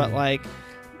that. But like,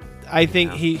 I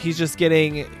think he's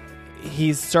starting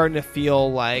to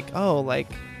feel like, oh,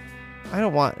 like I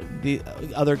don't want the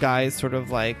other guys sort of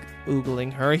like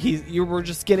oogling her. We're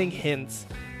just getting hints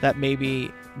that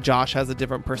maybe Josh has a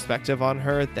different perspective on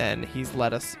her than he's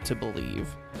led us to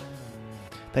believe.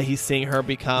 That he's seeing her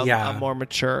become a more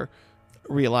mature,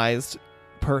 realized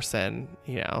person,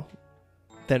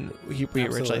 than we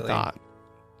originally thought.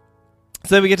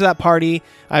 So then we get to that party.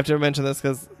 I have to mention this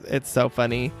because it's so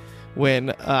funny. When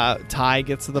Ty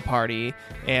gets to the party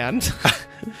and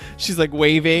she's like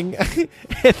waving and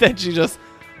then she just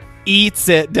eats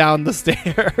it down the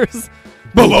stairs.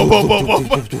 And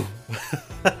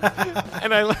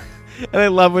I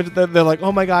love when they're like,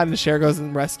 oh my god, and Cher goes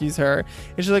and rescues her,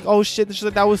 and she's like, oh shit, she's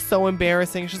like, that was so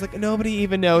embarrassing. She's like, nobody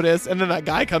even noticed. And then that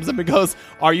guy comes up and goes,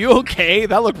 are you okay?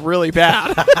 That looked really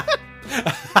bad.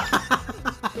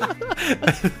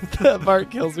 That part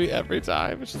kills me every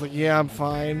time. She's like, yeah, I'm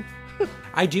fine.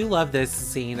 I do love this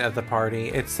scene of the party.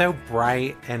 It's so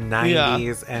bright and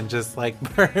 90s and just like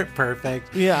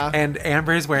perfect. Yeah. And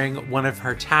Amber's wearing one of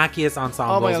her tackiest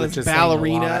ensembles. Oh my god, this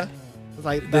ballerina.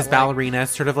 Like this ballerina,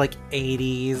 sort of like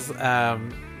 80s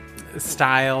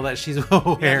style that she's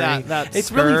wearing. That it's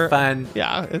skirt. Really fun.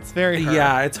 Yeah, it's very her.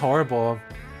 Yeah, it's horrible.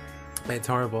 It's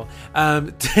horrible.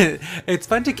 It's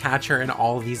fun to catch her in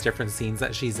all of these different scenes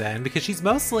that she's in, because she's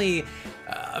mostly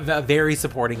a very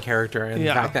supporting character in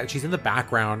the fact that she's in the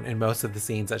background in most of the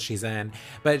scenes that she's in,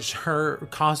 but her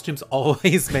costumes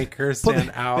always make her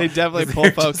stand out. They definitely pull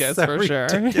focus so for sure.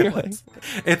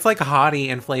 It's like Hottie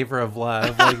in Flavor of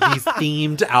Love, like these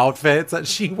themed outfits that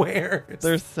she wears.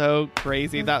 They're so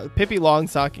crazy. That Pippi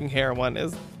Longstocking hair one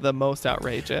is the most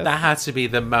outrageous. That has to be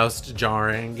the most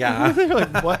jarring. Yeah.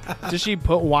 Like, what? Does she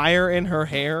put wire in her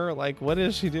hair? Like, what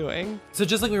is she doing? So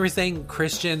just like we were saying,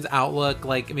 Christian's outlook,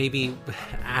 like maybe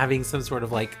having some sort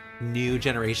of like new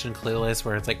generation Clueless,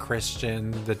 where it's like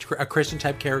Christian, a Christian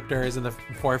type character is in the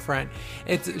forefront.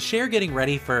 It's Cher getting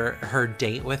ready for her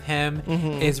date with him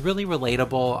is really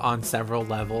relatable on several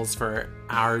levels for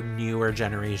our newer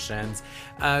generations,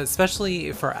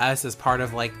 especially for us as part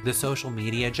of like the social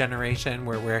media generation,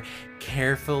 where we're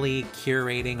carefully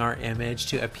curating our image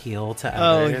to appeal to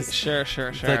others. Oh,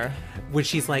 sure. Like, when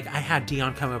she's like, I had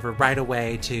Dion come over right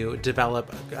away to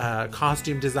develop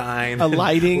costume design, a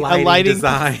lighting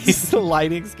design, a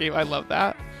lighting scheme. I love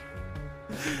that.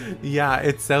 Yeah,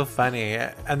 it's so funny.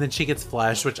 And then she gets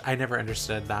flushed, which I never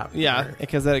understood that. Yeah,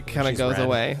 because it kind of goes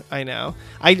away. I know.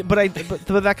 But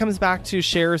that comes back to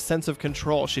Cher's sense of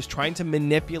control. She's trying to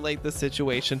manipulate the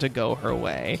situation to go her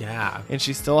way. Yeah. And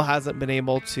she still hasn't been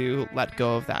able to let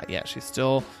go of that yet. She's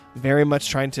still very much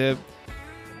trying to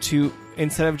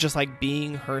instead of just like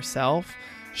being herself,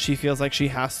 she feels like she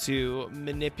has to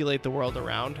manipulate the world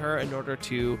around her in order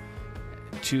to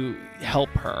to help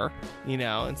her,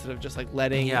 instead of just like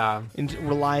letting and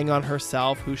relying on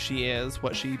herself, who she is,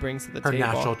 what she brings to the table, her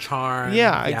natural charm.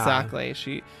 Yeah, exactly.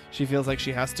 She feels like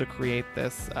she has to create the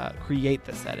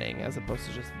setting as opposed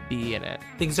to just be in it.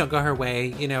 Things don't go her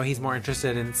way. He's more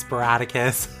interested in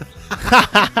Sporadicus.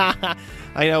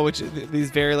 I know, which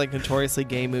these very like notoriously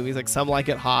gay movies, like Some Like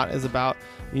It Hot is about,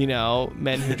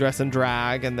 men who dress in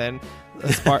drag, and then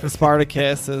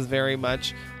Spartacus is very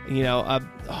much, a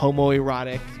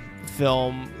homoerotic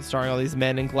film starring all these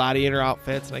men in gladiator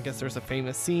outfits. And I guess there's a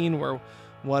famous scene where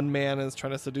one man is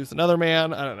trying to seduce another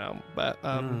man. I don't know. But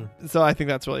so I think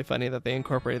that's really funny that they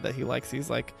incorporated that he likes these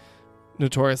like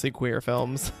notoriously queer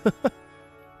films.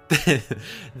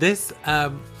 This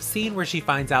scene where she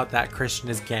finds out that Christian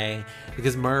is gay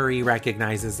because Murray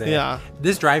recognizes it. Yeah.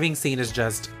 This driving scene is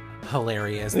just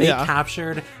hilarious. They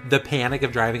captured the panic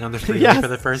of driving on the freeway for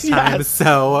the first time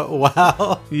so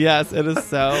well. Yes, it is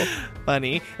so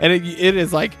funny. And it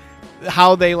is like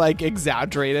how they like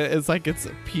exaggerate it. It's like it's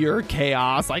pure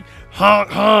chaos, like honk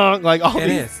honk, like all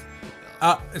these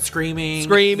screaming.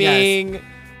 Yes.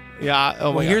 Yeah.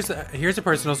 Oh my God. Here's a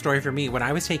personal story for me. When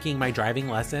I was taking my driving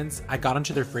lessons, I got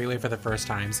onto the freeway for the first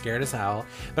time, scared as hell,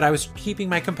 but I was keeping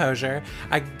my composure.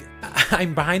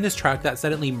 I'm behind this truck that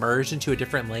suddenly merged into a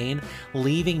different lane,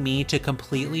 leaving me to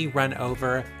completely run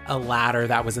over a ladder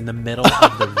that was in the middle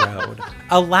of the road.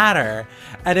 A ladder,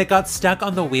 and it got stuck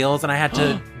on the wheels, and I had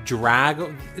to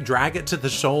drag it to the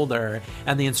shoulder,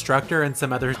 and the instructor and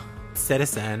some other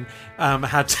citizen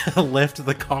had to lift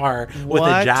the car with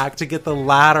a jack to get the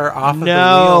ladder off of the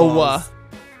wheels.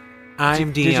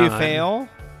 I'm Dion. Did you fail?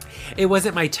 It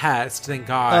wasn't my test, thank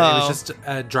God. It was just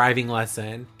a driving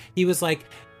lesson. He was like,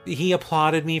 he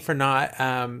applauded me for not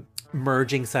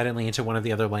merging suddenly into one of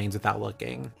the other lanes without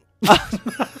looking.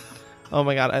 Oh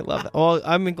my God, I love that. Well,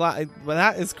 I'm glad. Well,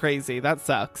 that is crazy. That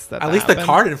sucks. At least the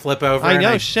car didn't flip over. I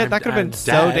know, that could have been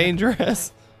so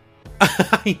dangerous.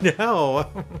 I know.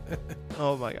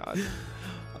 Oh my God.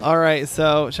 All right,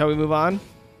 so shall we move on?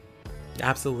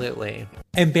 Absolutely.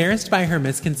 Embarrassed by her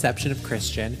misconception of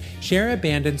Christian, Cher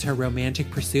abandons her romantic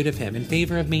pursuit of him in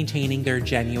favor of maintaining their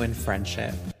genuine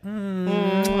friendship.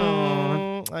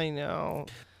 I know.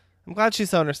 I'm glad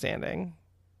she's so understanding.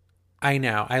 I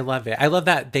know. I love it. I love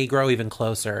that they grow even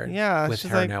closer. Yeah, with she's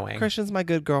her like, knowing. Christian's my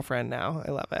good girlfriend now.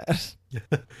 I love it.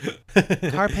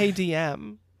 Carpe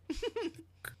diem.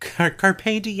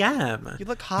 Carpe diem. You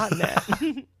look hot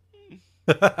in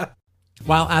it.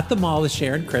 While at the mall with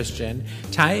Cher and Christian,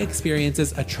 Ty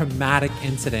experiences a traumatic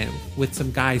incident with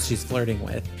some guys she's flirting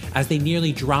with as they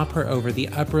nearly drop her over the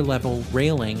upper level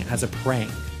railing as a prank.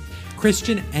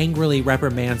 Christian angrily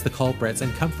reprimands the culprits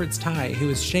and comforts Ty, who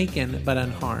is shaken but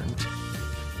unharmed.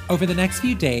 Over the next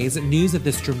few days, news of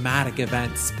this dramatic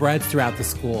event spreads throughout the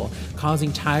school,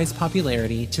 causing Ty's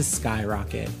popularity to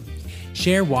skyrocket.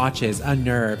 Cher watches,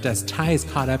 unnerved, as Ty is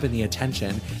caught up in the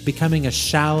attention, becoming a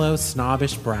shallow,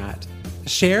 snobbish brat.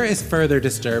 Cher is further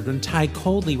disturbed when Ty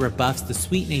coldly rebuffs the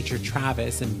sweet-natured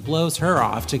Travis and blows her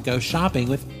off to go shopping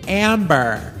with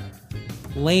Amber.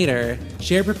 Later,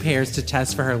 Cher prepares to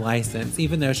test for her license,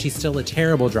 even though she's still a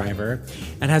terrible driver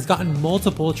and has gotten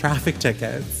multiple traffic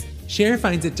tickets. Cher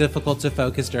finds it difficult to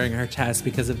focus during her test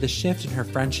because of the shift in her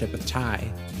friendship with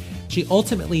Ty. She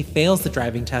ultimately fails the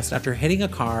driving test after hitting a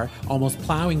car, almost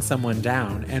plowing someone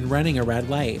down, and running a red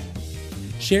light.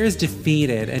 Cher is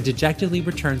defeated and dejectedly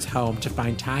returns home to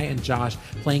find Ty and Josh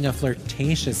playing a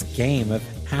flirtatious game of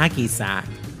hacky sack.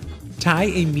 Ty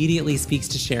immediately speaks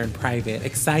to Cher in private,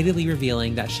 excitedly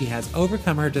revealing that she has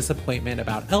overcome her disappointment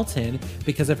about Elton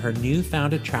because of her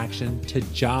newfound attraction to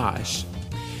Josh.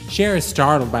 Cher is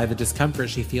startled by the discomfort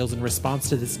she feels in response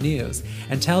to this news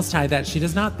and tells Ty that she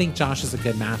does not think Josh is a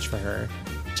good match for her.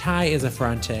 Ty is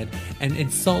affronted and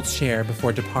insults Cher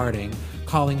before departing,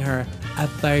 calling her a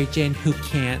virgin who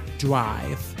can't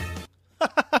drive.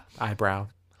 Eyebrow.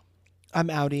 I'm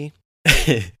outie.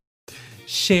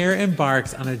 Cher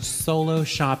embarks on a solo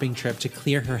shopping trip to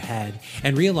clear her head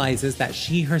and realizes that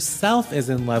she herself is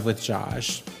in love with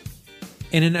Josh.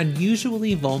 In an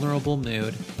unusually vulnerable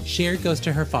mood, Cher goes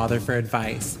to her father for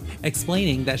advice,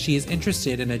 explaining that she is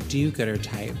interested in a do-gooder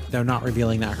type, though not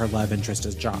revealing that her love interest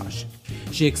is Josh.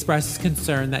 She expresses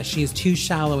concern that she is too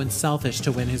shallow and selfish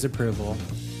to win his approval.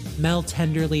 Mel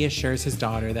tenderly assures his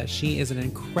daughter that she is an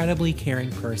incredibly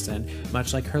caring person,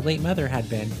 much like her late mother had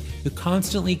been, who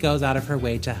constantly goes out of her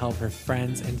way to help her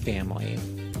friends and family.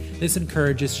 This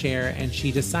encourages Cher, and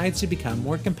she decides to become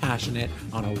more compassionate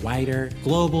on a wider,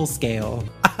 global scale.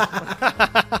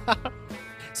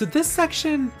 So this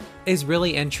section is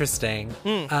really interesting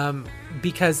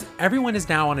because everyone is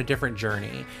now on a different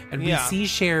journey. And we see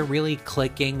Cher really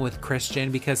clicking with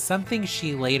Christian because something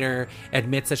she later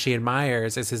admits that she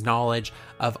admires is his knowledge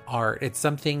of art. It's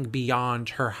something beyond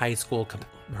her high school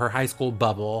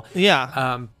bubble.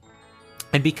 Yeah.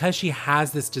 And because she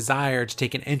has this desire to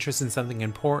take an interest in something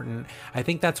important, I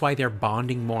think that's why they're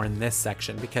bonding more in this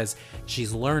section, because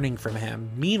she's learning from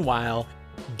him. Meanwhile,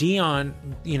 Dion,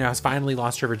 has finally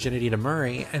lost her virginity to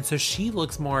Murray, and so she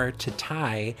looks more to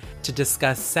Ty to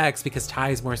discuss sex because Ty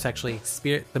is more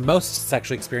the most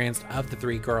sexually experienced of the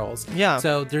three girls. Yeah.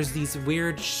 So there's these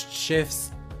weird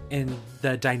shifts in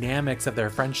the dynamics of their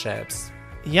friendships.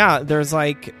 Yeah, there's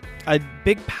like a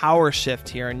big power shift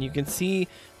here, and you can see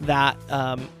that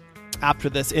after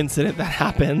this incident that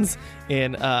happens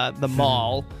in the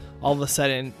mall, all of a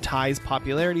sudden Ty's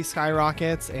popularity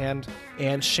skyrockets and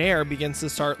Cher begins to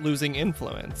start losing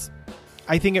influence.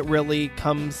 I think it really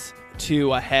comes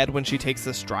to a head when she takes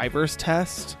this driver's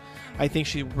test. I think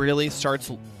she really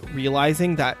starts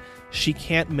realizing that she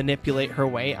can't manipulate her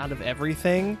way out of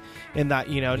everything, and that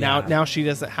now she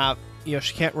doesn't have she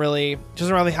doesn't really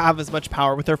have as much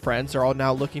power with her friends. They're all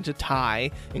now looking to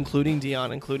Ty, including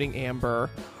Dion, including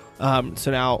Amber. So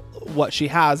now what she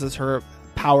has is her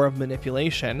power of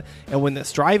manipulation. And when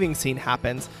this driving scene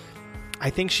happens, I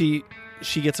think she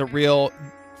gets a real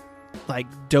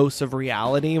dose of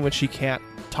reality when she can't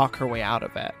talk her way out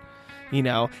of it.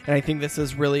 And I think this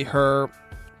is really her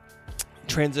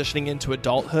transitioning into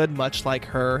adulthood, much like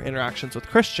her interactions with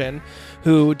Christian,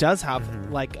 who does have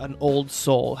an old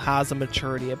soul, has a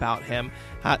maturity about him,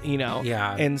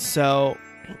 and so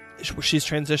she's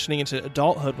transitioning into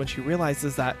adulthood when she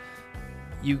realizes that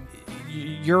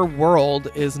your world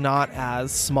is not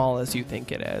as small as you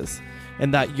think it is,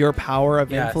 and that your power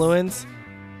of influence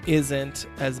isn't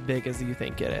as big as you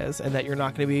think it is, and that you're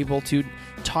not going to be able to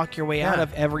talk your way out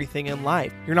of everything in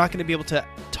life. You're not going to be able to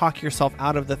talk yourself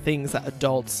out of the things that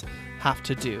adults have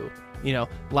to do,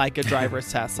 like a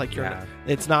driver's test.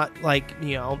 It's not like,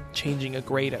 changing a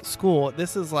grade at school.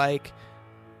 This is like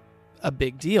a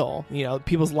big deal.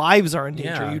 People's lives are in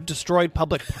danger. You destroyed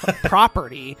public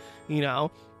property,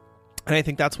 and I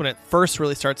think that's when it first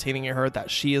really starts hitting her that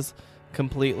she is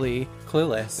completely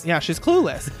clueless. Yeah, she's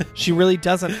clueless. She really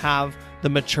doesn't have the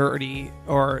maturity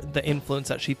or the influence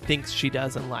that she thinks she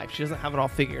does in life. She doesn't have it all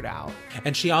figured out.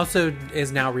 And she also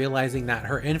is now realizing that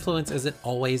her influence isn't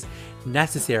always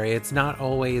necessary. It's not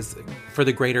always for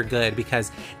the greater good,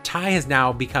 because Ty has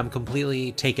now become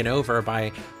completely taken over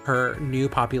by her new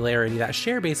popularity that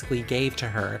Cher basically gave to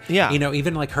her. Yeah.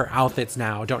 Even her outfits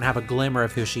now don't have a glimmer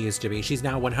of who she used to be. She's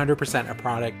now 100% a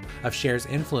product of Cher's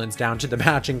influence, down to the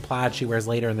matching plaid she wears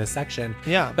later in this section.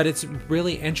 Yeah. But it's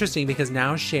really interesting because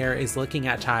now Cher is looking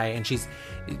at Ty and she's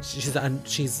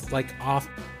off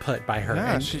put by her.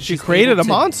 Yeah, and she created a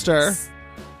monster.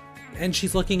 And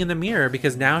she's looking in the mirror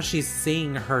because now she's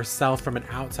seeing herself from an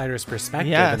outsider's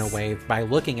perspective in a way, by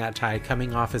looking at Ty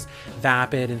coming off as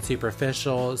vapid and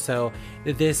superficial. So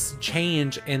this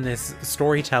change in this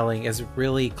storytelling is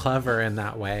really clever in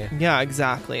that way. Yeah,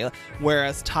 exactly.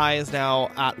 Whereas Ty is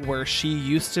now at where she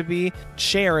used to be,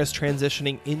 Cher is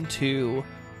transitioning into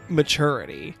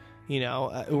maturity.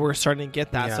 We're starting to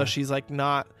get that. Yeah. So she's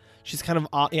she's kind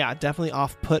of, definitely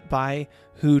off put by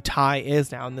who Ty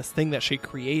is now and this thing that she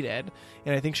created.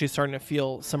 And I think she's starting to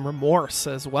feel some remorse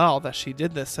as well that she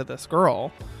did this to this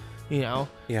girl,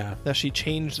 that she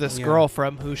changed this girl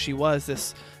from who she was,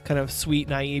 this kind of sweet,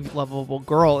 naive, lovable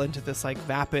girl, into this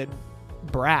vapid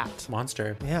brat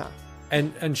monster. Yeah.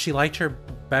 And she liked her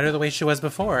better the way she was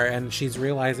before, and she's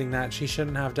realizing that she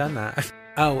shouldn't have done that.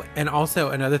 Oh, and also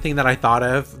another thing that I thought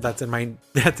of that's in my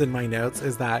notes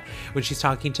is that when she's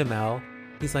talking to Mel,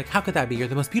 he's like, "How could that be? You're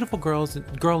the most beautiful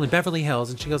girl in Beverly Hills."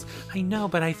 And she goes, "I know,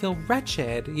 but I feel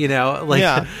wretched."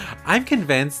 I'm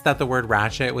convinced that the word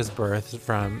ratchet was birthed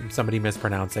from somebody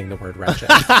mispronouncing the word wretched.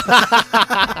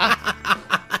 I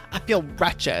feel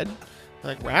wretched.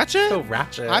 Ratchet? Oh,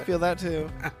 ratchet. I feel that too.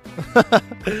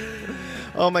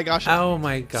 Oh my gosh. Oh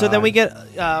my god. So then we get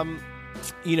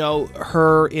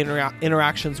her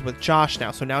interactions with Josh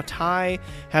now. So now Ty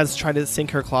has tried to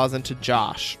sink her claws into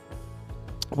Josh,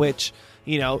 which,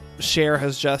 Cher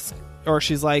has she's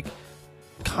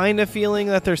kind of feeling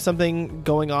that there's something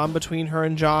going on between her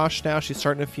and Josh now. She's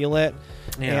starting to feel it.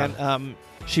 Yeah. And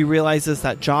she realizes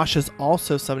that Josh is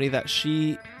also somebody that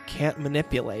she can't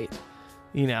manipulate,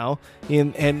 and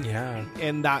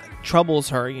that troubles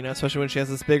her, especially when she has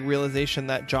this big realization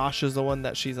that Josh is the one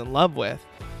that she's in love with.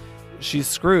 she's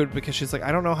screwed because she's like,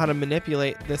 I don't know how to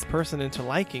manipulate this person into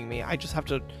liking me. I just have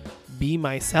to be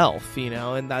myself, you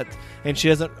know, and she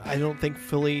doesn't, I don't think,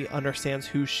 fully understands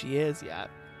who she is yet.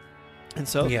 And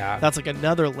so that's like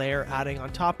another layer adding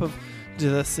on top of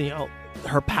this, you know,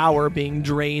 her power being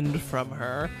drained from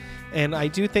her. And I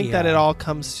do think that it all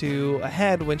comes to a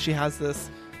head when she has this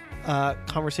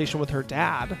conversation with her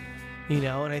dad, you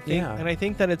know, and I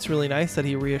think that it's really nice that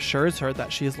he reassures her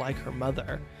that she is like her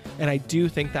mother. And I do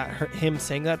think that him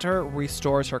saying that to her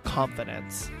restores her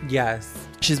confidence. Yes.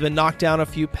 She's been knocked down a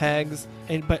few pegs,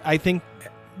 but I think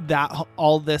that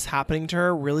all this happening to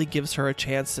her really gives her a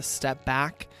chance to step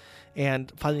back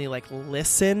and finally like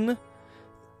listen.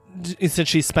 Since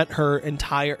she spent her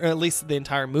entire, or at least the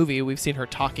entire movie, we've seen her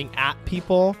talking at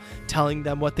people, telling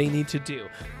them what they need to do.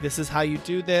 This is how you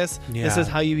do this. Yeah. This is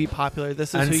how you be popular.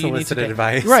 This is who you need to be. Unsolicited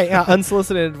advice. Right, yeah,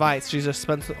 unsolicited advice. She just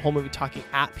spends the whole movie talking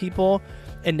at people.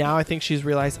 And now I think she's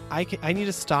realized I need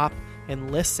to stop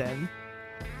and listen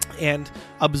and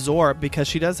absorb, because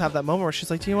she does have that moment where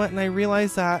she's like, do you know what? And I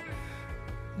realize that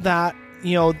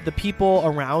you know, the people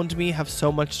around me have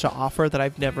so much to offer that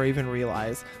I've never even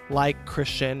realized, like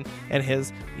Christian and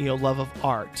his, you know, love of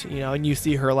art, you know, and you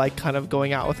see her like kind of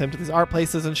going out with him to these art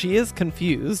places, and she is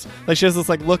confused. Like she has this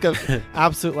like look of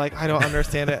absolute, like, I don't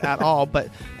understand it at all. But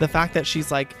the fact that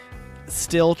she's like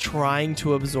still trying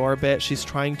to absorb it, she's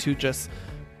trying to just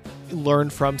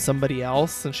learn from somebody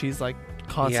else, and she's like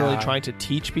constantly trying to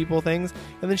teach people things.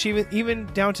 And then she even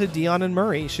down to Dion and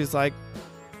Murray, she's like,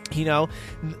 you know,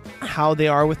 how they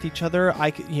are with each other.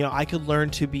 I could learn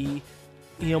to be,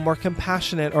 you know, more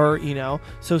compassionate, or, you know,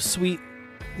 so sweet,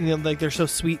 you know, like they're so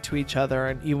sweet to each other,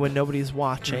 and even when nobody's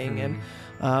watching.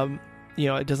 Mm-hmm. And you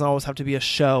know, it doesn't always have to be a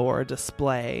show or a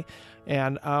display.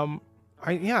 And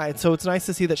so it's nice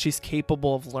to see that she's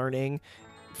capable of learning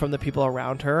from the people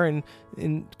around her, and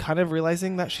kind of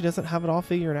realizing that she doesn't have it all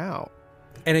figured out.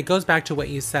 And it goes back to what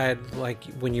you said, like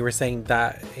when you were saying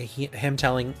that him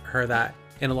telling her that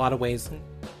in a lot of ways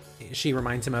she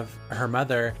reminds him of her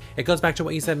mother. It goes back to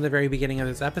what you said in the very beginning of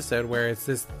this episode, where it's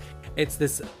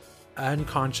this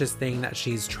unconscious thing that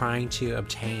she's trying to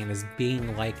obtain, is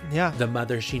being like the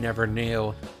mother she never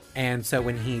knew. And so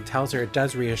when he tells her, it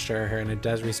does reassure her, and it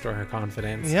does restore her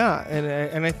confidence. Yeah,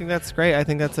 and I think that's great. I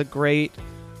think that's a great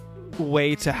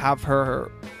way to have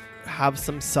her have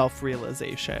some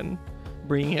self-realization,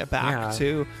 bringing it back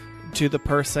to the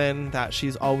person that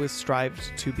she's always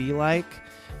strived to be like.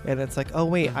 And it's like, oh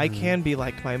wait, I can be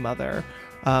like my mother,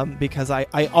 because I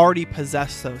already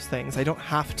possess those things. I don't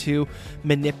have to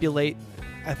manipulate.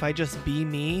 If I just be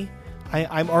me,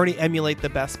 I'm already emulate the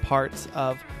best parts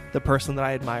of the person that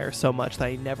I admire so much that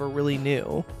I never really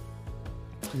knew.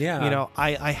 Yeah, you know,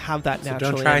 I have that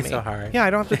naturally. So don't try so hard. Yeah,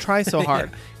 I don't have to try so hard.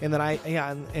 And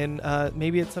then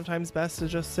maybe it's sometimes best to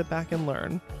just sit back and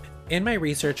learn. In my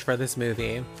research for this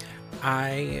movie,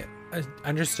 I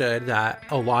understood that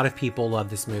a lot of people love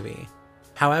this movie.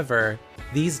 However,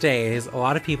 these days, a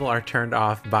lot of people are turned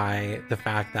off by the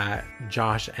fact that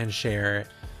Josh and Cher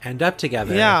end up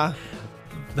together. Yeah.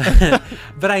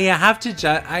 But I have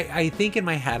to I think in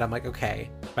my head, I'm like, okay,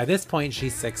 by this point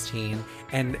she's 16,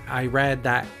 and I read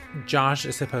that Josh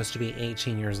is supposed to be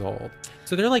 18 years old.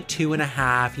 So they're like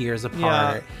 2.5 years apart.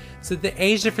 Yeah. So the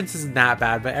age difference isn't that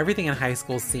bad, but everything in high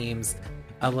school seems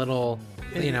a little,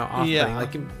 you know, off. Yeah.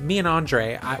 Like me and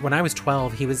Andre, when I was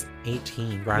 12, he was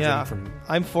 18, graduating from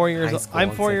I'm 4 years.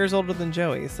 I'm 4 years older than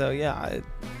Joey, so yeah.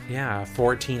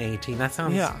 14, 18. That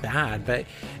sounds bad, but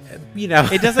you know,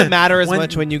 it doesn't matter as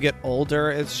much when you get older.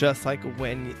 It's just like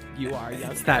when you are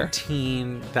younger. It's that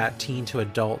teen to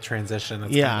adult transition.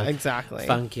 That's kind of exactly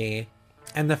funky,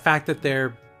 and the fact that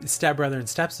they're stepbrother and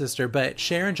stepsister, but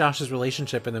Cher and Josh's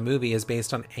relationship in the movie is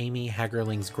based on Amy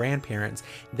Heggerling's grandparents.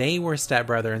 They were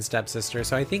stepbrother and stepsister,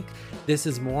 so I think this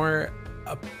is more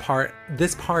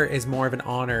this part is more of an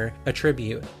honor, a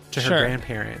tribute to her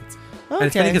grandparents. Okay. And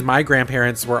it's funny because my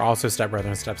grandparents were also stepbrother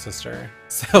and stepsister.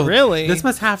 So really, this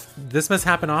must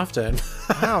happen often.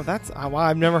 Wow,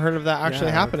 I've never heard of that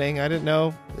actually happening. I didn't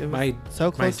know it was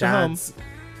so close to home.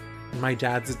 My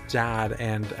dad's dad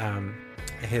and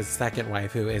his second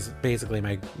wife, who is basically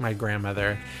my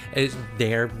grandmother,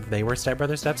 they were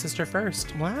stepbrother stepsister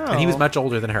first. Wow. And he was much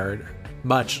older than her,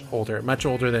 much older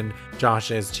than Josh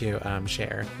is to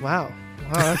Cher. Wow,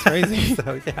 that's crazy.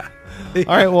 So yeah.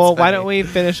 All right, well, why don't we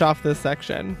finish off this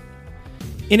section?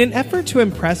 In an effort to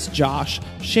impress Josh,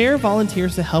 Cher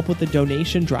volunteers to help with the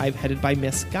donation drive headed by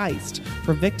Miss Geist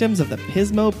for victims of the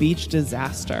Pismo Beach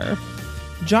disaster.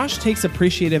 Josh takes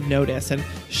appreciative notice, and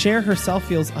Cher herself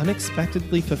feels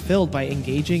unexpectedly fulfilled by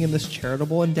engaging in this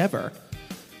charitable endeavor.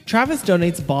 Travis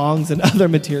donates bongs and other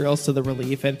materials to the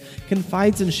relief and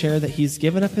confides in Cher that he's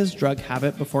given up his drug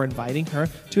habit before inviting her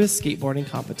to his skateboarding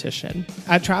competition.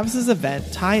 At Travis's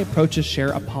event, Ty approaches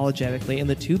Cher apologetically and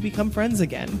the two become friends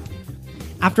again.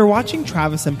 After watching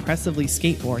Travis impressively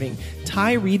skateboarding,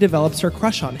 Ty redevelops her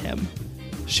crush on him.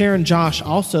 Cher and Josh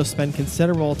also spend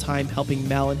considerable time helping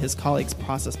Mel and his colleagues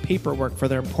process paperwork for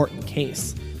their important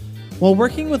case. While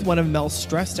working with one of Mel's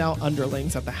stressed-out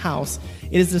underlings at the house,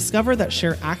 it is discovered that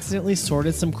Cher accidentally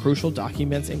sorted some crucial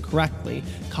documents incorrectly,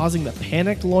 causing the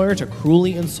panicked lawyer to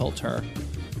cruelly insult her.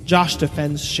 Josh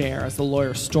defends Cher as the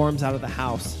lawyer storms out of the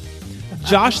house.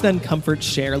 Josh then comforts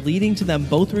Cher, leading to them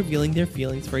both revealing their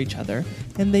feelings for each other,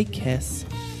 and they kiss.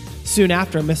 Soon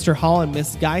after, Mr. Hall and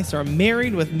Miss Geist are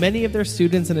married with many of their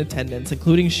students in attendance,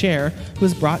 including Cher, who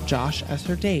has brought Josh as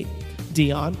her date.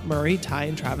 Dion, Murray, Ty,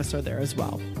 and Travis are there as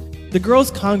well. The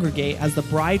girls congregate as the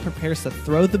bride prepares to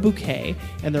throw the bouquet,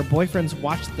 and their boyfriends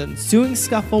watch the ensuing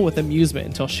scuffle with amusement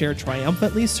until Cher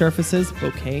triumphantly surfaces,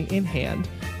 bouquet in hand.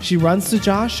 She runs to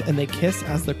Josh, and they kiss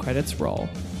as the credits roll.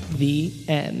 The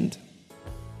end.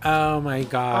 Oh my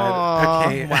God.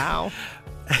 Okay. Wow.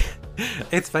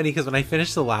 It's funny because when I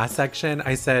finished the last section,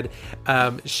 I said,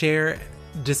 Cher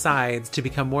decides to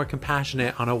become more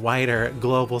compassionate on a wider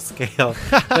global scale.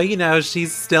 But,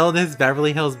 she's still in this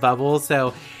Beverly Hills bubble.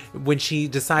 So when she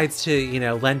decides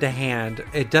to, lend a hand,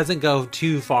 it doesn't go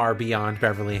too far beyond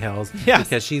Beverly Hills. Yes.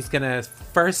 Because she's going to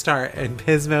first start in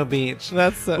Pismo Beach.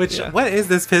 What is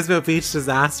this Pismo Beach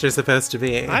disaster supposed to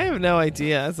be? I have no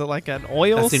idea. Is it like an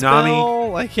oil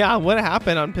tsunami spill? What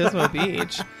happened on Pismo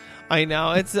Beach? I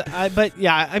know. But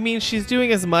yeah, I mean, she's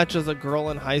doing as much as a girl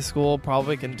in high school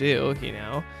probably can do,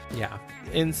 Yeah.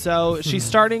 And so she's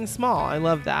starting small. I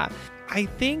love that. I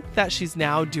think that she's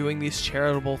now doing these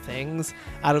charitable things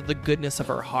out of the goodness of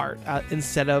her heart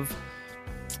instead of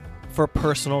for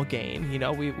personal gain.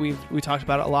 We talked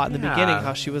about it a lot in the beginning,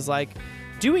 how she was like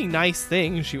doing nice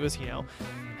things. She was,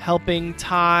 helping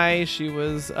Ty, she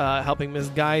was helping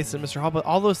Ms. Geist and Mr. Hall, but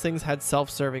all those things had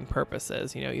self-serving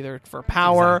purposes, either for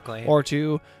power or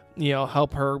to,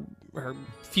 help her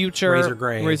future,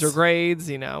 raise her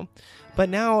grades, But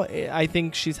now I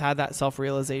think she's had that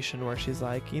self-realization where she's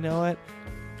like, you know what?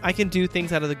 I can do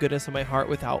things out of the goodness of my heart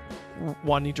without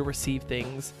wanting to receive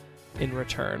things in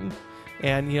return.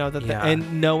 And,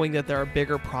 and knowing that there are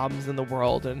bigger problems in the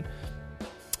world, and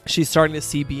she's starting to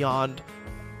see beyond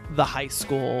the high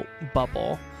school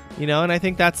bubble, and I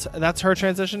think that's her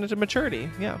transition into maturity.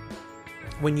 Yeah.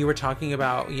 When you were talking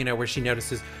about, where she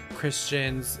notices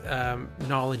Christian's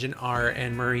knowledge in art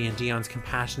and Murray and Dion's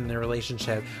compassion in their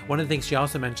relationship, one of the things she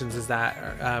also mentions is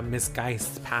that Miss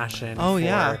Geist's passion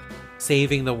for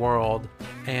saving the world.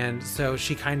 And so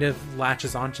she kind of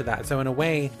latches onto that. So in a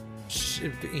way,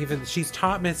 she's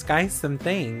taught Miss Geist some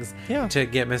things to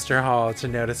get Mr. Hall to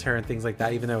notice her and things like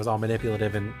that, even though it was all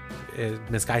manipulative and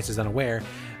Miss Geist is unaware.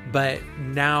 But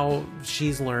now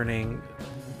she's learning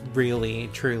really,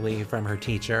 truly from her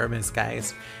teacher, Miss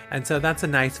Geist. And so that's a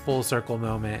nice full circle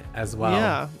moment as well.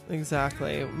 Yeah,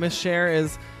 exactly. Miss Cher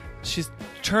she's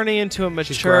turning into a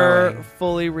mature,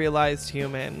 fully realized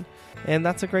human. And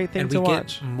that's a great thing to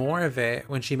watch. And we get more of it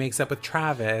when she makes up with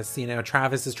Travis.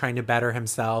 Travis is trying to better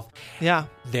himself. Yeah.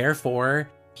 Therefore,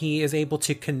 he is able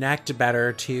to connect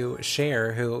better to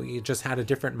Cher, who just had a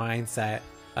different mindset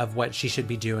of what she should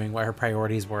be doing, what her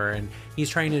priorities were. And he's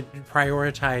trying to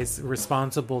prioritize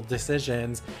responsible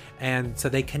decisions. And so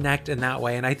they connect in that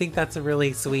way. And I think that's a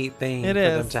really sweet thing for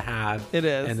them to have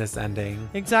in this ending.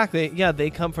 Exactly. Yeah, they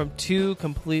come from two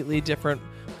completely different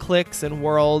cliques and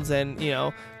worlds and,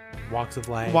 walks of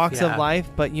life.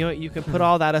 But, you can put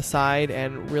all that aside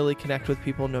and really connect with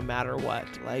people no matter what.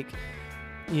 Like,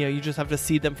 you just have to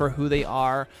see them for who they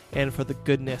are and for the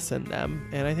goodness in them.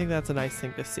 And I think that's a nice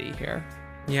thing to see here.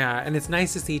 Yeah, and it's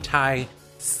nice to see Ty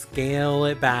scale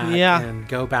it back and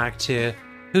go back to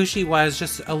who she was,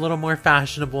 just a little more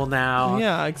fashionable now.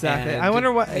 Yeah, exactly. And, I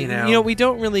wonder what, we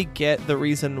don't really get the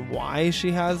reason why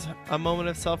she has a moment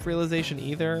of self-realization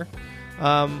either.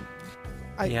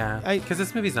 Because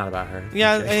this movie's not about her.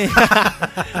 Yeah,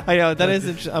 I know that is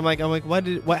interesting. I'm like,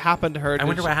 what happened to her? I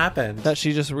wonder what happened. That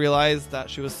she just realized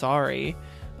that she was sorry.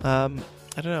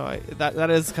 I don't know. That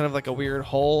is kind of like a weird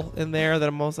hole in there that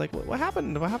I'm almost like, what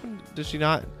happened? What happened? Did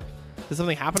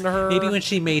something happen to her? Maybe when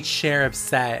she made Cher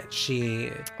upset, she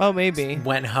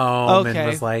went home and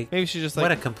was like, maybe she just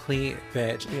what a complete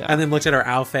bitch. Yeah. And then looked at her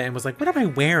outfit and was like, what am I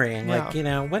wearing? Yeah.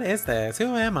 Like, what is this?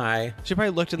 Who am I? She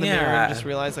probably looked in the mirror and just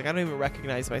realized, like, I don't even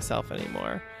recognize myself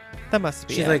anymore. That must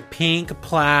be She's like pink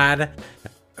plaid,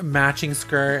 matching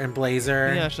skirt and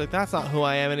blazer. Yeah, she's like, that's not who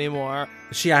I am anymore.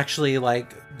 She actually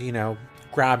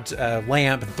grabbed a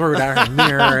lamp and threw it at her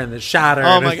mirror and it shattered.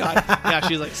 Oh my god! Yeah,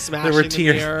 she's like smashing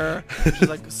the mirror. She's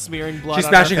like smearing blood. She's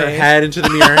smashing her head into the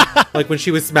mirror, like when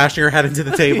she was smashing her head into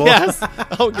the table. Yes.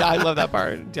 Oh yeah, I love that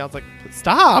part. Dion's like,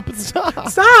 stop.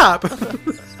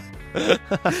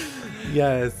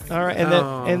 Yes. All right,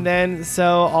 and then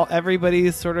so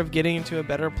everybody's sort of getting into a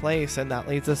better place, and that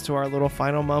leads us to our little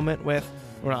final moment with,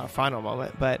 well, not a final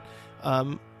moment, but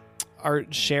our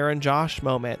Cher and Josh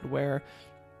moment where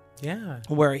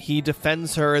he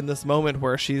defends her in this moment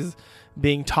where she's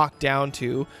being talked down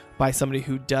to by somebody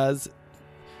who does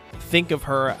think of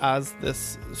her as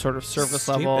this sort of service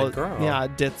Stupid level girl.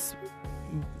 ditz,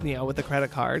 with a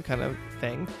credit card kind of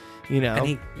thing. And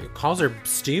he calls her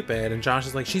stupid, and Josh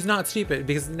is like, she's not stupid,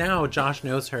 because now Josh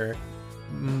knows her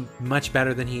much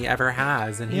better than he ever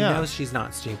has, and he knows she's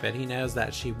not stupid. He knows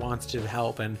that she wants to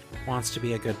help and wants to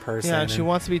be a good person. Yeah, and she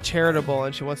wants to be charitable,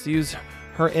 and she wants to use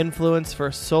her influence for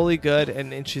solely good,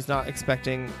 and she's not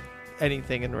expecting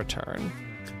anything in return.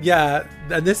 Yeah,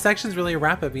 this section's really a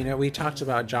wrap-up. We talked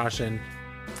about Josh and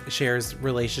Cher's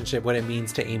relationship, what it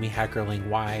means to Amy Heckerling,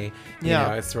 why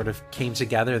it sort of came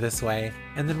together this way,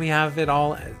 and then we have it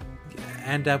all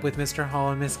end up with Mr.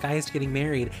 Hall and Miss Geist getting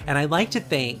married. And I like to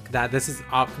think that this is,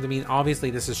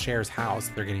 obviously this is Cher's house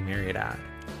they're getting married at.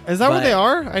 Is that what they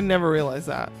are? I never realized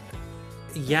that.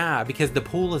 Yeah, because the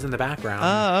pool is in the background.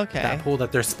 Oh, okay. That pool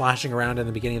that they're splashing around in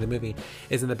the beginning of the movie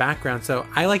is in the background. So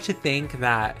I like to think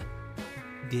that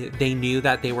they knew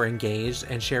that they were engaged,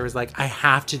 and Cher was like, I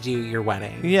have to do your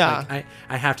wedding. Yeah. Like,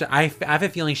 I have to. I have a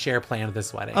feeling Cher planned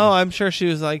this wedding. Oh, I'm sure she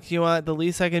was like, you know what? The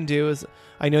least I can do is,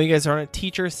 I know you guys are on a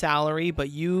teacher's salary,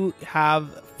 but you have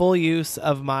full use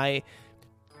of my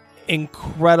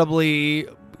incredibly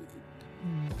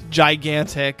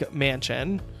gigantic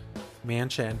mansion.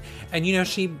 And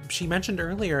she mentioned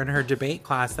earlier in her debate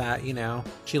class that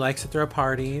she likes to throw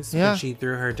parties. Yeah, she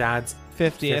threw her dad's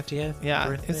 50th yeah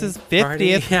birthday it's his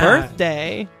 50th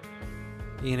birthday.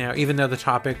 Even though the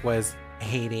topic was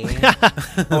Haiti.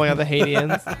 Oh my god, the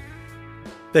Haitians.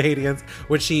 The Haitians,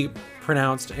 which she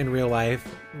pronounced in real life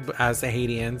as the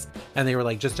Haitians, and they were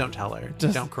like, just don't tell her,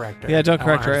 don't correct her. Yeah, don't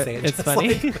correct her. It's funny.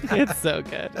 It's so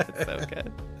good. It's so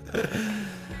good.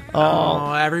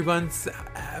 Oh, everyone's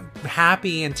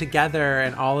happy and together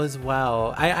and all is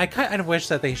well. I kind of wish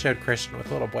that they showed Christian with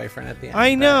a little boyfriend at the end.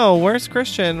 I know. Where's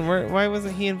Christian? Why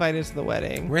wasn't he invited to the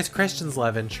wedding? Where's Christian's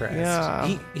love interest?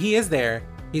 Yeah. He is there.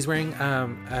 He's wearing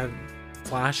a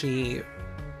flashy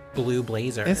blue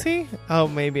blazer. Is he? Oh,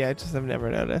 maybe. I just have never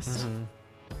noticed. Mm-hmm.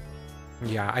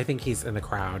 Yeah, I think he's in the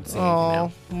crowd.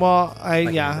 Well, that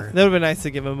would have been nice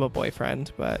to give him a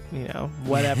boyfriend, but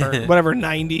whatever. Whatever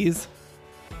 90s.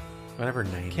 Whatever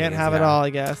 90s. Can't have it all, I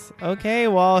guess. Okay,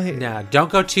 well. Yeah, don't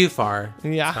go too far.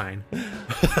 Yeah. It's fine.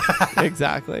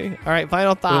 Exactly. All right,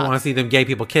 final thoughts. We don't want to see them gay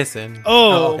people kissing.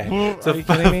 Oh, okay. So are you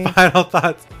kidding me? Final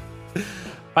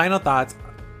thoughts.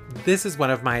 This is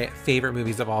one of my favorite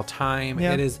movies of all time.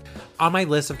 Yeah. It is on my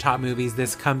list of top movies.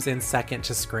 This comes in second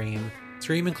to Scream.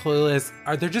 Scream and Clueless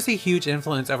they're just a huge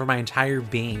influence over my entire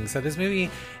being. So this movie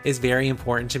is very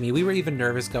important to me. We were even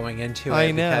nervous going into it.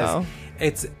 I know. Because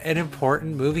it's an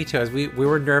important movie to us. We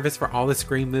were nervous for all the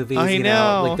Scream movies. I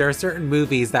know. Like there are certain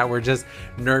movies that we're just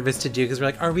nervous to do because we're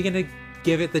like, are we going to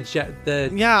give it the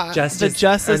justice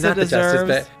it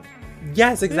deserves?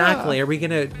 Yes, exactly. Yeah. Are we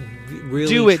going to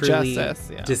really do it truly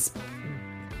justice?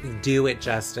 Do it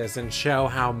justice and show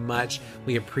how much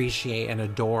we appreciate and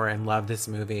adore and love this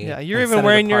movie. Yeah, you're even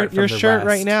wearing your shirt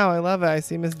right now. I love it. I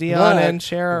see Miss Dion and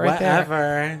Cher right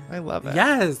there. I love it.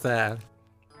 Yes,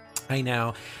 I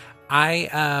know.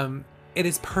 It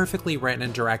is perfectly written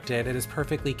and directed. It is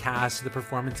perfectly cast. The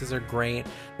performances are great.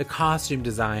 The costume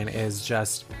design is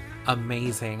just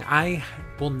amazing. I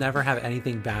will never have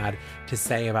anything bad to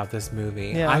say about this movie.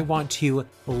 Yeah. I want to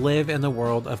live in the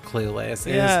world of Clueless.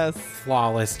 It is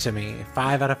flawless to me.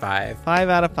 5 out of 5. 5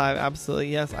 out of 5. Absolutely.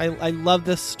 Yes. I love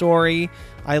this story.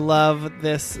 I love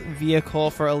this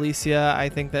vehicle for Alicia. I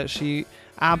think that she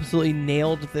absolutely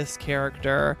nailed this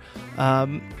character.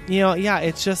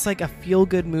 It's just like a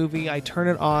feel-good movie. I turn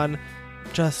it on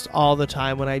just all the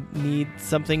time when I need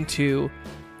something to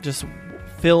just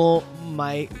fill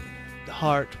my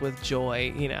heart with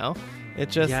joy. It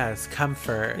just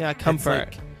comfort. Yeah, comfort.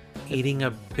 It's like eating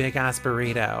a big ass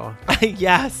burrito.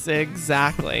 Yes,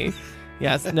 exactly.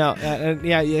 Yes, no,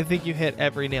 I think you hit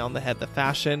every nail on the head. The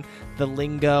fashion, the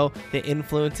lingo, the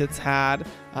influence it's had.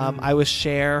 I was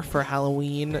Cher for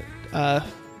Halloween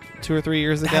 2 or 3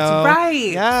 years ago. That's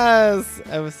right. Yes,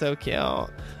 it was so cute.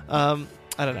 I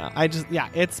don't know.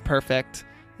 It's perfect.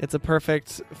 It's a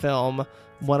perfect film.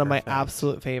 One of my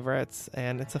absolute favorites,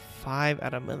 and it's a 5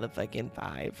 out of motherfucking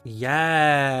 5.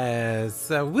 Yes.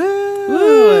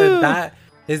 Woo! That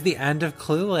is the end of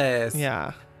Clueless.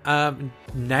 Yeah.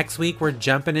 Next week we're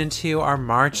jumping into our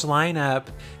March lineup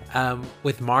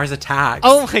with Mars Attacks.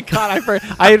 Oh my god,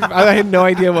 I had no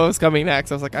idea what was coming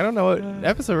next. I was like, I don't know what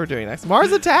episode we're doing next.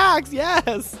 Mars Attacks,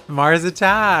 yes. Mars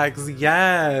Attacks,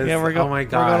 yes. Yeah, oh my god,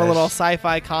 we're going a little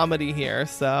sci-fi comedy here.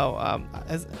 So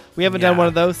we haven't done one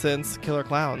of those since Killer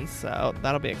Clowns, so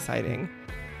that'll be exciting.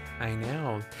 I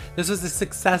know. This was a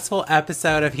successful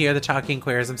episode of Hear the Talking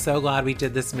Queers. I'm so glad we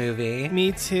did this movie.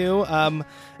 Me too.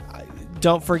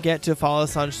 Don't forget to follow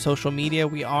us on social media.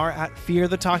 We are at Fear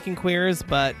the Talking Queers,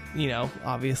 but,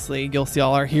 obviously you'll see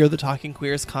all our Hear the Talking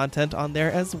Queers content on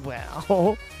there as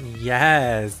well.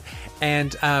 Yes.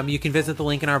 And you can visit the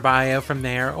link in our bio from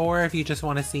there, or if you just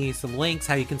want to see some links,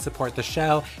 how you can support the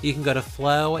show, you can go to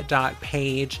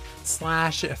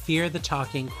flow.page/Fear the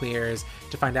Talking Queers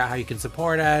to find out how you can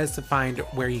support us, to find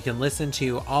where you can listen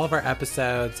to all of our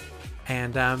episodes.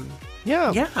 And and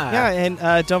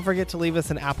don't forget to leave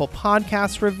us an Apple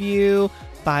Podcast review,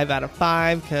 5 out of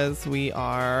 5, because we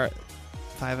are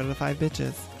 5 out of 5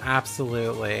 bitches.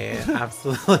 Absolutely.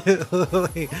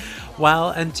 Well,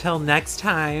 until next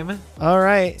time. All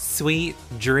right. Sweet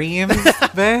dreams,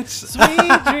 bitch.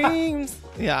 Sweet dreams.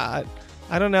 Yeah.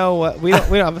 I don't know what we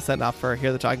don't have a send off for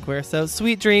Hear the Talking Queer. So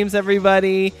sweet dreams,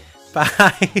 everybody.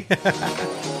 Bye.